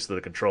 just getting used to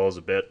the controls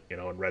a bit,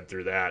 and read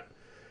through that.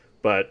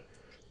 But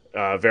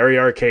very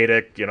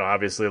archaic,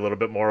 obviously a little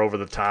bit more over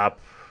the top,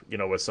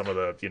 with some of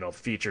the,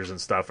 features and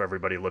stuff.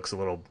 Everybody looks a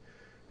little,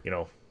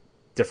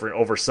 different,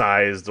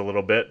 oversized a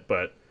little bit,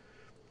 but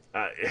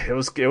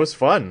it was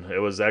fun. It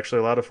was actually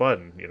a lot of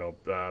fun,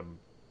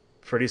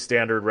 pretty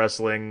standard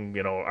wrestling,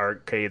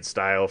 arcade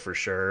style for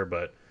sure,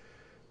 but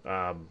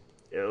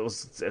it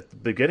was at the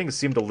beginning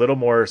seemed a little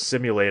more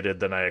simulated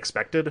than I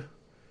expected.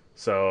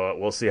 So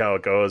we'll see how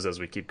it goes as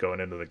we keep going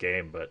into the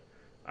game. But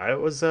I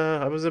was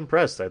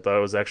impressed. I thought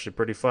it was actually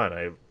pretty fun.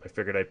 I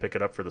figured I'd pick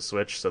it up for the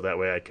Switch so that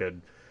way I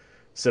could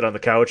sit on the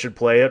couch and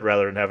play it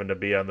rather than having to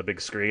be on the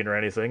big screen or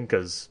anything.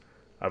 Because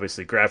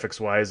obviously graphics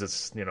wise,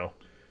 it's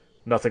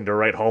nothing to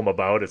write home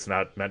about. It's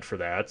not meant for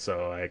that.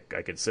 So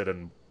I could sit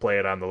and play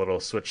it on the little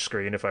Switch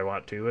screen if I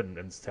want to and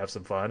have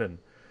some fun. And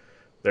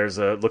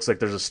looks like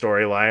there's a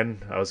storyline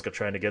I was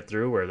trying to get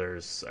through where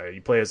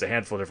you play as a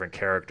handful of different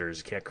characters.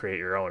 You can't create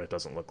your own. It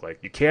doesn't look like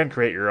you can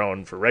create your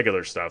own for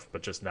regular stuff,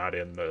 but just not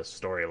in the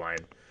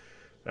storyline.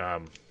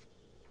 And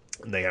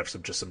they have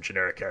some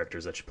generic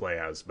characters that you play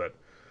as, but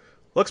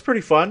looks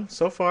pretty fun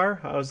so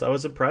far. I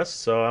was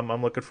impressed, so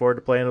I'm looking forward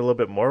to playing it a little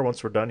bit more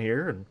once we're done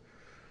here, and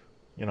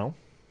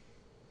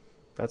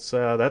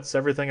that's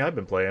everything I've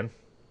been playing.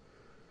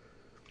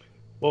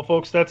 Well,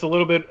 folks, that's a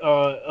little bit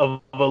of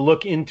a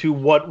look into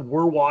what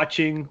we're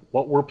watching,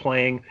 what we're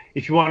playing.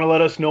 If you want to let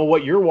us know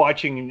what you're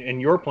watching and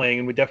you're playing,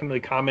 and we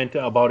definitely comment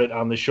about it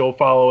on the show,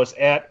 follow us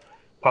at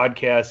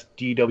Podcast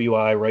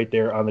DWI right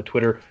there on the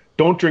Twitter.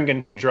 Don't drink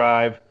and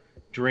drive,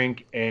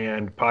 drink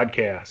and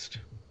podcast.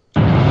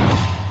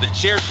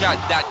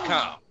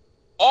 TheChairShot.com.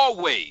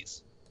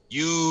 Always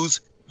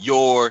use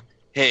your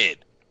head.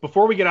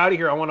 Before we get out of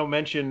here, I want to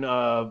mention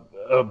a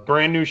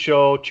brand new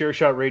show,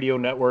 Chairshot Radio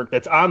Network,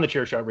 that's on the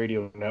Chairshot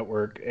Radio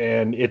Network,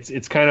 and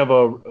it's kind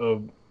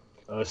of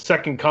a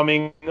second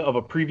coming of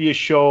a previous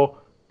show,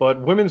 but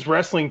Women's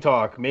Wrestling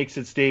Talk makes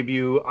its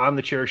debut on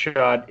the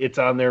Chairshot. It's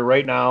on there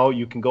right now.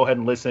 You can go ahead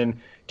and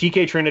listen.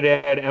 TK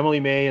Trinidad,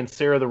 Emily May, and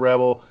Sarah the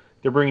Rebel,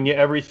 they're bringing you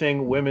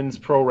everything women's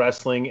pro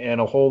wrestling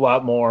and a whole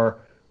lot more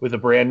with a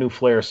brand new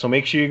flair. So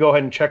make sure you go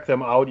ahead and check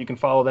them out. You can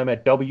follow them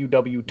at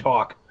WW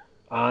Talk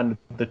on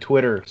the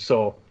Twitter.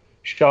 So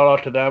shout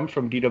out to them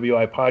from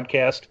DWI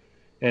Podcast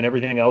and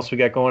everything else we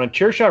got going on.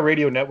 Chairshot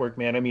Radio Network,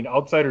 man. I mean,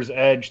 Outsider's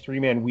Edge, Three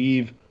Man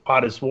Weave,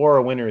 Pot is War,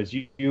 A Winner is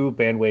You,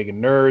 Bandwagon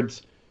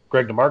Nerds,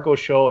 Greg DeMarco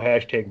Show,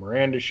 Hashtag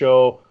Miranda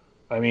Show.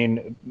 I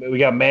mean, we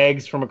got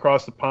Mags from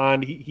across the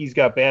pond. He's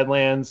got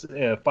Badlands,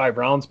 5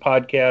 Rounds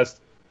Podcast.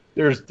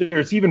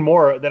 There's even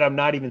more that I'm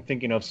not even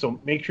thinking of. So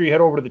make sure you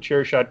head over to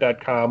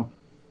thechairshot.com.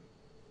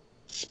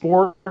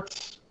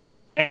 Sports,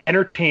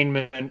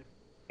 entertainment,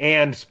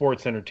 and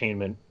sports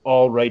entertainment,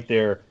 all right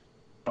there.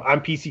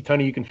 I'm PC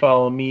Tunney. You can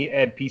follow me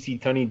at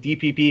PC Tunney.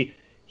 DPP,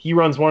 he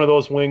runs one of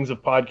those wings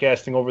of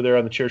podcasting over there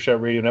on the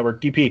Chairshot Radio Network.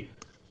 DP,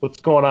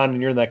 what's going on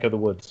in your neck of the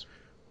woods?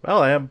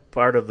 Well, I am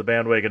part of the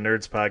Bandwagon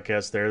Nerds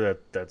podcast there.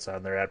 That's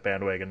on there at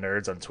Bandwagon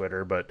Nerds on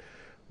Twitter, but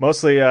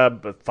mostly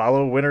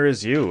follow Winner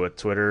Is You at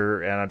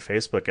Twitter and on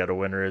Facebook at A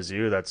Winner Is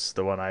You. That's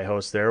the one I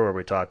host there where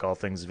we talk all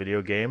things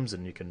video games,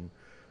 and you can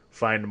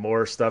find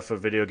more stuff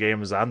of video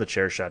games on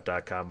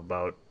thechairshot.com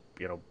about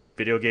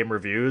video game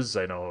reviews.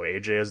 I know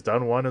AJ has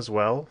done one as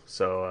well.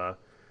 So,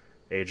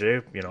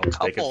 AJ,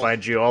 they can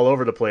find you all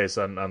over the place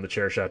on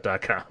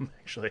thechairshot.com,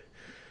 actually.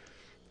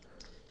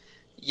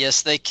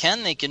 Yes, they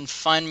can. They can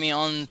find me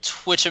on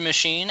Twitter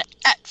machine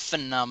at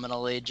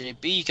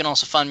PhenomenalAJB. You can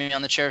also find me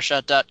on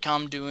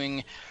thechairshot.com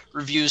doing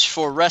reviews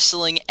for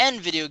wrestling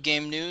and video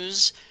game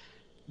news.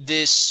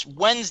 This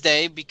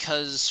Wednesday,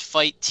 because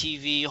Fight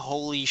TV,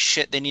 holy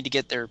shit, they need to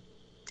get their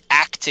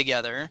act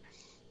together,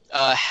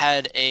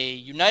 had a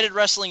United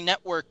Wrestling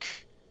Network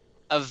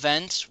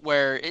event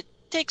where it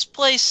takes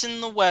place in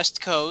the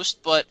West Coast,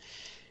 but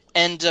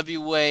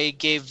NWA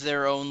gave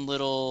their own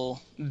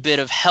little bit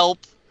of help,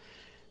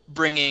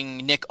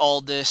 bringing Nick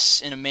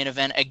Aldis in a main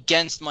event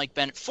against Mike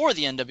Bennett for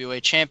the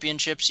NWA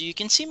Championship. So you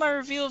can see my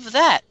review of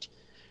that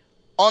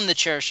on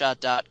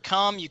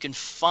thechairshot.com. You can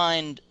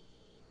find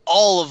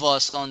all of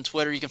us on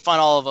Twitter. You can find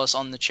all of us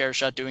on the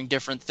Chairshot doing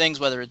different things,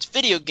 whether it's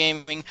video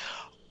gaming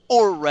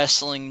or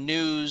wrestling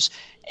news.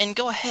 And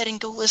go ahead and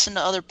go listen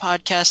to other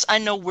podcasts. I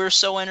know we're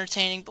so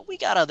entertaining, but we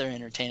got other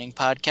entertaining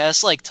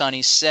podcasts. Like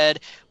Tony said,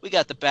 we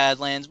got the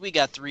Badlands, we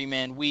got Three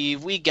Man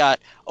Weave, we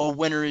got A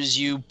Winner Is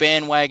You,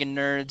 Bandwagon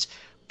Nerds,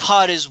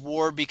 Pot is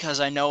War, because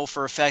I know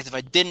for a fact if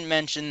I didn't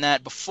mention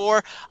that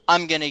before,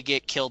 I'm going to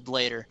get killed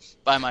later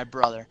by my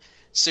brother.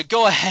 So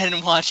go ahead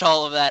and watch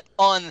all of that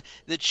on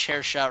the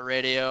Chairshot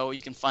Radio.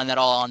 You can find that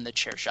all on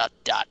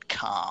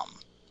thechairshot.com.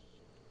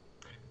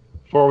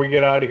 Before we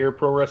get out of here,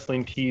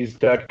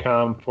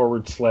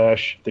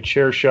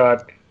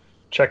 prowrestlingtees.com/thechairshot.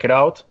 Check it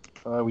out.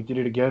 We did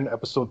it again,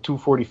 episode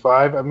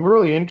 245. I'm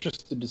really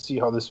interested to see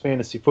how this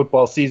fantasy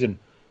football season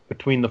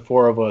between the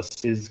four of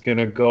us is going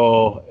to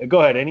go.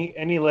 Go ahead.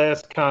 Any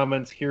last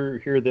comments?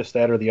 Hear this,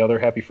 that, or the other.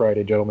 Happy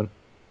Friday, gentlemen.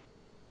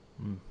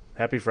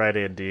 Happy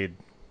Friday indeed.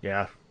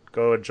 Yeah,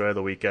 go enjoy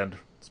the weekend.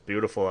 It's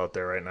beautiful out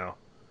there right now.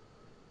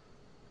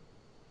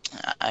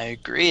 I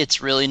agree.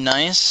 It's really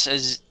nice.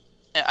 As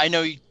I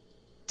know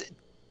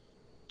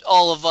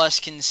all of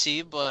us can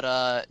see, but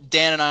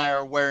Dan and I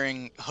are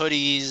wearing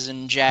hoodies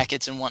and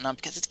jackets and whatnot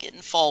because it's getting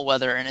fall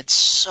weather and it's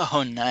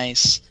so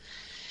nice.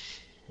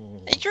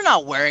 You're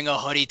not wearing a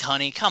hoodie,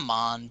 Tunny. Come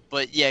on.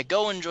 But yeah,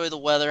 go enjoy the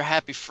weather.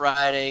 Happy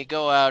Friday.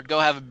 Go out. Go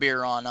have a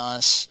beer on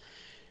us.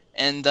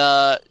 And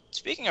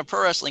speaking of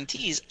pro wrestling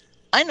tees,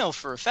 I know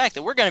for a fact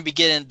that we're going to be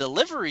getting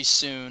deliveries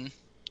soon.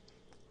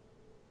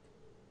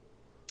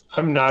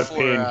 I'm not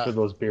paying for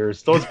those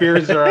beers. Those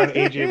beers are on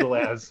AJ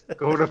Belaz.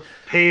 Go to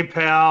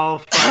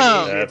PayPal.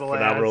 Find AJ Belaz.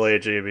 Phenomenal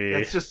AJB.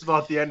 That's just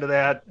about the end of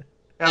that.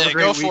 Have a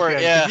great go weekend. for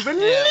it. Yeah. You've been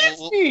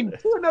listening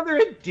to another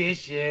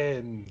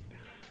edition.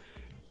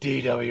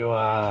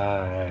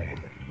 DWI.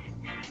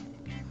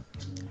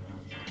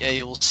 Yeah,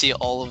 you will see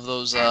all of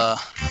those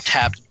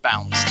tabs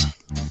bounced.